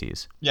the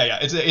ACs. Yeah,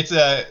 it's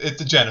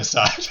a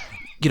genocide.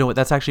 You know what?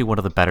 That's actually one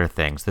of the better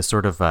things. This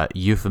sort of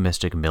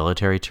euphemistic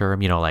military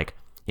term,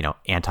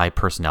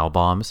 anti-personnel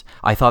bombs.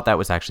 I thought that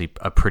was actually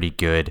a pretty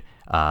good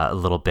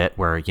little bit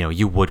where,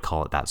 you would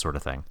call it that sort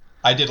of thing.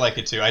 I did like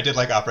it too. I did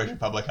like Operation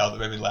Public Health. It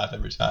made me laugh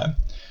every time.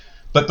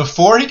 But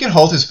before he can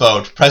hold his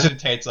vote,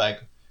 President Tate's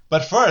like,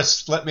 but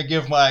first, let me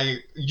give my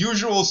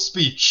usual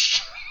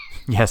speech.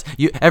 Yes,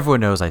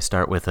 everyone knows I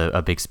start with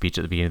a big speech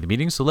at the beginning of the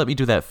meeting, so let me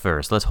do that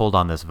first. Let's hold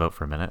on this vote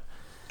for a minute.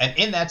 And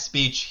in that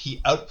speech, he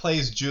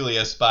outplays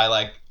Julius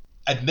by,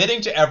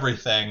 admitting to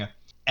everything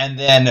and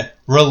then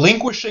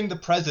relinquishing the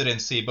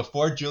presidency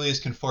before Julius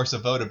can force a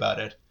vote about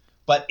it.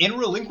 But in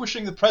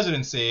relinquishing the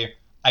presidency,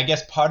 I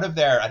guess part of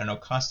their,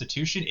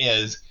 constitution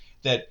is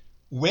that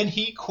when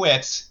he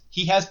quits,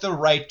 he has the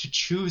right to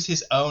choose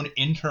his own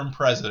interim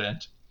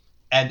president.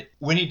 And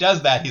when he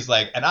does that, he's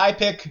like, and I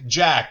pick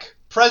Jack,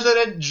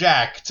 President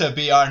Jack, to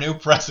be our new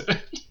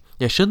president.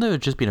 Yeah, shouldn't there have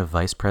just been a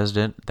vice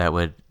president that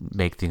would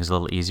make things a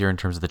little easier in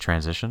terms of the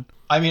transition?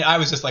 I mean, I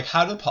was just like,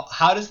 how does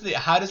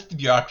the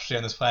bureaucracy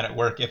on this planet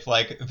work if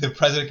the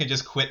president can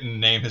just quit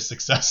and name his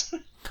successor?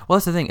 Well,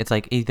 that's the thing. It's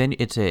like then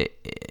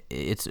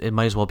it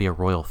might as well be a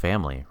royal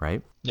family,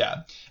 right?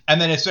 Yeah, and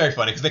then it's very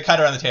funny because they cut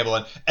around the table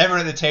and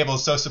everyone at the table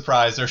is so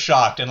surprised, they're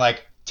shocked, and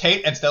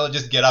Tate and Stella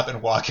just get up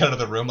and walk out of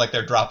the room like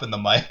they're dropping the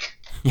mic.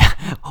 Yeah,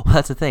 well,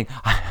 that's the thing.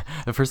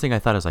 The first thing I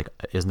thought is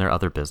isn't there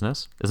other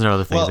business? Isn't there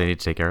other things they need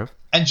to take care of?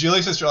 And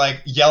Julius is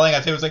yelling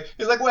at him. He's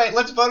like, wait,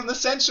 let's vote on the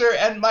censure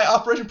and my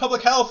Operation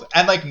Public Health.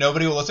 And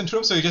nobody will listen to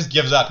him, so he just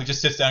gives up. He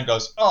just sits down and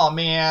goes, oh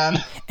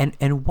man.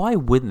 And why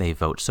wouldn't they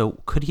vote?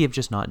 So could he have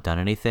just not done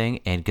anything?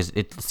 And because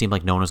it seemed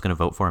like no one was going to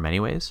vote for him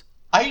anyways.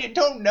 I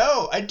don't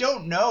know. It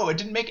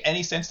didn't make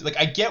any sense.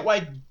 I get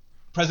why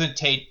President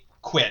Tate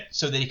quit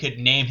so that he could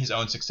name his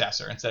own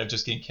successor instead of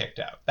just getting kicked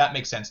out. That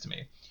makes sense to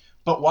me.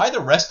 But why the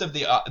rest of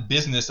the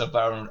business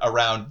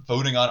around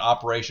voting on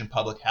Operation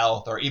Public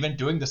Health or even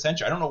doing the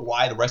censure? I don't know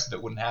why the rest of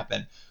it wouldn't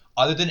happen,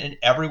 other than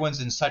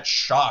everyone's in such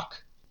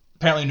shock.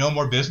 Apparently no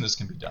more business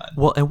can be done.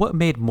 Well, and what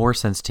made more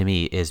sense to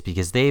me is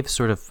because they've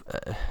sort of,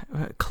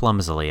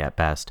 clumsily at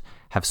best,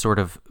 have sort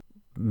of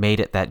made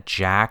it that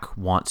Jack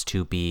wants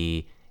to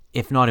be,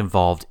 if not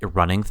involved,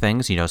 running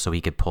things, so he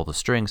could pull the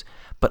strings.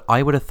 But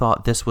I would have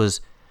thought this was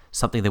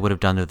something they would have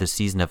done this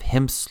season of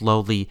him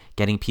slowly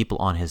getting people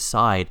on his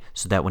side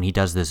so that when he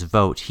does this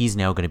vote, he's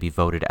now going to be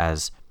voted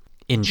as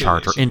in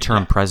charge or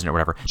interim president or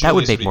whatever. That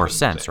would make more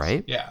sense,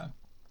 right? Yeah.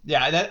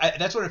 Yeah,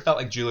 that's what it felt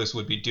like Julius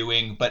would be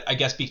doing, but I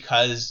guess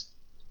because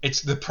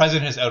it's the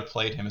president has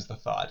outplayed him is the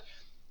thought.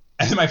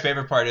 And my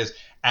favorite part is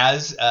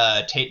as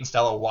Tate and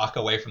Stella walk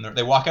away from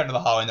they walk out into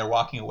the hallway and they're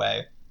walking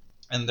away,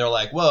 and they're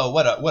like, "Whoa,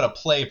 what a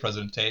play,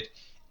 President Tate!"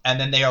 And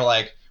then they are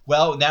like,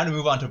 "Well, now to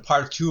move on to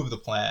part 2 of the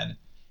plan,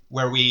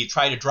 where we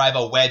try to drive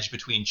a wedge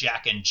between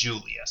Jack and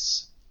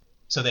Julius,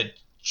 so that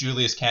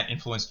Julius can't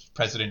influence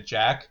President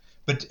Jack."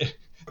 But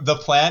the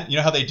plan, you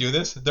know how they do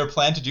this? Their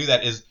plan to do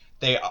that is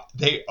they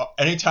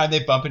anytime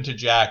they bump into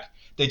Jack,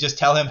 they just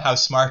tell him how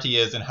smart he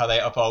is and how they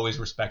have always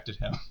respected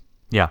him.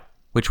 Yeah,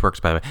 which works,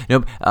 by the way.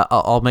 No,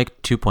 I'll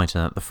make 2 points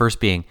on that. The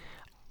first being,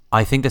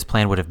 I think this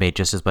plan would have made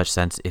just as much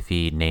sense if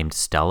he named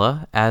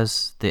Stella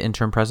as the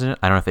interim president.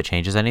 I don't know if it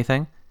changes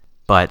anything,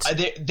 but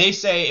they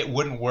say it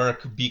wouldn't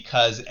work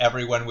because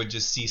everyone would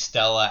just see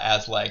Stella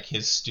as like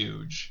his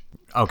stooge.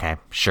 Okay,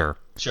 sure.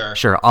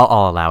 Sure.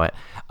 I'll allow it.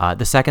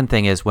 The second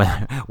thing is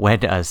when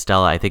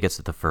Stella, I think it's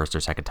the first or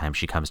second time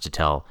she comes to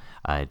tell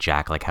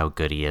Jack like how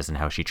good he is and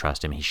how she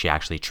trusts him. She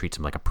actually treats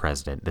him like a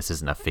president. This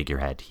isn't a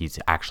figurehead. He's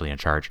actually in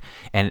charge.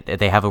 And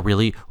they have a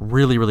really,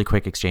 really, really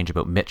quick exchange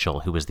about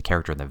Mitchell, who was the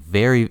character in the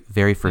very,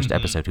 very first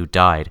episode who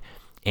died.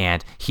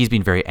 And he's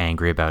been very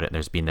angry about it. And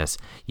there's been this,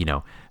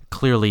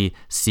 clearly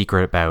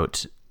secret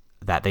about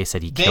that they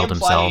said he killed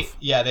himself.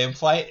 Yeah,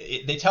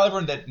 they tell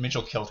everyone that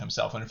Mitchell killed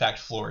himself, when in fact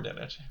Fleur did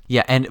it.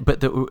 Yeah, but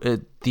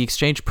the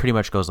exchange pretty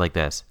much goes like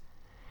this.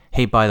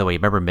 Hey, by the way,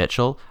 remember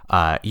Mitchell?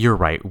 You're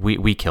right.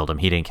 We killed him.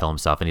 He didn't kill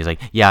himself. And he's like,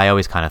 yeah, I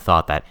always kind of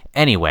thought that.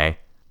 Anyway.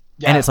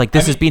 Yeah, and it's like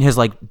this has been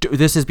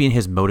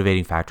his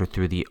motivating factor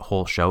through the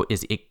whole show.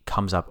 Is it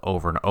comes up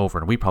over and over,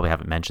 and we probably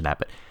haven't mentioned that,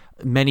 but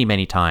many,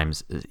 many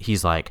times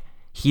he's like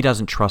he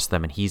doesn't trust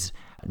them, and he's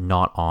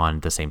not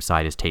on the same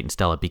side as Tate and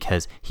Stella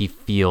because he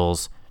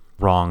feels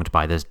wronged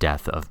by this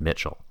death of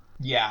Mitchell.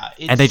 Yeah,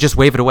 and they just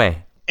wave it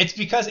away. It's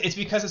because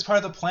it's part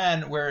of the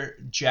plan where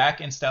Jack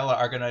and Stella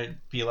are gonna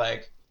be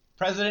like,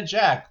 President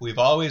Jack, we've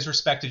always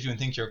respected you and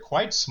think you're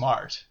quite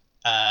smart.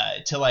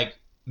 To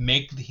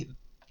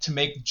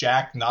make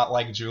Jack not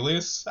like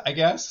Julius, I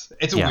guess.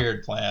 It's a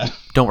weird plan.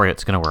 Don't worry,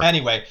 it's gonna work.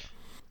 Anyway,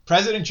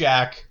 President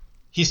Jack,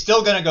 he's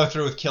still gonna go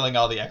through with killing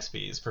all the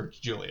XPs for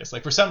Julius.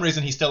 Like for some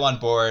reason he's still on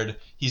board.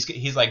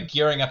 He's like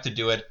gearing up to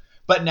do it,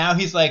 but now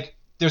he's like.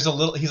 He's a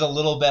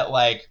little bit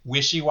like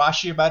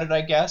wishy-washy about it,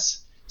 I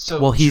guess.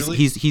 So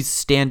he's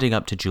standing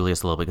up to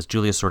Julius a little bit because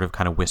Julius sort of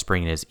kind of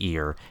whispering in his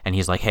ear, and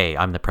he's like, "Hey,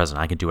 I'm the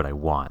president. I can do what I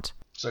want."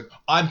 It's like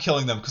I'm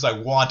killing them because I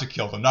want to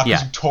kill them, not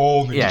because you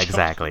told me. Yeah, to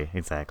kill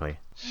exactly.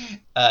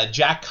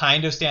 Jack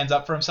kind of stands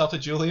up for himself to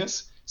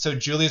Julius, so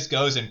Julius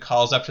goes and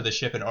calls up to the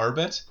ship in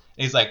orbit.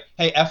 And he's like,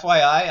 "Hey,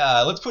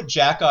 FYI, let's put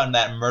Jack on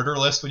that murder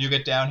list when you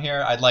get down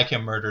here. I'd like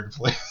him murdered,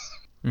 please."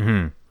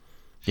 Mm-hmm.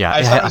 Yeah,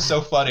 I thought it was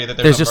so funny that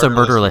there's just a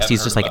murder list.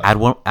 He's just like add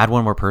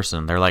one more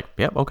person. They're like,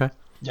 yep, okay.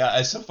 Yeah,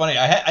 it's so funny.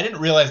 I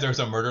didn't realize there was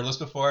a murder list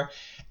before.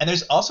 And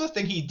there's also a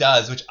thing he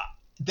does, which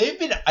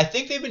I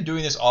think they've been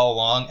doing this all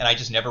along, and I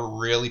just never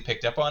really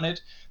picked up on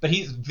it. But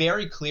he's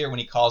very clear when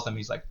he calls them.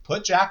 He's like,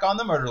 put Jack on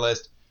the murder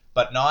list,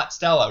 but not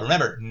Stella.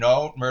 Remember,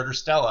 no murder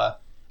Stella.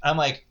 And I'm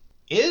like,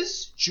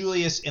 is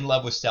Julius in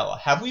love with Stella?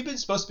 Have we been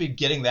supposed to be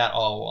getting that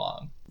all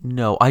along?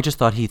 No, I just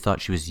thought he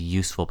thought she was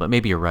useful, but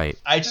maybe you're right.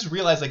 I just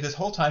realized like this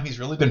whole time he's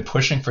really been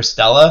pushing for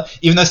Stella,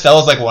 even though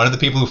Stella's like one of the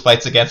people who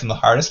fights against him the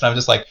hardest. And I'm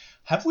just like,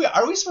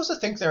 are we supposed to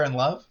think they're in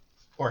love?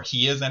 Or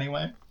he is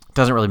anyway?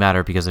 Doesn't really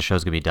matter because the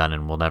show's gonna be done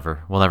and we'll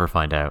never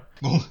find out.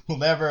 We'll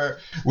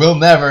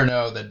never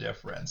know the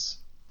difference.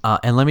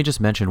 And let me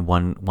just mention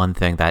one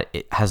thing that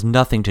it has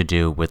nothing to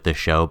do with the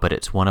show, but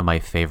it's one of my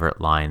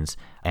favorite lines,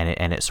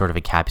 and it sort of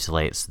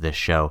encapsulates this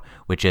show,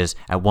 which is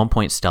at one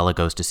point Stella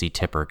goes to see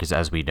Tipper, because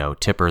as we know,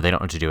 Tipper, they don't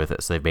know what to do with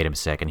it, so they've made him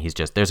sick, and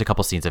there's a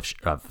couple scenes of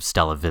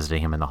Stella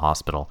visiting him in the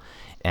hospital,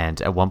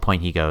 and at one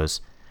point he goes,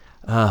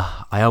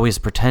 I always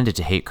pretended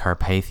to hate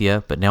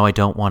Carpathia, but now I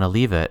don't want to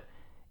leave it.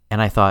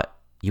 And I thought,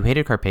 you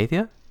hated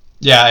Carpathia?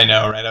 Yeah, I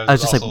know, right? I was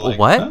just like,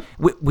 what? Huh?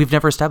 We've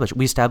never established.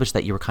 We established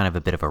that you were kind of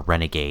a bit of a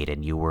renegade,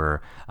 and you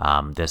were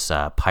this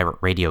pirate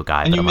radio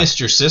guy. And you missed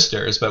your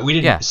sisters, but we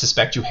didn't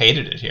suspect you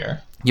hated it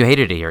here. You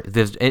hated it here.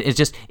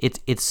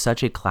 It's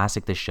such a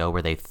classic, this show,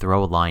 where they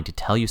throw a line to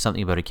tell you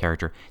something about a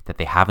character that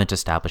they haven't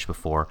established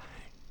before.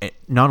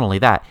 Not only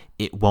that,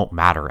 it won't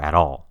matter at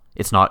all.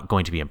 It's not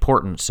going to be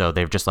important, so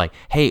they're just like,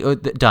 hey,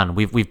 done.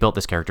 We've built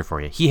this character for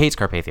you. He hates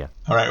Carpathia.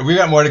 All right, we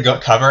got more to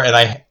cover, and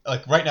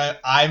right now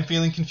I'm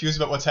feeling confused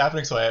about what's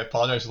happening, so I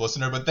apologize to the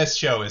listener, but this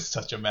show is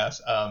such a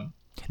mess.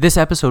 This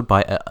episode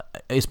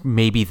is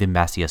maybe the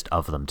messiest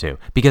of them too,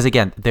 because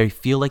again, they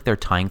feel like they're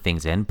tying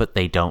things in, but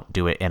they don't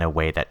do it in a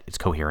way that is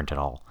coherent at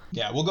all.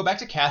 Yeah, we'll go back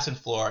to Cass and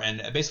Fleur,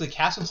 and basically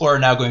Cass and Fleur are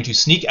now going to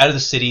sneak out of the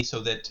city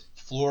so that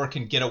Fleur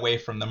can get away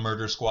from the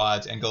murder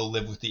squads and go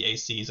live with the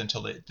ACs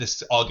until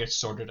this all gets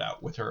sorted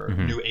out with her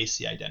new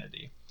AC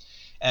identity.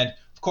 And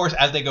of Of course,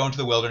 as they go into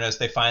the wilderness,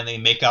 they finally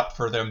make up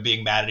for them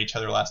being mad at each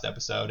other last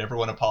episode.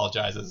 Everyone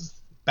apologizes.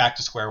 Back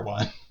to square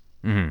one.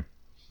 Mm-hmm.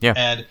 Yeah.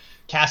 And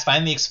Cass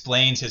finally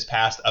explains his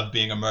past of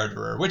being a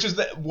murderer, which is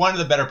one of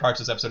the better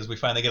parts of this episode, is we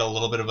finally get a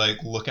little bit of a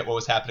look at what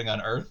was happening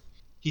on Earth.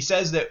 He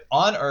says that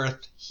on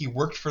Earth, he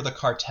worked for the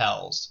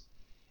cartels.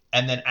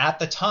 And then at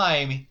the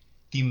time,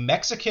 the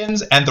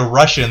Mexicans and the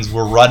Russians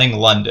were running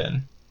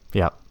London.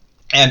 Yeah.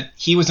 And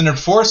he was an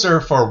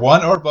enforcer for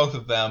one or both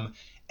of them.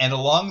 And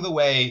along the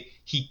way,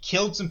 he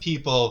killed some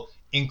people,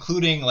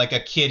 including like a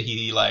kid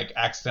he like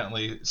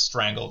accidentally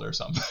strangled or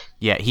something.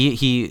 Yeah,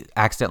 he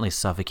accidentally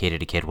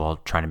suffocated a kid while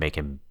trying to make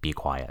him be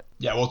quiet.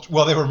 Yeah,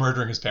 well, they were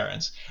murdering his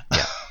parents.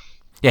 Yeah.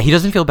 Yeah, he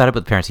doesn't feel bad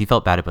about the parents. He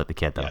felt bad about the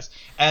kid, though. Yes.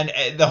 And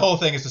the whole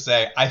thing is to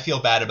say, I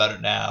feel bad about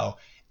it now,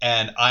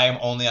 and I am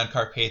only on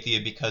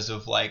Carpathia because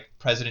of, like,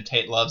 President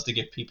Tate loves to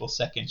give people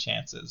second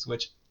chances,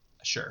 which,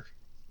 sure.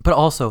 But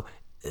also,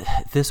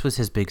 this was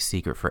his big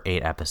secret for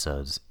 8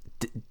 episodes.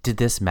 Did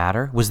this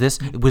matter? Was this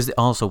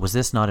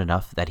not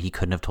enough that he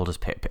couldn't have told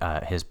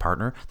his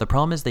partner? The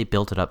problem is they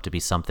built it up to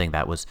be something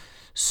that was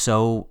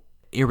so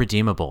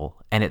irredeemable,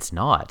 and it's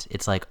not.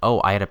 It's like,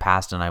 oh, I had a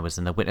past and I was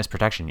in the witness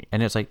protection,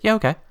 and it's like, yeah,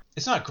 okay.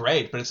 It's not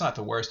great, but it's not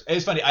the worst.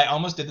 It's funny, I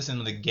almost did this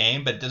in the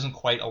game, but it doesn't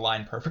quite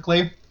align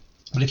perfectly.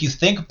 But if you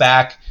think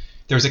back,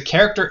 there's a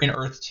character in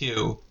Earth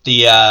 2,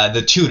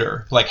 the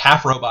tutor, like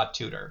half robot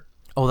tutor.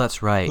 Oh,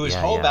 that's right. Whose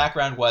whole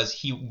background was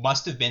he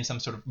must have been some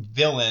sort of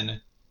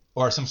villain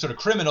or some sort of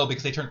criminal,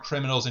 because they turned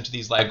criminals into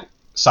these like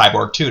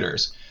cyborg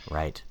tutors.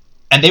 Right.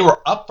 And they were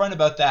upfront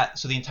about that.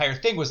 So the entire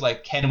thing was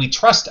like, can we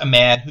trust a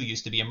man who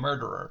used to be a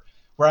murderer?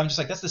 Where I'm just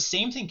like, that's the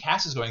same thing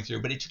Cass is going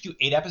through, but it took you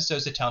 8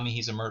 episodes to tell me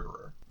he's a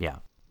murderer. Yeah.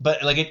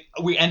 But like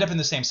we end up in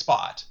the same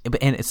spot.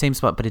 But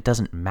it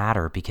doesn't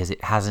matter because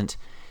it hasn't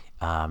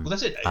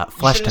that's it.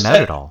 Fleshed him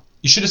out at all.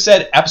 You should have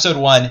said episode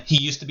 1,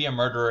 he used to be a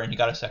murderer and he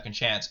got a second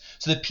chance,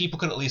 so that people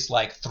could at least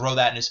like throw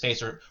that in his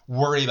face or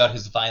worry about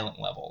his violent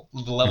level,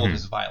 the level of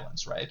his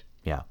violence, right?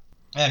 Yeah.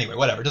 Anyway,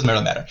 whatever. It doesn't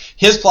really matter.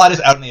 His plot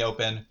is out in the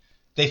open.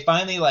 They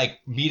finally like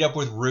meet up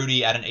with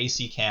Rudy at an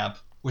AC camp,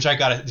 which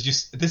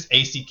this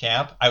AC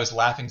camp, I was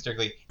laughing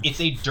hysterically. It's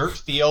a dirt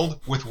field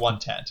with one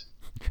tent.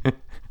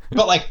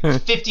 But like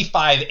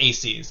 55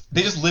 ACs.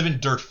 They just live in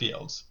dirt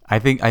fields. I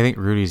think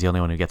Rudy's the only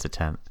one who gets a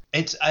tent.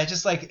 I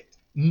just like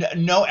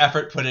no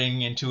effort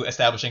putting into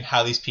establishing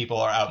how these people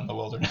are out in the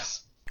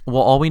wilderness.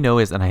 Well, all we know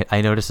is, and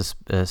I noticed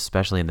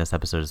especially in this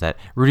episode, is that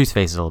Rudy's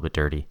face is a little bit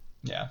dirty.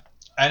 Yeah.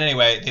 And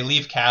anyway, they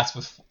leave Cass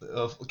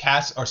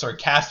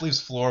leaves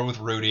Floor with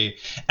Rudy,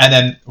 and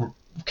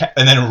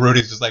then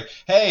Rudy's just like,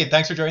 "Hey,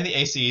 thanks for joining the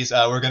ACs.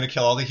 We're gonna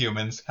kill all the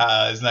humans.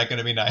 Isn't that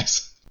gonna be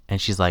nice?" And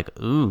she's like,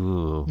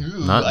 "Ooh,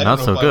 not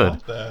so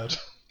good."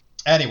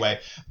 Anyway,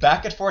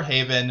 back at Fort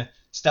Haven,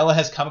 Stella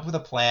has come up with a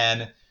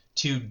plan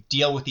to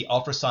deal with the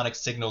ultrasonic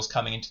signals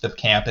coming into the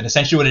camp, and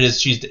essentially what it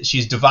is,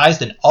 she's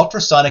devised an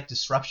ultrasonic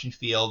disruption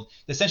field.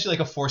 Essentially,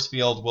 like a force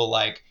field will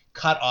like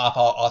cut off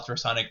all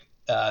ultrasonic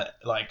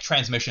like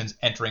transmissions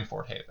entering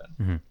Fort Haven.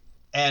 Mm-hmm.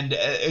 And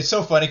it's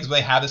so funny because when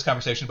they have this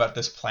conversation about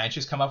this plan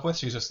she's come up with,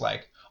 she's just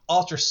like,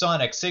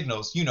 ultrasonic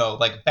signals,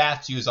 like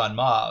bats use on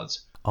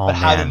moths. Oh, but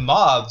man. how do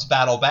moths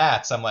battle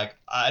bats? I'm like,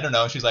 I don't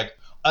know. She's like,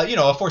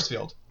 a force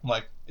field. I'm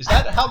like, is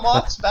that how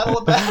moths battle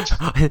a bat?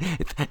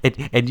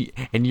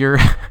 and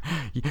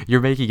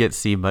you're making it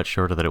seem much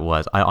shorter than it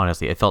was.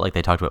 It felt like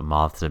they talked about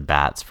moths and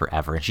bats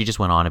forever, and she just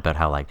went on about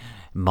how like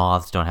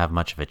moths don't have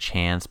much of a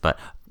chance, but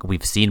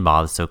we've seen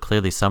moths, so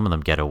clearly some of them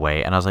get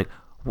away. And I was like,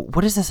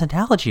 what is this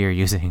analogy you're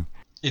using?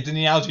 The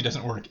analogy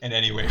doesn't work in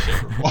any way,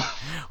 shape, or form.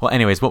 Well,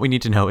 anyways, what we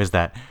need to know is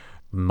that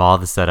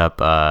moths set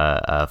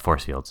up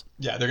force fields.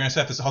 Yeah, they're going to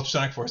set this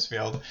ultrasonic force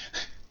field.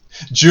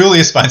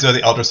 Julius finds out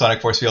the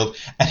ultrasonic force field,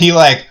 and he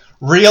like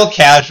real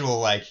casual,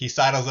 like he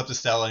sidles up to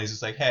Stella and he's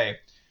just like, "Hey,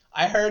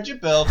 I heard you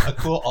built a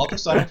cool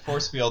ultrasonic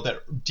force field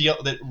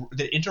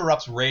that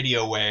interrupts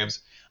radio waves.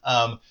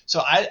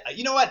 So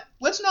you know what?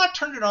 Let's not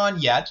turn it on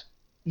yet.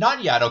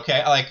 Not yet,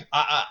 okay?"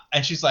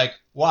 And she's like,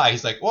 "Why?"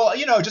 He's like, "Well,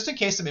 just in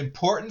case some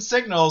important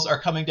signals are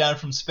coming down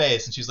from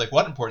space." And she's like,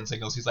 "What important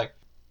signals?" He's like,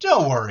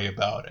 "Don't worry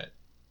about it."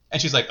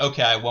 And she's like,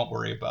 "Okay, I won't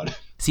worry about it."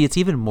 See, it's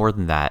even more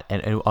than that.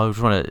 And I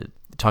just want to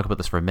talk about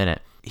this for a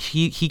minute.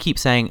 He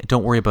keeps saying,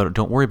 "Don't worry about it,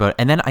 don't worry about it."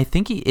 And then I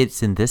think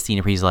it's in this scene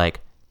where he's like,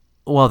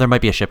 "Well, there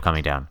might be a ship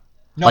coming down."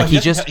 No, like he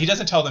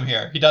doesn't tell them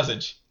here. He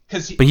doesn't.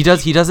 But he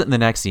does it in the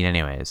next scene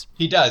anyways.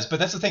 He does, but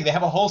that's the thing. They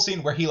have a whole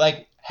scene where he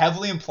like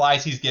heavily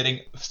implies he's getting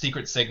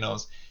secret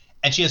signals,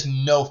 and she has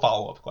no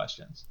follow-up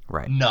questions.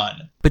 Right.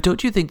 None. But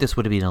don't you think this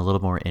would have been a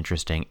little more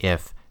interesting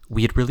if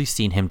we had really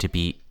seen him to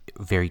be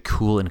very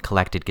cool and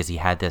collected, because he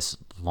had this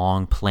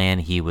long plan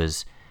he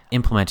was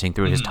implementing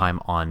through his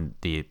time on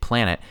the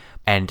planet,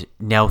 and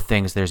now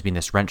there's been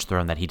this wrench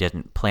thrown that he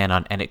didn't plan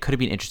on, and it could have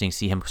been interesting to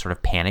see him sort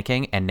of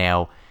panicking, and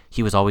now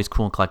he was always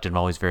cool and collected and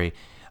always very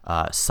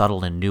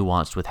subtle and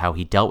nuanced with how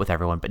he dealt with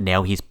everyone, but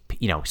now he's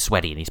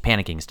sweaty and he's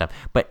panicking and stuff.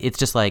 But it's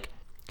just like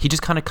he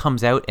just kind of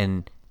comes out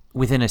and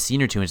within a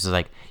scene or two and it's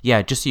like,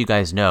 "Yeah, just so you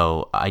guys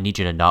know, I need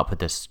you to not put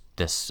this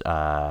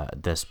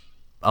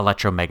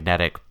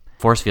electromagnetic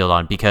force field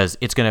on because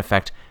it's going to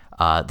affect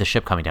the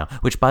ship coming down.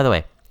 Which, by the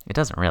way, it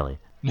doesn't really.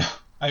 No.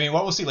 I mean,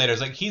 what we'll see later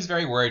is like he's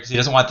very worried because he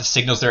doesn't want the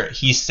signals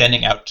he's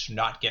sending out to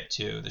not get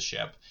to the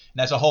ship. And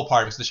that's a whole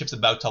part because the ship's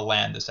about to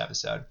land this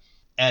episode.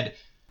 And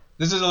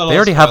this is a little They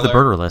already spoiler. have the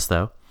burner list,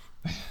 though.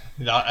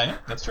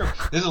 That's true.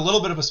 This is a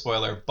little bit of a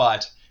spoiler,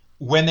 but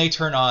when they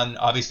turn on,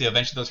 obviously,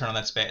 eventually they'll turn on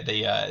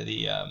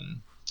the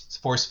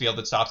force field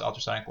that stops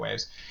ultrasonic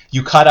waves.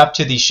 You cut up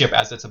to the ship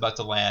as it's about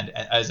to land,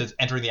 as it's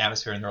entering the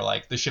atmosphere, and they're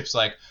like, the ship's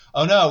like,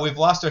 oh no, we've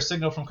lost our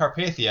signal from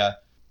Carpathia.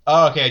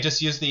 Oh, okay, I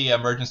just used the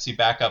emergency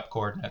backup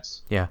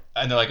coordinates. Yeah.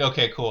 And they're like,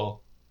 okay,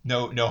 cool.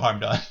 No harm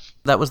done.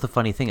 That was the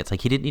funny thing. It's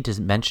like he didn't need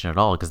to mention it at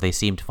all because they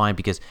seemed fine,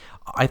 because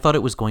I thought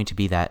it was going to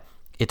be that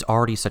it's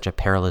already such a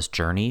perilous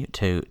journey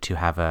to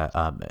have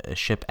a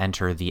ship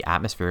enter the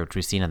atmosphere, which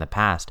we've seen in the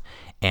past,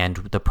 and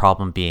the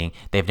problem being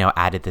they've now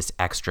added this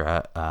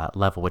extra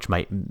level, which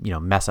might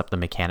mess up the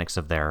mechanics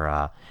of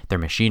their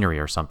machinery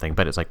or something.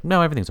 But it's like,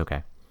 no, everything's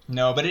okay.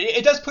 No, but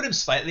it does put him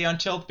slightly on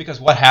tilt, because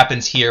what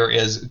happens here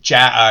is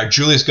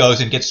Julius goes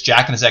and gets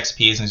Jack and his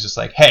XPs and is just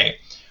like, hey,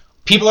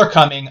 people are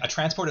coming. A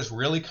transport is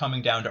really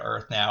coming down to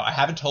Earth now. I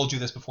haven't told you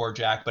this before,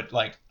 Jack, but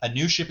like a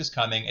new ship is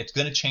coming. It's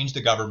going to change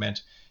the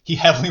government. He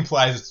heavily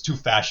implies it's to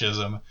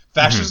fascism.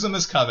 Fascism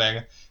is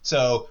coming.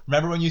 So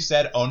remember when you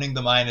said owning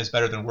the mine is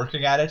better than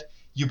working at it?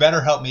 You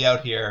better help me out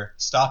here,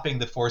 stopping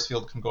the force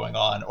field from going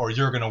on, or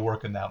you're going to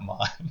work in that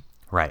mine.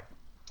 Right.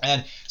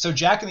 And so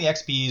Jack and the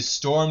XPs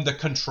storm the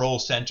control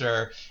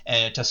center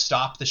and to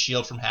stop the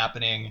shield from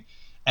happening.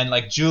 And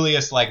like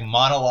Julius like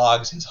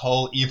monologues his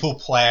whole evil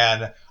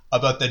plan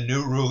about the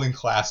new ruling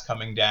class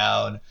coming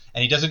down,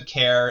 and he doesn't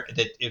care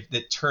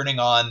that turning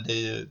on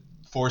the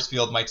force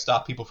field might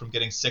stop people from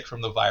getting sick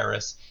from the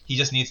virus. He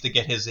just needs to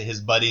get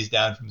his buddies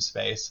down from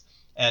space.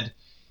 And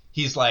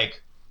he's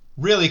like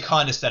really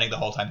condescending the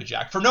whole time to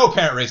Jack for no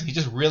apparent reason. He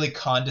just really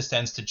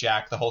condescends to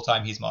Jack the whole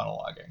time he's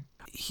monologuing.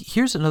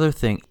 Here's another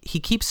thing. He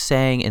keeps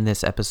saying in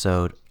this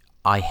episode,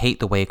 I hate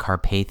the way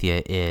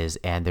Carpathia is,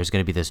 and there's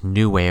going to be this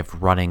new way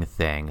of running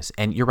things.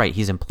 And you're right,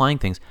 he's implying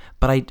things,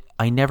 but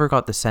I never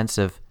got the sense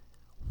of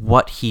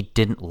what he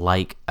didn't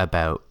like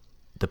about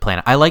the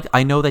planet.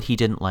 I know that he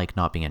didn't like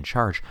not being in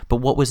charge, but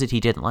what was it he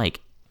didn't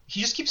like?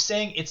 He just keeps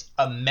saying it's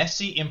a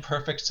messy,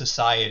 imperfect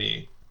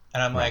society.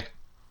 And I'm like,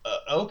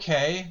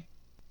 okay,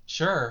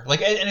 sure.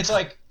 Like, and it's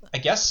like, I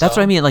guess so. That's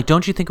what I mean. Like,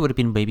 don't you think it would have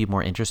been maybe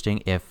more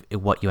interesting if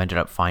what you ended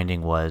up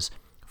finding was,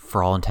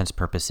 for all intents and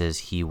purposes,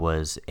 he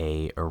was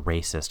a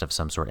racist of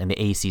some sort, and the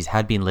ACs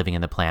had been living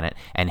in the planet,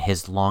 and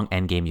his long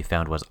end game you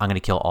found was, I'm going to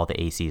kill all the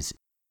ACs.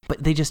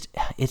 But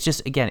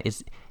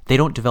they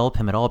don't develop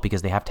him at all,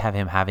 because they have to have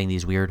him having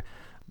these weird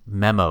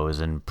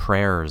memos and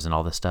prayers and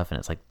all this stuff, and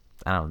it's like,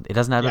 I don't know, it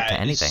doesn't add up to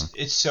anything.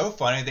 It's so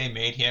funny they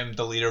made him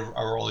the leader of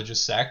a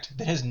religious sect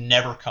that has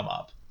never come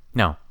up.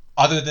 No.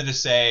 Other than to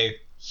say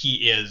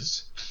he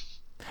is.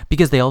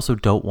 Because they also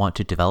don't want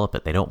to develop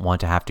it. They don't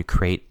want to have to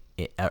create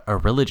a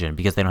religion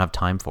because they don't have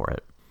time for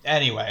it.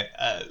 Anyway,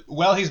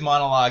 while he's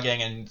monologuing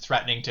and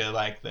threatening to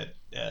like that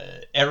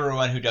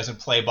everyone who doesn't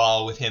play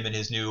ball with him and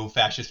his new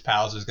fascist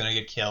pals is going to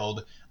get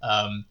killed.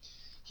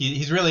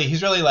 He's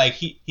really like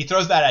he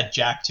throws that at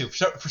Jack too.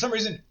 For some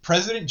reason,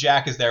 President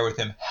Jack is there with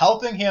him,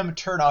 helping him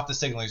turn off the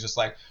signal. He's just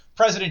like,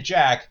 President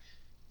Jack,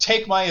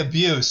 take my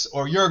abuse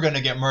or you're going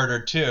to get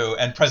murdered too.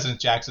 And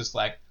President Jack's just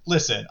like,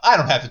 listen, I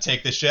don't have to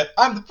take this shit.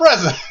 I'm the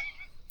president.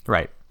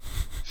 Right.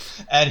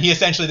 And he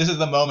essentially, this is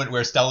the moment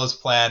where Stella's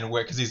plan,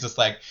 because he's just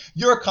like,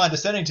 you're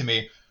condescending to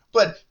me,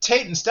 but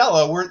Tate and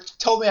Stella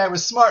told me I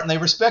was smart and they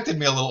respected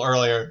me a little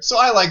earlier, so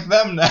I like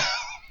them now.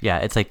 Yeah,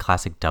 it's like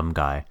classic dumb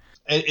guy.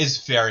 It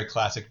is very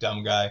classic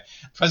dumb guy.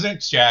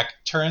 President Jack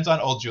turns on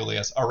old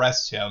Julius,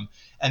 arrests him,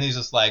 and he's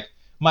just like,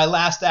 my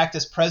last act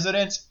as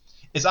president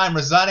is I'm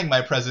resigning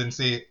my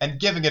presidency and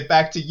giving it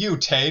back to you,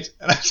 Tate.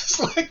 And I'm just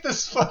like,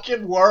 this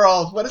fucking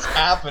world, what is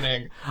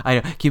happening? I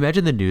know. Can you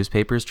imagine the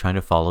newspapers trying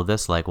to follow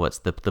this? Like, what's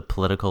the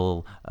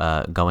political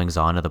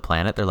goings-on of the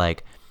planet? They're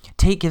like,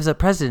 Tate gives up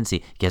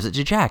presidency, gives it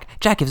to Jack.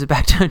 Jack gives it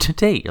back to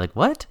Tate. You're like,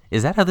 what?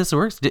 Is that how this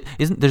works?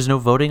 There's no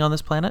voting on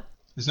this planet?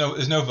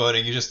 There's no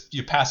voting.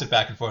 You pass it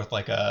back and forth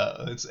like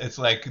it's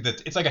like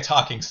a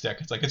talking stick.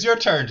 It's like, it's your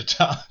turn to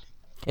talk.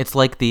 It's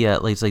like the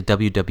it's like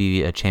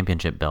WWE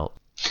championship belt.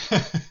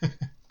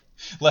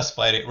 Less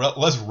fighting,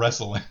 less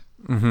wrestling.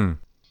 Mm-hmm.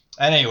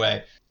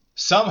 Anyway,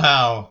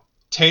 somehow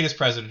Tate is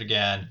president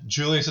again.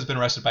 Julius has been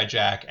arrested by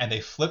Jack, and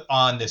they flip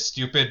on this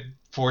stupid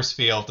force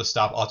field to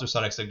stop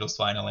ultrasonic signals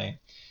finally.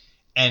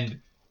 And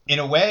in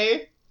a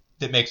way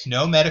that makes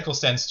no medical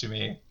sense to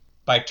me,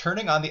 by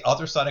turning on the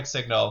ultrasonic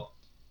signal,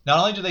 not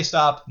only do they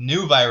stop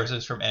new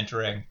viruses from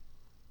entering,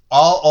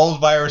 all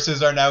old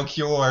viruses are now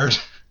cured.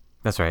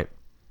 That's right.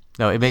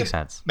 No, it makes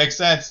sense. Makes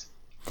sense.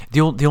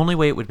 The only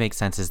way it would make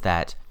sense is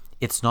that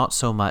it's not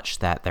so much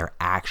that they're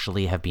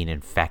actually have been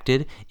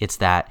infected, it's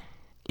that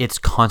it's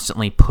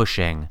constantly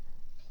pushing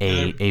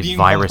a being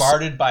virus.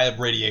 Bombarded by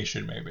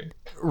radiation, maybe.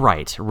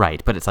 Right.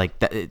 But it's like,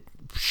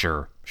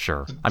 sure.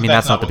 I mean,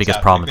 that's not the biggest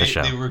problem with the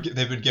show.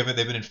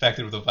 They've been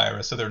infected with a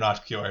virus, so they're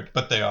not cured,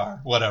 but they are.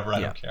 Whatever,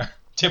 I don't care.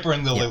 Tipper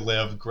and Lily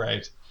live.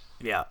 Great.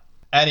 Yeah.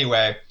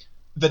 Anyway,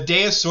 the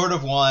day is sort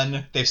of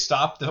won. They've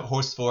stopped the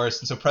host force,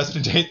 and so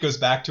President Tate goes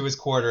back to his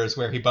quarters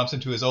where he bumps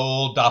into his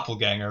old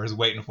doppelganger who's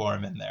waiting for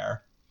him in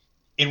there.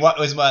 In what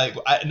was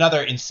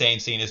another insane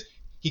scene is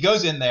he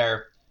goes in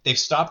there. They've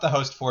stopped the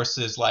host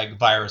force's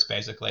virus,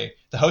 basically.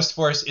 The host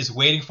force is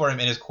waiting for him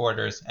in his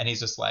quarters, and he's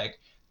just like,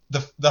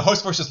 the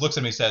host force just looks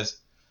at him and says,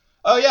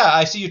 "Oh yeah,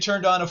 I see you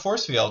turned on a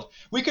force field.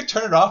 We could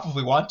turn it off if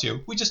we want to.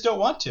 We just don't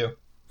want to."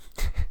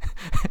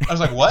 I was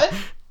like, what?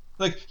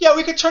 Like, yeah,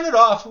 we could turn it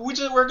off. We're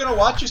going to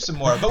watch you some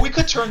more, but we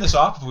could turn this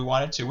off if we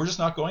wanted to. We're just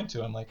not going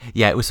to. I'm like,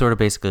 yeah, it was sort of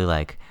basically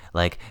like,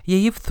 yeah,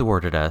 you've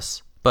thwarted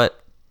us,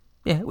 but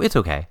yeah, it's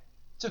okay.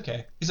 It's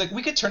okay. He's like,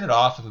 we could turn it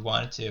off if we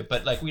wanted to,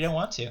 but we don't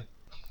want to.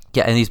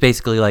 Yeah, and he's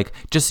basically like,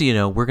 just so you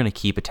know, we're going to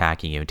keep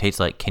attacking you. And Tate's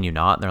like, can you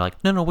not? And they're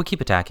like, no, we'll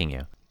keep attacking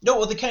you. No,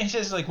 well, he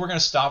says, we're going to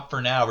stop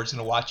for now. We're just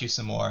going to watch you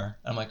some more.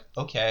 And I'm like,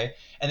 okay.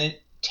 And then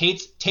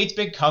Tate's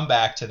big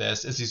comeback to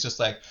this is he's just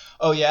like,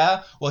 oh,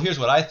 yeah? Well, here's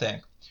what I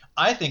think.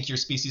 I think your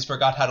species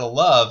forgot how to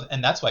love,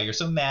 and that's why you're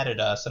so mad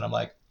at us. And I'm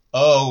like,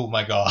 oh,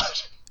 my God.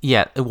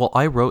 Yeah, well,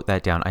 I wrote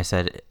that down. I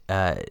said,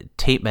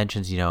 Tate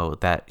mentions,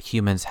 that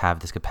humans have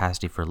this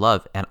capacity for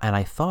love. And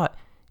I thought,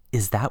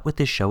 is that what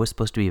this show is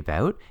supposed to be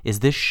about? Is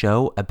this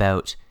show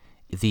about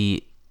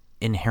the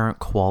inherent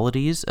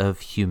qualities of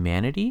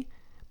humanity?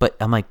 But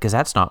I'm like, because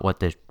that's not what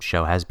the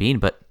show has been.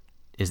 But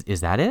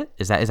is that it?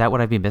 Is that what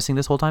I've been missing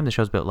this whole time? The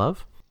show's about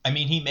love? I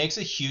mean, he makes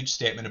a huge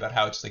statement about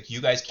how it's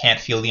you guys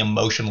can't feel the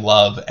emotion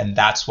love, and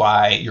that's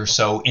why you're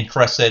so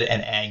interested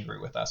and angry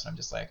with us. And I'm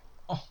just like,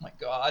 oh my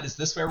God, is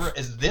this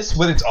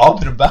what it's all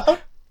been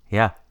about?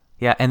 Yeah.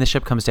 And the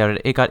ship comes down.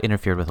 It got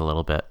interfered with a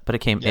little bit, but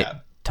it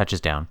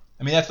touches down.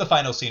 I mean, that's the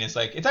final scene. It's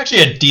it's actually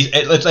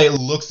it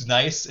looks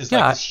nice. It's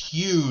this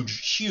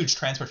huge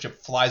transport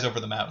ship flies over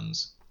the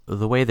mountains.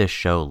 The way this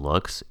show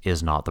looks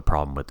is not the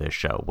problem with this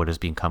show. What has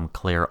become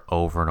clear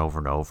over and over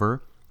and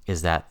over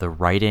is that the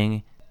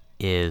writing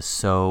is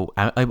so,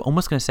 I'm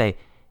almost going to say,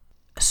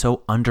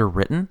 so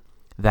underwritten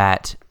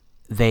that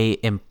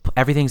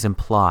everything's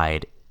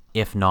implied,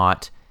 if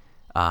not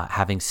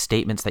having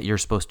statements that you're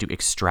supposed to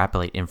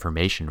extrapolate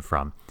information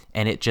from.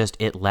 And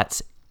it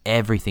lets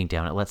everything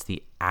down. It lets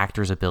the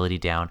actor's ability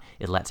down.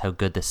 It lets how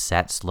good the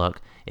sets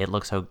look. It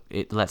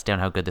lets down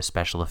how good the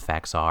special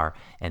effects are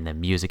and the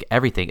music,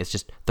 everything. It's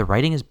just, the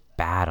writing is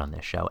bad on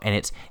this show. And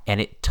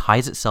it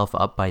ties itself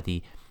up by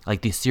the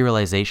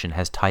serialization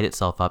has tied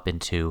itself up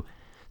into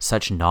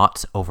such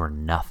knots over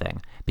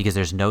nothing, because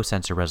there's no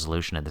sense of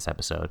resolution in this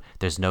episode.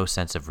 There's no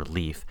sense of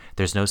relief.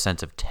 There's no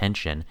sense of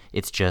tension.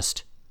 It's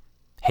just,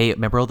 hey,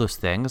 remember all those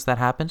things that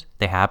happened?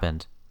 They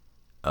happened.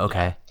 Okay.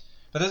 Yeah.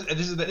 But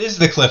this is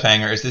the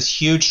cliffhanger. Is this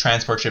huge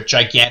transport ship,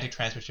 gigantic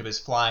transport ship, is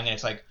flying, and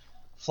it's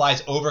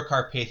flies over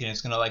Carpathia, and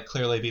it's going to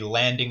clearly be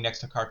landing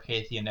next to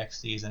Carpathia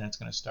next season, and it's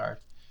going to start.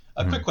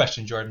 Quick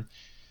question, Jordan.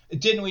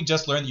 Didn't we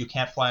just learn that you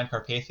can't fly on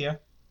Carpathia?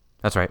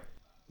 That's right.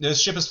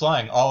 This ship is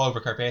flying all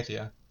over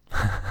Carpathia.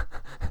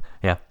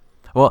 Yeah.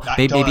 Well,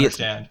 maybe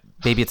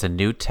it's a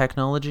new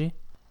technology.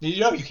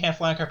 You can't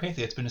fly on Carpathia.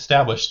 It's been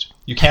established.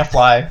 You can't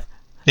fly.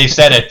 They've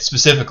said it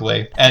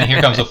specifically, and here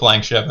comes a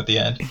flying ship at the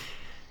end.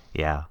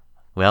 Yeah.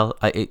 Well,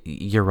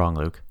 you're wrong,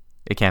 Luke.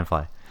 It can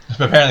fly.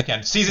 Apparently it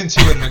can. Season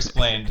 2 would have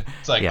explained.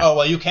 It's oh,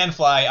 well, you can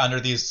fly under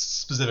these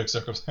specific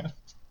circumstances.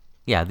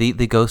 Yeah,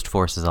 the Ghost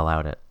Force has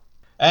allowed it.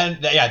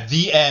 And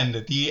the end.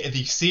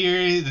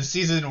 The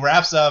season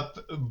wraps up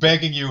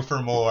begging you for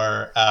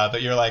more,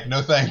 but you're like,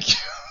 no thank you.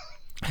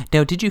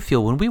 Now, did you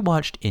feel when we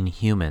watched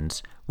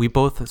Inhumans, we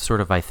both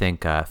sort of, I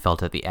think,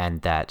 felt at the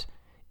end that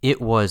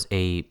it was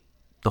the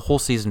whole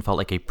season felt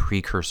like a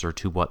precursor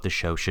to what the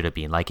show should have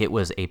been.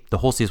 The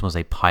whole season was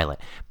a pilot.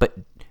 But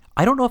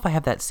I don't know if I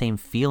have that same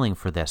feeling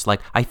for this.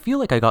 I feel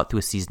like I got through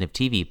a season of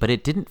TV, but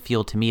it didn't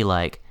feel to me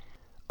like,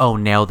 oh,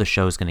 now the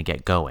show's going to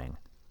get going.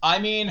 I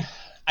mean,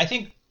 I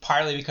think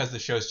partly because the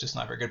show's just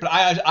not very good. But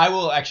I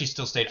will actually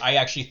still state, I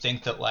actually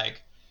think that,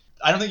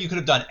 I don't think you could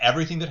have done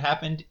everything that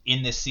happened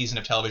in this season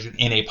of television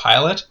in a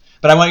pilot.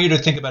 But I want you to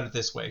think about it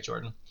this way,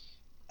 Jordan.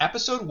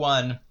 Episode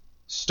 1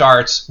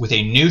 starts with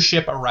a new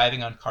ship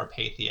arriving on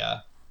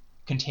Carpathia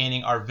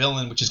containing our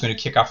villain, which is going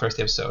to kick off the rest of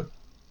the episode.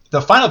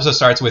 The final episode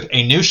starts with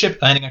a new ship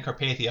landing on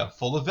Carpathia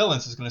full of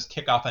villains is going to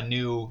kick off a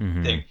new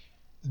thing.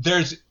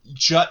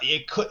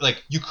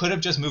 You could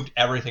have just moved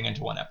everything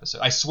into one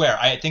episode. I swear,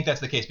 I think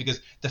that's the case, because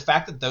the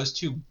fact that those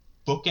two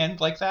bookend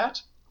like that,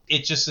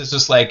 it just is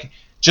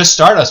just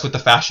start us with the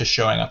fascist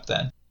showing up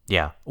then.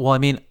 Yeah. Well, I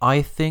mean,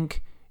 I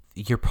think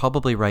you're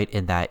probably right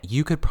in that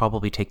you could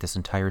probably take this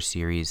entire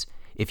series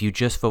if you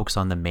just focus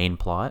on the main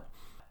plot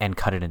and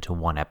cut it into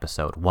one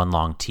episode, one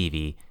long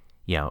TV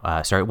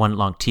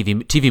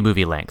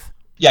movie length.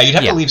 Yeah, you'd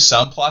have to leave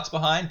some plots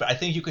behind, but I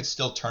think you could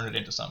still turn it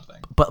into something.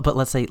 But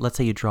let's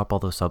say you drop all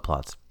those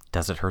subplots.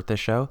 Does it hurt this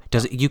show?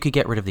 You could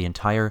get rid of the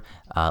entire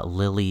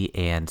Lily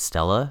and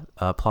Stella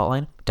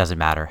plotline. Doesn't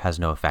matter. Has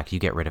no effect. You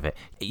get rid of it.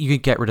 You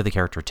could get rid of the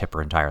character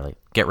Tipper entirely.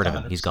 Get rid of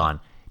him. He's gone.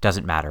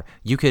 Doesn't matter.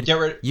 You could get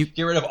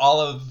rid of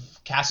all of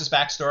Cass's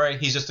backstory.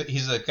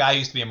 He's a guy who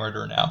used to be a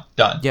murderer now.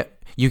 Done. Yeah,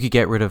 you could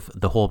get rid of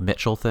the whole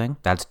Mitchell thing.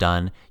 That's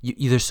done.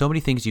 There's so many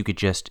things you could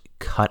just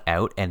cut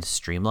out and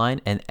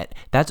streamline, and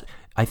that's.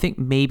 I think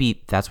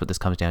maybe that's what this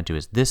comes down to.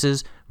 Is this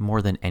is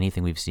more than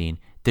anything we've seen.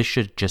 This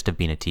should just have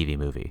been a TV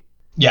movie.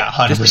 Yeah,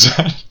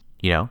 100%.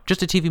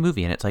 Just a TV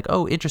movie, and it's like,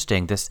 oh,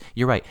 interesting.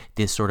 You're right.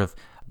 This sort of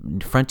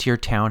frontier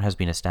town has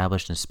been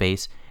established in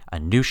space. A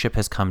new ship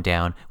has come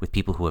down with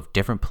people who have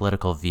different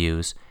political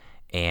views,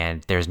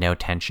 and there's no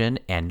tension.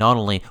 And not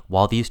only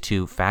while these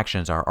two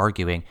factions are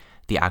arguing,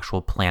 the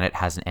actual planet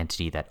has an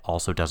entity that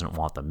also doesn't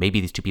want them. Maybe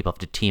these two people have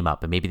to team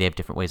up, and maybe they have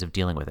different ways of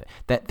dealing with it.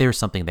 That there's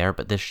something there,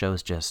 but this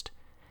show's just,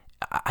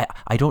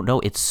 I don't know.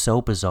 It's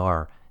so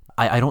bizarre.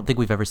 I don't think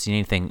we've ever seen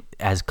anything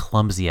as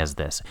clumsy as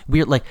this.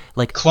 We're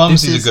like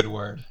clumsy is a good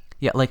word.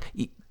 Yeah, like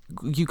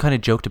you kind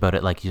of joked about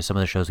it, like some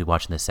of the shows we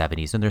watched in the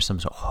 70s, and there's some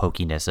sort of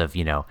hokiness of,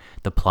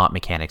 the plot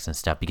mechanics and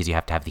stuff because you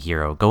have to have the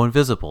hero go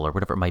invisible or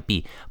whatever it might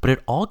be. But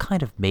it all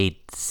kind of made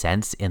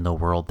sense in the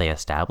world they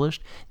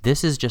established.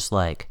 This is just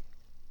like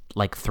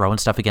throwing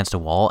stuff against a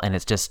wall, and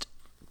it's just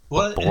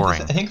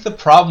boring. I think the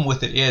problem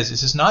with it is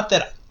it's not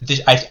that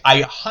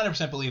I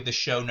 100% believe the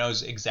show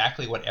knows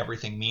exactly what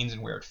everything means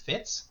and where it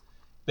fits,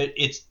 but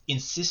its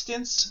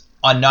insistence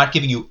on not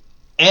giving you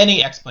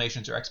any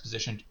explanations or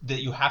exposition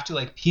that you have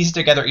to piece it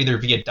together either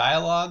via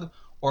dialogue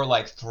or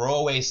throw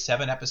away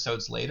 7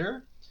 episodes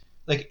later.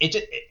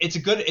 It's a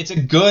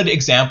good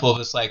example of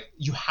this.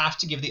 You have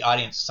to give the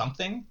audience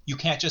something. You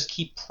can't just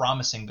keep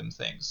promising them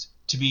things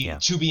to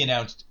be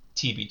announced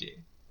TBD.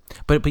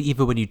 But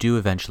even when you do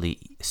eventually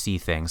see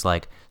things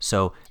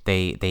so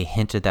they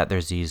hinted that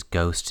there's these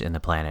ghosts in the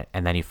planet,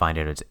 and then you find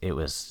out it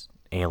was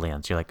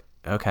aliens. You're like,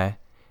 okay.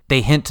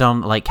 They hint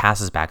on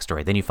Cass's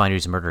backstory, then you find out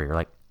he's a murderer. You're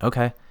like,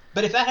 okay.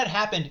 But if that had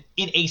happened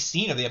in a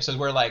scene of the episode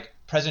where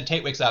President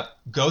Tate wakes up,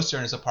 ghosts are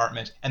in his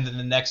apartment, and then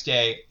the next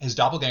day his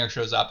doppelganger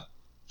shows up,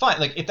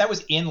 fine. If that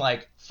was in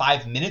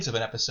 5 minutes of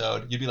an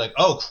episode, you'd be like,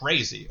 oh,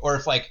 crazy. Or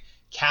if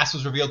Cass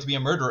was revealed to be a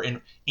murderer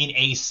in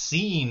a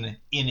scene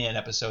in an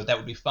episode, that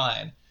would be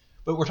fine.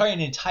 But we're talking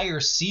an entire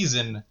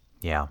season,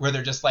 where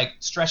they're just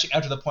stretching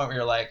out to the point where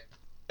you're like,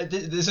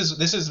 this is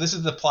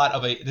the plot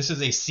of this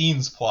is a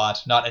scene's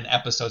plot, not an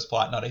episode's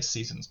plot, not a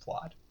season's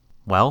plot.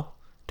 Well,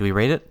 do we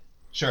rate it?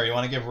 Sure. You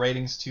want to give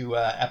ratings to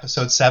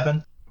episode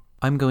 7?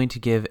 I'm going to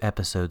give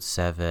episode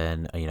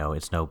 7.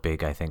 It's no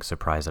big, I think,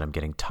 surprise that I'm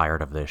getting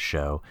tired of this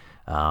show,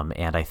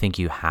 and I think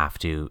you have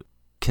to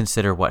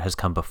consider what has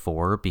come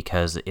before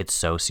because it's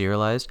so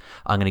serialized.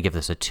 I'm going to give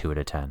this a 2 out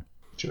of 10.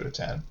 2 out of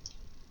 10.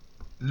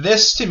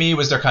 This, to me,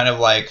 was their kind of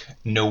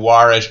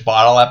noirish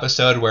bottle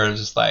episode where it was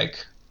just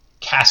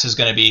Cass is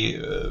going to be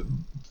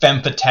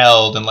femme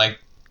fatale and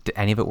Did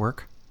any of it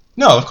work?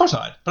 No, of course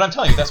not. But I'm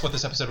telling you, that's what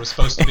this episode was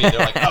supposed to be. They're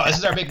like, oh, this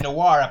is our big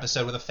noir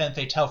episode with a femme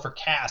fatale for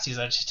Cass. He's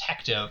a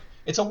detective.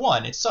 It's a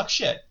 1. It sucks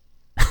shit.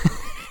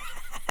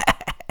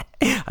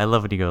 I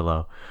love when you go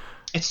low.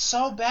 It's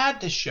so bad,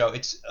 this show.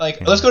 It's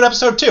let's go to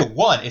episode 2.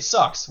 1. It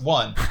sucks.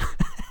 1.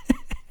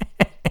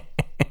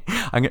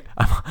 I'm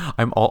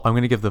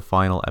going to give the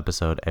final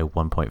episode a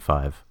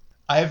 1.5.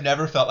 I have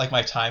never felt like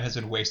my time has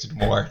been wasted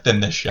more than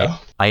this show.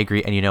 I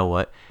agree. And you know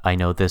what? I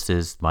know this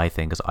is my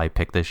thing because I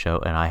picked this show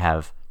and I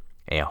have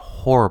a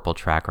horrible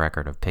track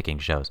record of picking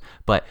shows.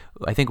 But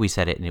I think we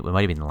said it, and it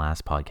might have been the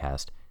last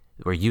podcast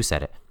where you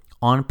said it.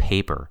 On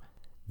paper,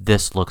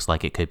 this looks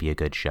like it could be a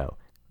good show.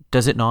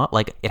 Does it not?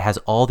 It has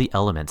all the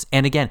elements.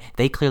 And again,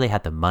 they clearly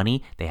had the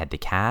money, they had the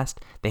cast,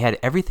 they had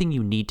everything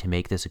you need to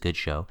make this a good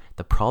show.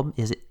 The problem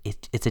is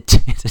it's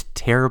a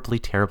terribly,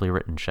 terribly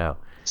written show.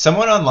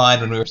 Someone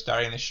online when we were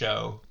starting the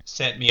show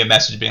sent me a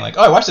message being like,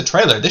 oh, I watched the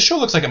trailer. This show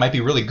looks like it might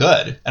be really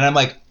good. And I'm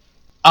like,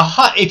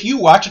 aha, if you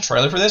watch a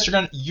trailer for this,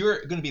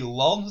 you're gonna be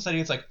lulled into the study.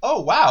 It's like,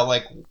 oh wow,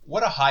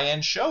 what a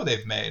high-end show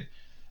they've made.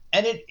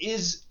 And it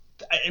is,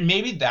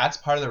 maybe that's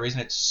part of the reason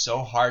it's so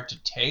hard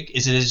to take,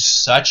 is it is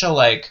such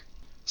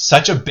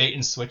a bait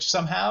and switch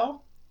somehow.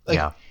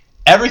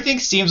 Everything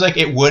seems like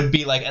it would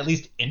be at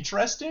least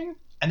interesting.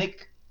 And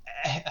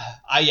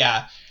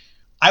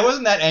I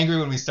wasn't that angry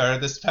when we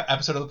started this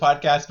episode of the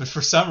podcast, but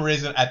for some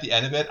reason at the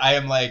end of it, I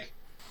am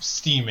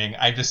steaming.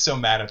 I'm just so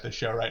mad at the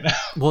show right now.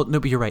 Well, no,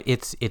 but you're right.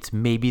 It's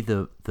maybe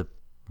the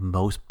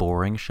most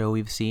boring show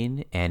we've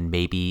seen, and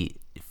maybe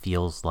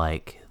feels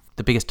like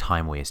the biggest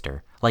time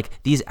waster.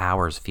 These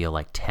hours feel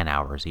like 10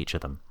 hours each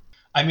of them.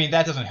 I mean,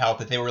 that doesn't help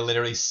that they were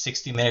literally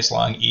 60 minutes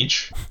long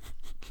each.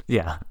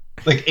 Yeah.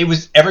 It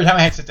was, every time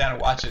I had to sit down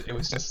and watch it, it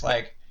was just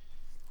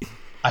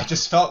I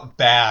just felt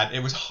bad.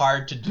 It was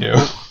hard to do.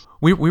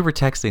 We were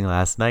texting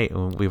last night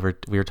when we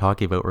were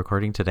talking about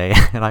recording today,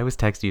 and I was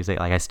texting you saying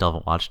I still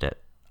haven't watched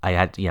it. I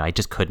had I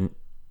just couldn't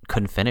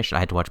finish. I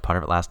had to watch part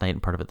of it last night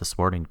and part of it this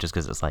morning just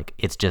because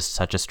it's just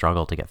such a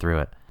struggle to get through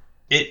it.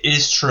 It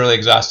is truly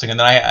exhausting. And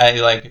then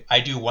I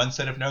do one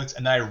set of notes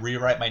and then I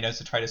rewrite my notes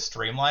to try to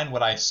streamline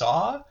what I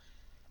saw.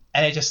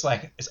 And it just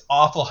it's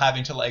awful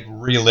having to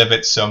relive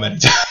it so many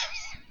times.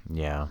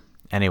 Yeah.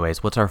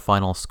 Anyways, what's our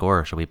final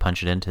score? Should we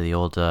punch it into the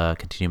old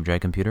Continuum Drag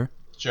computer?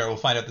 Sure, we'll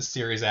find out the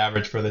series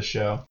average for this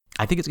show.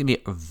 I think it's going to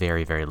be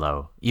very, very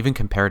low, even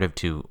comparative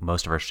to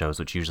most of our shows,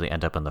 which usually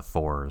end up in the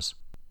 4s.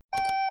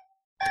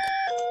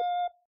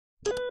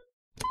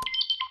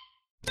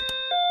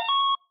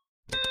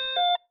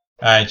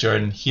 All right,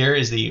 Jordan, here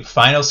is the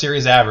final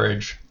series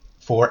average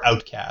for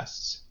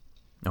Outcasts.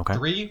 Okay.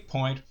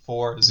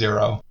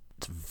 3.40.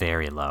 It's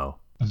very low.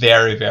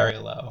 Very, very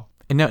low.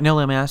 And now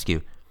let me ask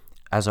you,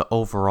 as an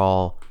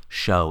overall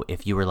show,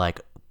 if you were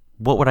like,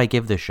 what would I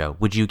give this show?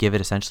 Would you give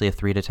it essentially a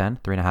 3 to 10,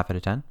 3.5 out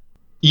of 10?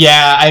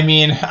 Yeah, I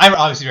mean, I'm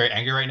obviously very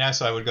angry right now,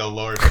 so I would go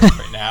lower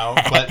right now.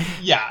 But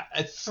yeah,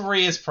 a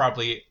 3 is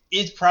probably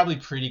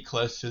pretty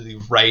close to the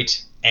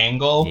right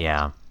angle.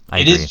 Yeah, I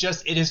agree.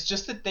 It is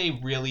just that they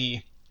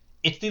really,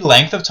 it's the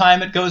length of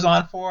time it goes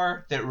on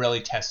for that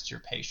really tests your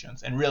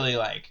patience and really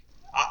like.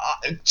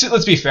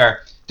 Let's be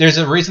fair. There's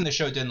a reason the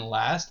show didn't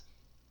last.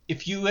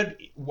 If you had,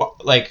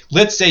 like,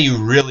 let's say you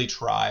really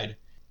tried,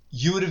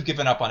 you would have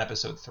given up on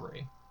episode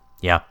 3.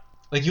 Yeah.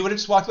 Like, you would have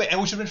just walked away, and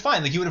which would have been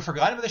fine. Like, you would have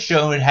forgotten about the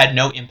show, and it had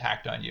no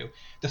impact on you.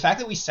 The fact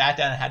that we sat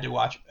down and had to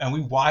watch, and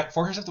we forced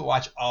ourselves to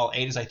watch all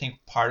 8 is, I think,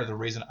 part of the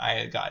reason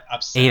I got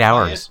upset. 8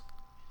 hours.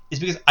 Is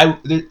because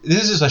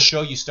this is a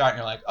show you start, and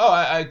you're like, oh,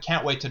 I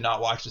can't wait to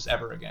not watch this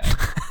ever again.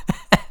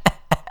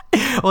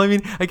 Well, I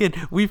mean, again,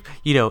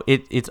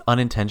 it's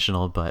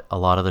unintentional, but a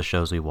lot of the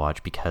shows we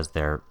watch, because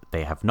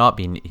they have not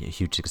been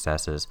huge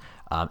successes,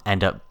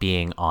 end up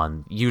being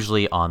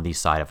usually on the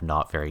side of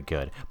not very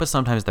good. But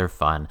sometimes they're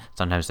fun,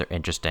 sometimes they're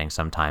interesting,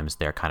 sometimes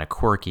they're kind of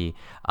quirky,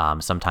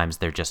 sometimes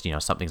they're just,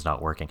 something's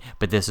not working.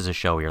 But this is a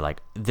show where you're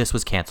like, this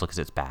was canceled because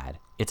it's bad.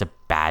 It's a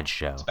bad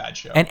show. It's a bad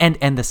show.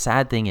 And the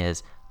sad thing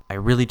is, I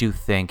really do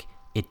think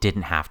it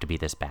didn't have to be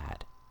this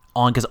bad.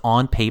 Because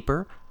on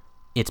paper,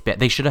 it's bad.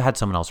 They should have had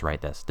someone else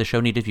write this. The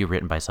show needed to be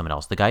written by someone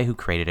else. The guy who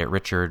created it,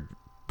 Richard,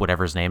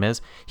 whatever his name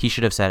is, he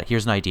should have said,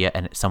 here's an idea,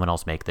 and someone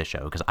else make this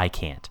show, because I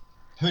can't.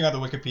 I think on the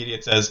Wikipedia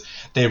it says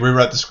they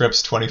rewrote the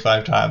scripts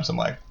 25 times. I'm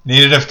like,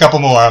 needed a couple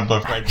more, I'm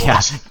afraid, boys. Yeah,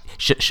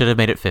 should have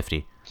made it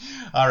 50.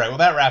 All right, well,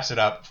 that wraps it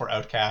up for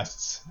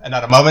Outcasts, and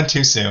not a moment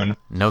too soon.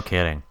 No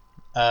kidding.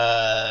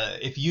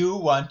 If you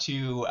want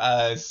to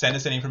send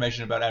us any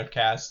information about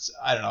Outcasts,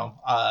 I don't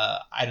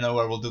know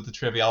where we'll do the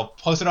trivia. I'll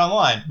post it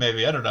online,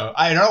 maybe. I don't know.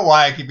 I don't know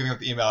why I keep giving up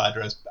the email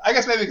address. I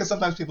guess maybe because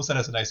sometimes people send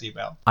us a nice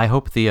email. I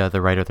hope the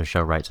writer of the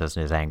show writes us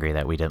and is angry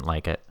that we didn't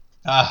like it.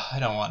 I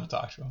don't want to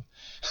talk to him.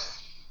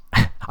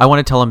 I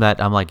want to tell him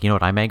that I'm like, you know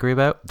what I'm angry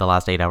about? The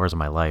last 8 hours of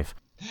my life.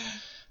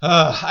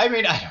 I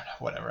mean, I don't know.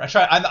 Whatever.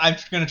 I'm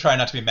going to try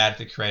not to be mad at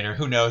the creator.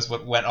 Who knows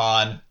what went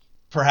on?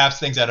 Perhaps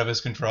things out of his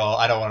control.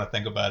 I don't want to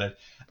think about it.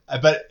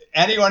 But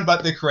anyone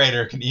but the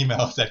creator can email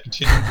us at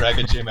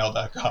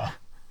continuumdrag@gmail.com.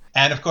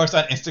 And of course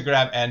on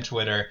Instagram and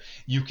Twitter,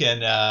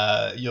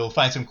 you'll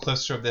find some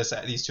clips from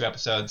these 2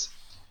 episodes.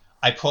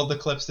 I pulled the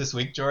clips this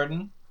week,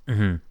 Jordan.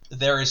 Mm-hmm.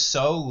 There is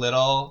so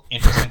little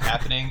interesting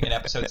happening in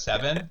episode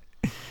 7.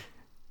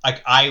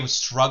 Like, I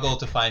struggle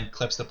to find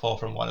clips to pull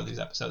from one of these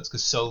episodes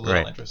because so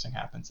little interesting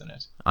happens in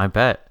it. I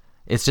bet.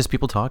 It's just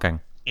people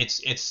talking.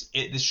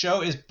 The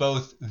show is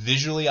both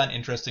visually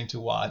uninteresting to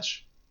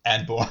watch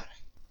and boring.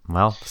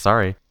 Well,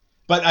 sorry.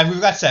 But we've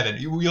got 7.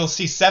 You'll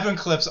see 7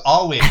 clips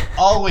all week,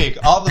 all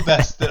the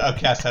best that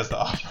Outcast has to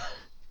offer.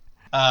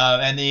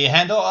 And the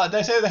handle, did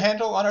I say the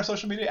handle on our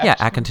social media? Yeah,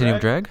 at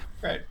Continuum Drag.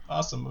 Great,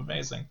 awesome,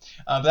 amazing.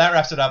 But that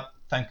wraps it up,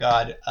 thank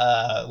God.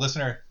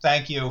 Listener,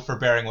 thank you for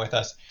bearing with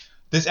us.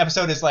 This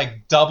episode is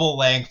like double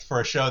length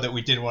for a show that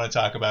we didn't want to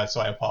talk about, so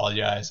I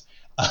apologize.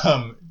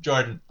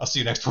 Jordan, I'll see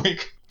you next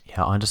week.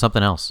 Yeah, on to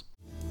something else.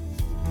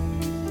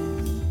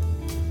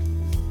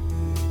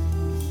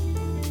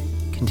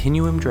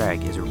 Continuum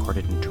Drag is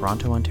recorded in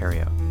Toronto,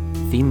 Ontario.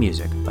 Theme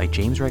music by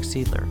James Rex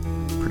Seidler.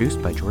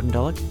 Produced by Jordan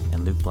Dullock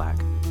and Luke Black.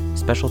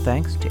 Special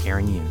thanks to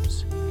Aaron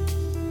Hughes.